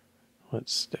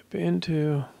 Let's step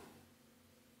into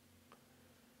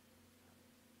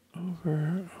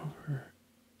over,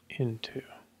 into.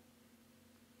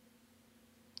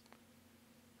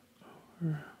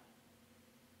 over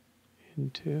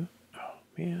into, oh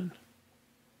man.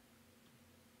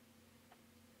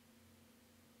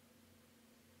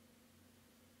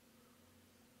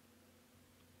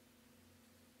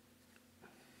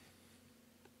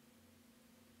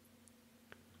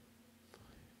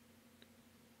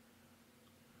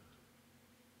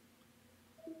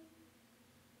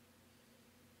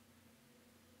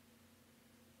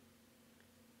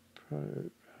 Product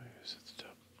values at the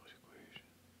top of the equation.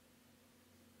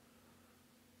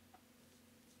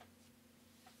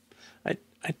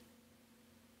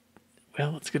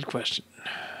 Well, that's a good question.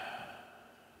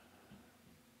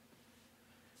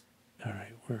 All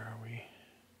right, where are we?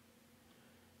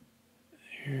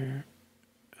 Here.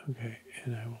 Okay,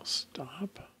 and I will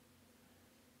stop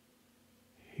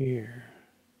here.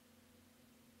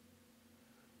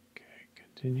 Okay,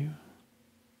 continue.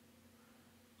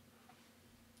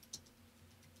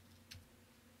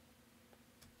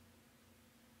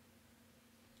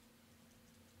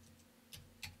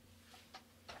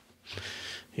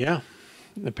 Yeah,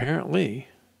 apparently.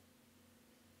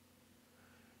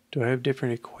 Do I have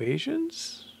different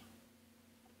equations?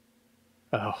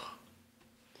 Oh.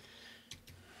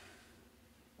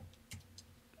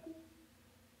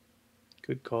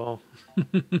 Good call.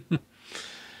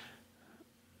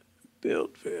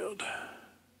 Build failed.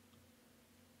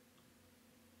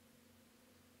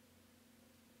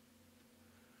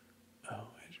 Oh,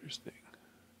 interesting.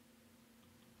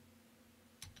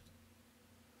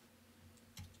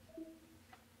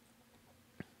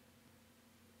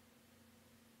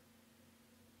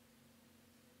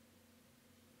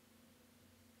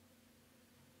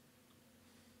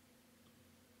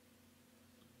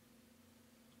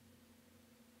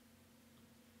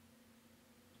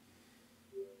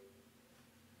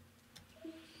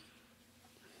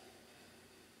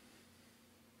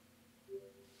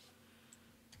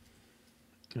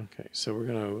 Okay, so we're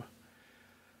going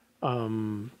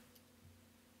to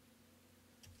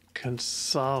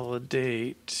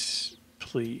consolidate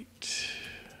Pleat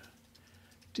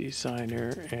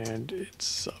Designer and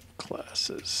its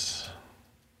subclasses.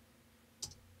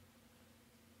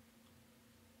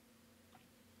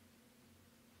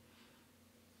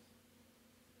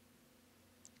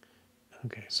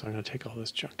 Okay, so I'm going to take all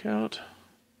this junk out.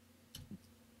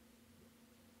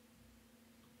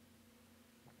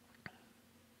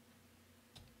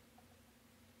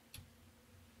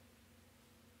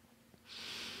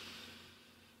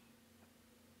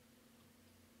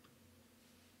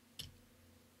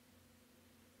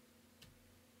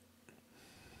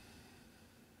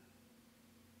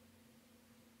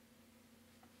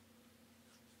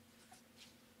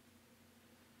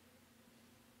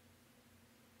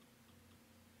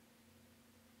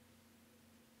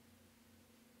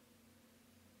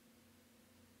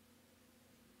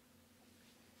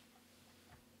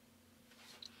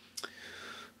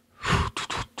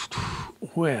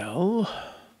 Well,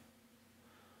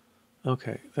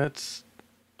 okay, that's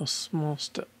a small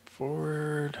step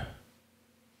forward.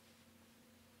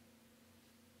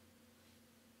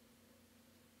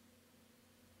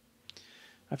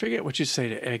 I forget what you say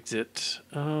to exit.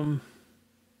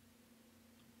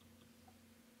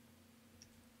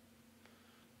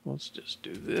 Let's just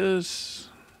do this.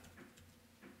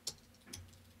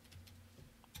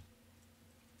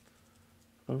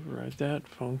 Override that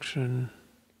function.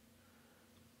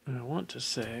 And I want to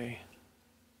say,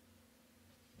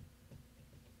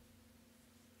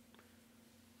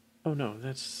 oh no,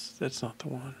 that's not the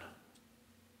one.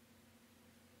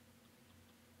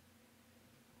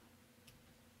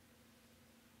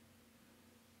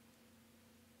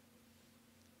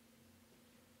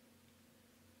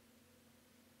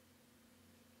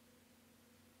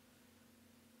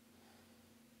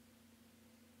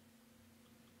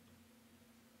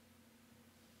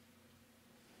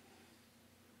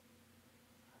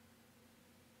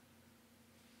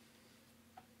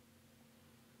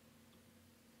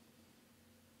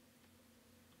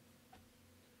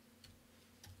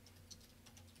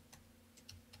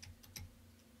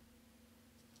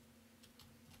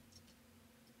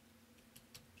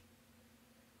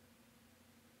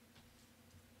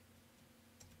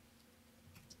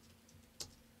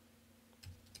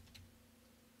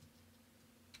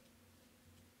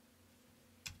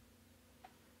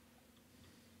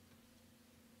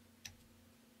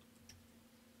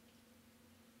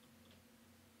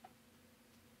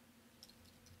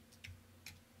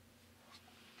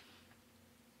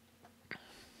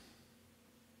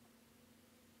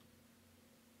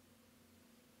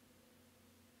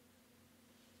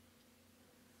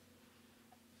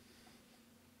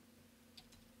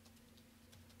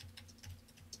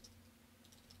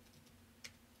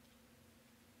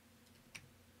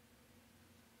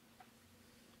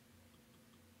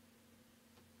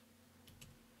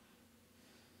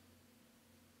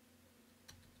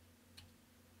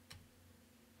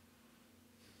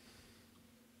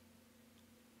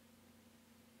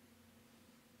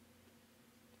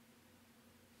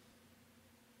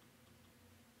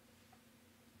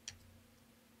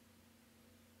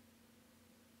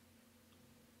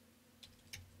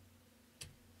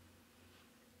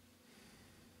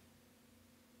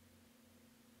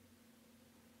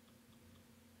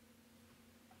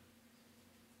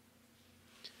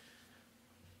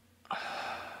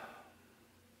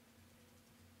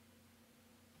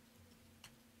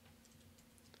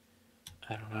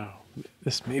 I don't know.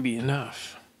 This may be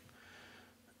enough.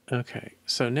 Okay,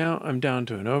 so now I'm down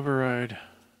to an override.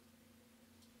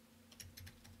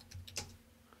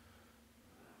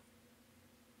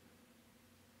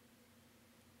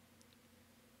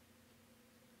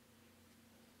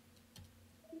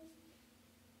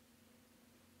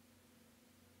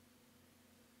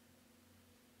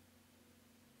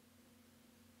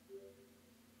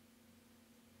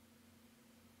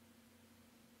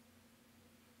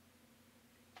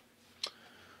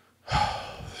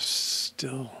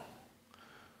 Still.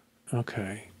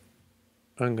 Okay.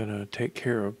 I'm going to take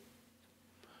care of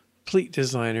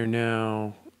PleatDesigner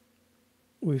now.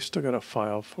 We've still got a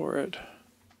file for it.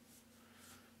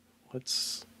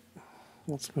 Let's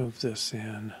move this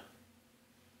in.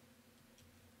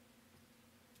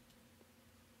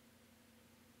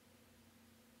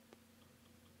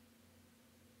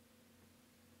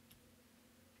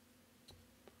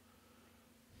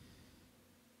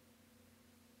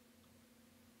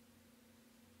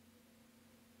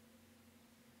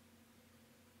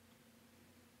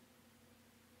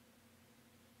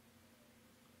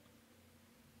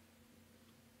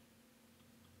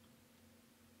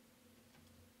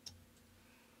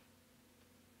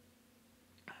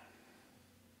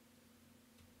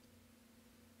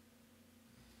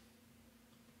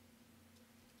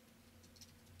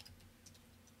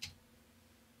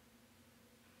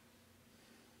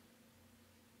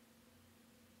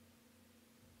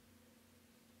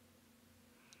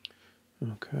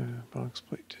 Okay,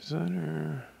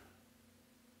 BoxPleatDesigner.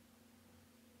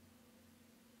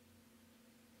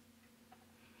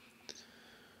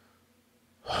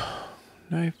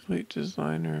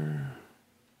 KnifePleatDesigner.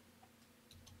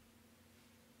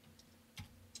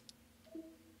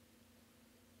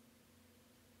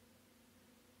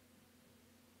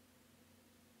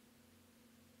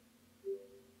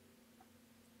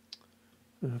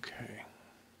 Okay.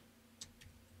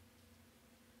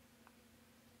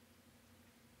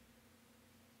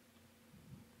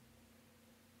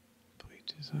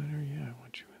 PleatDesigner, yeah, I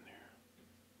want you in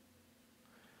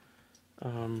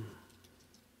there.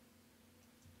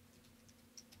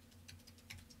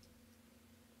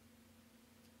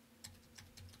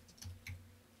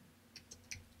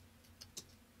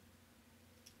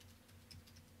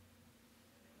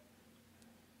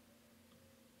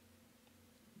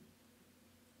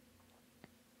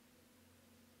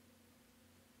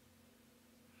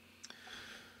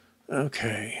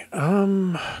 Okay.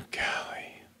 Golly.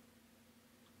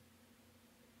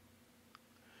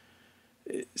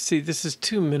 See, this is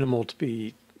too minimal to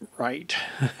be right.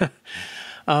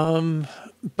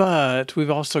 But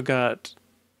we've also got,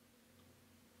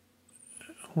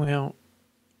 well,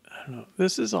 I don't know.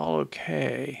 This is all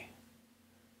okay.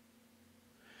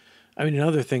 I mean,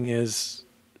 another thing is,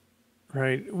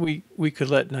 right, we could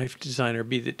let KnifeDesigner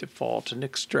be the default and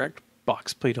extract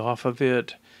box pleat off of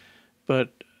it,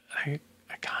 but I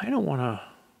kind of want to.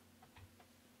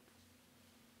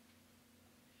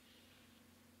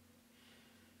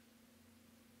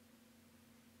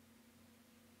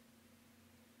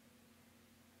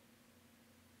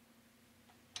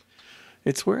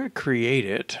 It's where I create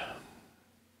it.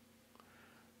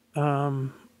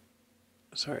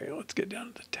 Sorry, let's get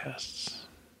down to the tests.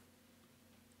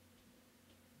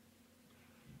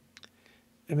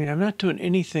 I mean, I'm not doing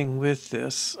anything with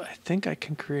this. I think I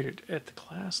can create it at the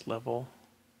class level.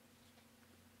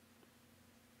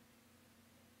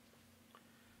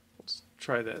 Let's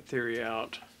try that theory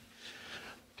out.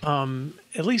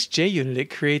 At least JUnit, it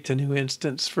creates a new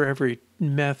instance for every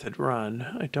method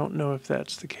run. I don't know if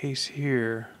that's the case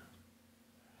here.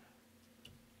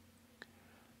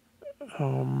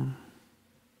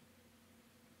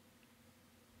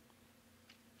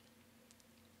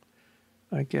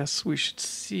 I guess we should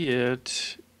see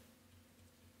it.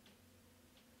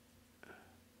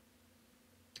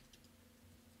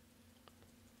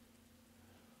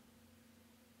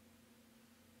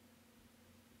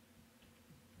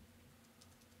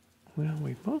 Well,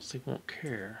 we mostly won't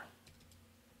care.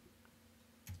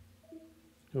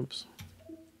 Oops.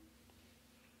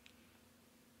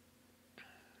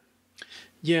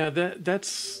 Yeah,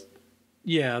 that's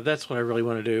what I really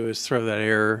want to do is throw that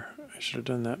error. I should have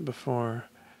done that before.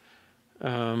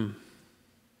 I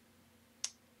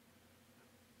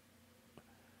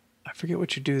forget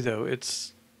what you do though.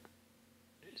 It's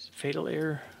fatal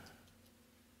error.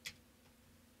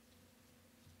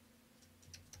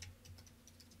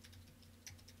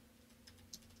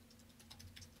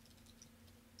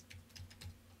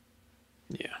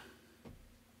 Yeah.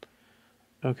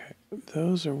 Okay,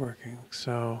 those are working.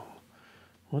 So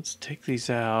let's take these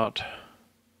out.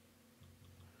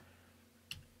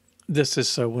 this is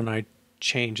so when I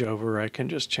change over, I can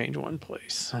just change one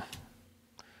place.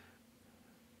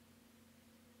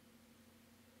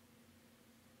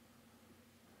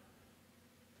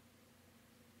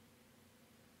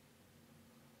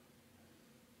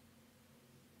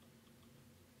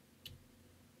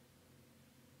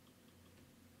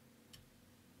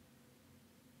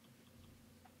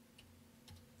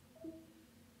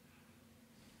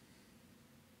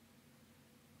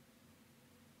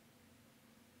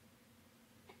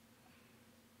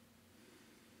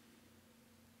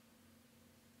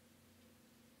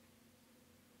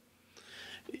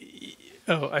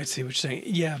 Oh, I see what you're saying.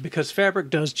 Yeah, because fabric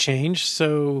does change,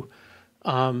 so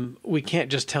we can't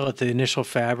just tell it the initial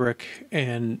fabric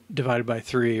and divide it by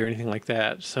 3 or anything like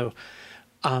that. So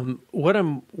what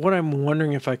I'm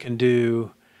wondering if I can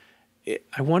do,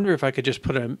 I wonder if I could just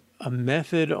put a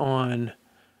method on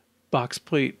a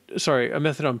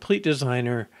method on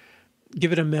PleatDesigner,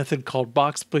 give it a method called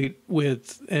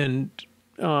BoxPleatWidth and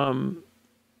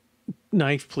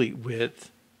KnifePleatWidth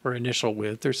or initial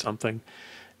width or something,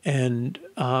 and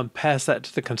pass that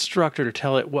to the constructor to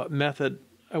tell it what method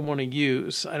I want to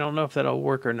use. I don't know if that'll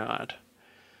work or not.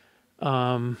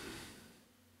 Let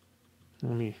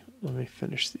me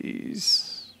finish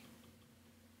these.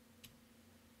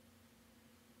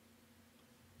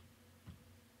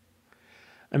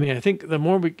 I mean, I think the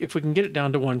more if we can get it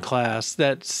down to one class,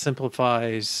 that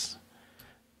simplifies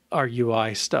our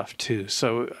UI stuff too.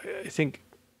 So I think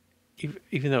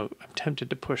even though I'm tempted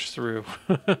to push through,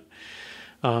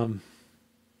 even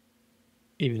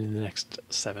in the next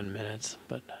 7 minutes,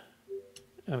 but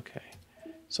okay.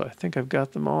 So I think I've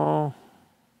got them all.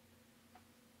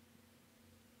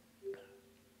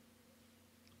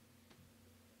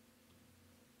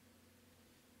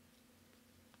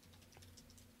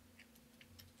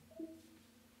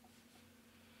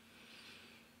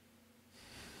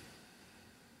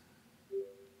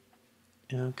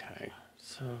 Okay,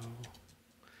 so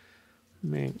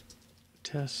make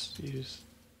test use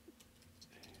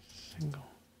a single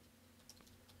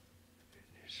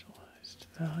initialized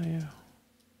value,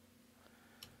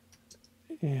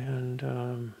 and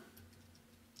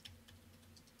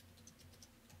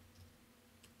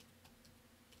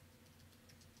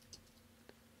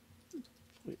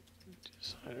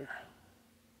designer.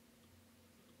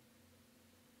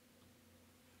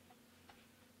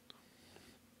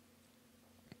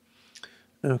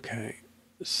 Okay,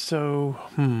 so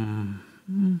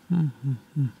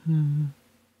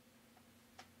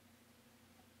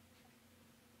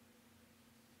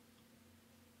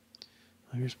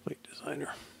here's PleatDesigner.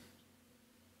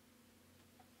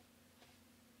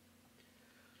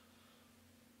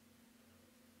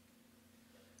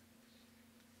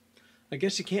 I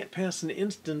guess you can't pass an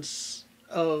instance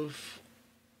of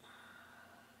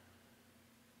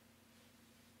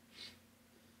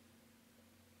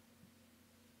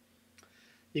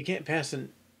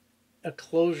a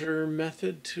closure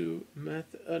method to an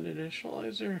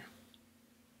initializer.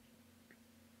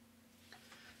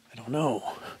 I don't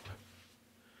know.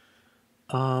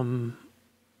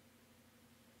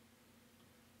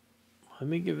 Let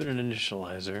me give it an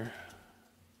initializer.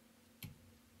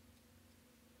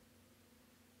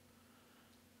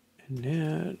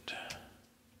 Init.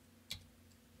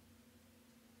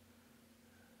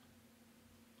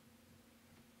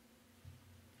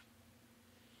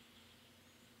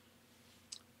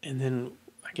 And then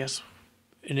I guess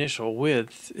initial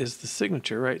width is the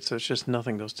signature, right? So it's just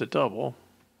nothing goes to double.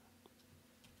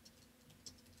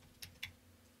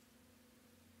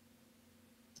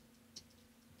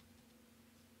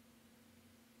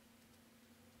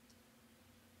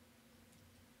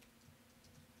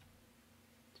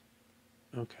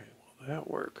 Okay, will that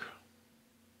work?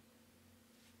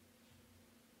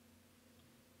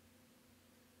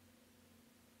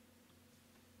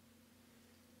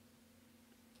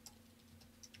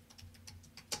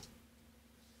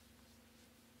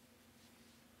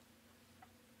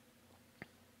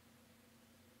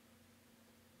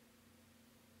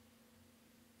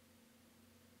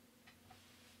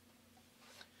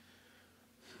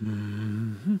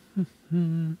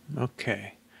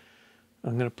 Okay,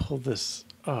 I'm going to pull this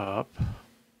up.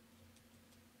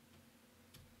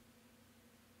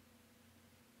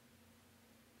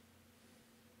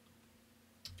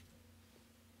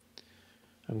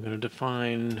 I'm going to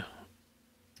define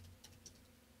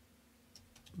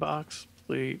box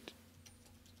plate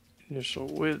initial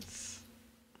width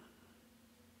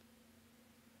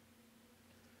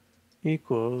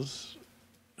equals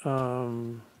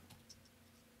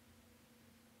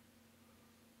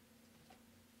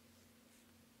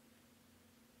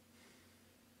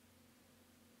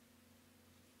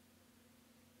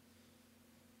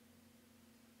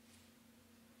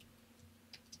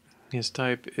His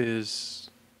type is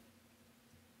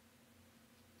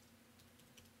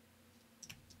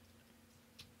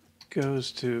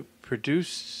goes to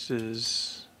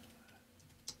produces,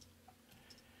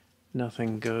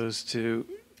 nothing goes to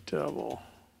double.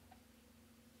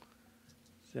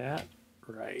 Is that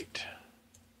right?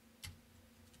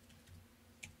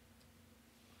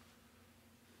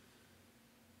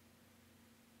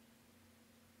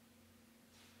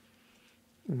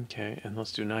 Okay, and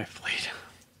let's do KnifePleat.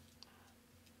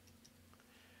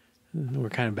 We're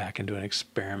kind of back into an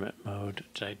experiment mode.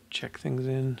 Did I check things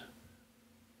in?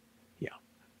 Yeah.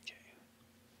 Okay.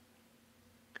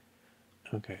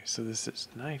 Okay, so this is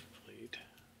KnifePleat.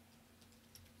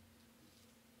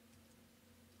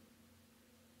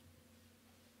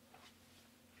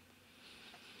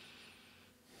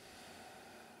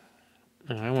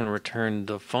 And I want to return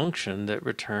the function that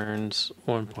returns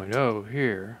 1.0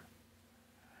 here.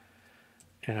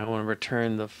 And I want to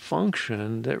return the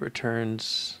function that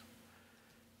returns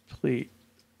Pleat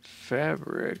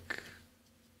fabric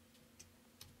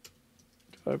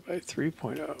divided by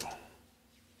 3.0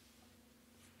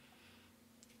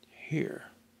 here.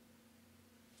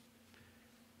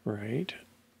 Right?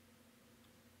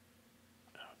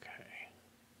 Okay.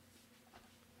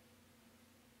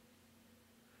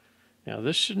 Now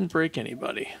this shouldn't break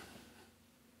anybody.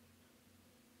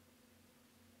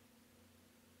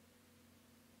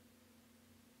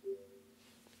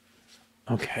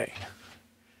 Okay.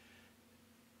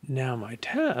 Now my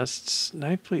tests,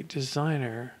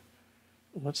 KnifePleatDesigner,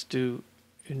 let's do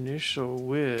initial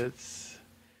width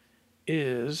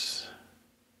is,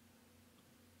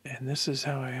 and this is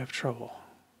how I have trouble.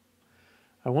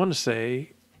 I want to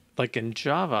say, like in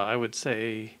Java, I would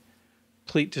say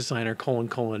PleatDesigner :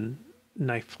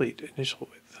 KnifePleat initial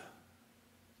width.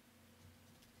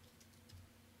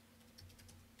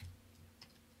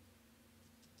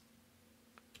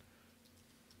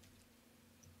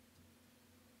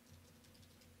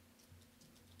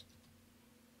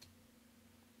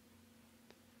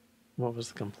 What was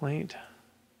the complaint?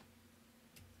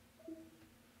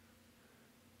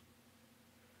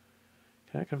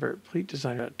 Can I convert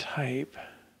PleatDesigner type?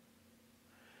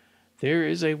 There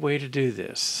is a way to do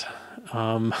this.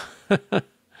 Oh,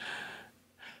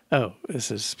 this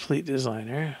is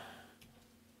PleatDesigner.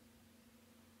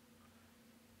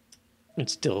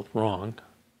 It's still wrong.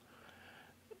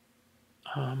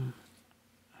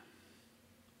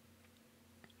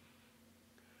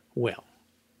 Well,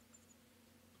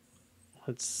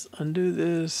 let's undo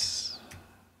this.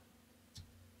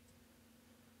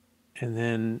 And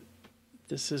then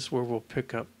this is where we'll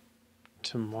pick up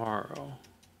tomorrow.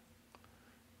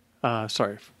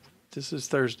 Sorry, this is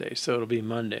Thursday, so it'll be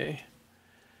Monday.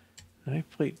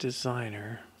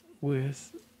 KnifePleatDesigner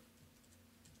with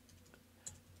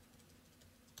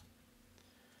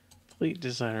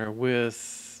PleatDesigner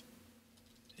with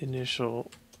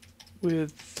initial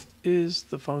width is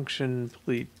the function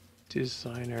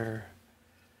PleatDesigner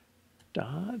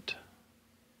dot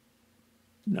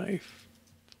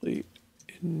KnifePleat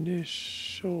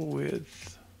initial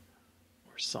width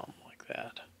or something like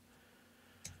that.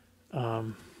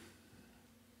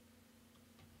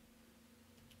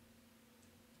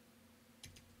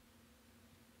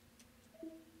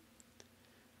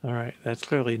 All right, that's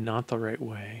clearly not the right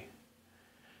way.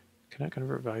 Cannot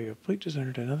convert value of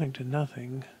PleatDesigner to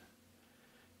nothing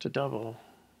to double.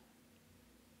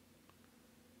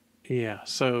 Yeah,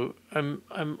 so I'm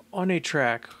on a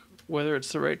track. Whether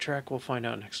it's the right track, we'll find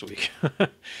out next week.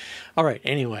 All right,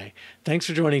 anyway, thanks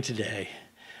for joining today.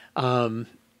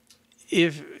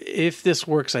 If this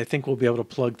works, I think we'll be able to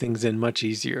plug things in much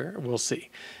easier. We'll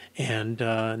see. And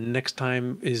next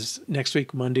time is next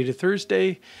week, Monday to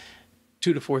Thursday,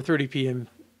 2 to 4:30 p.m.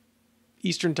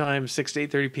 Eastern Time, 6 to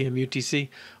 8:30 p.m. UTC.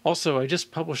 Also, I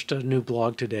just published a new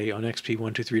blog today on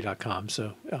xp123.com.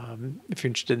 So if you're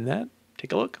interested in that,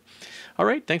 take a look. All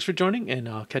right, thanks for joining, and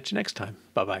I'll catch you next time.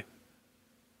 Bye-bye.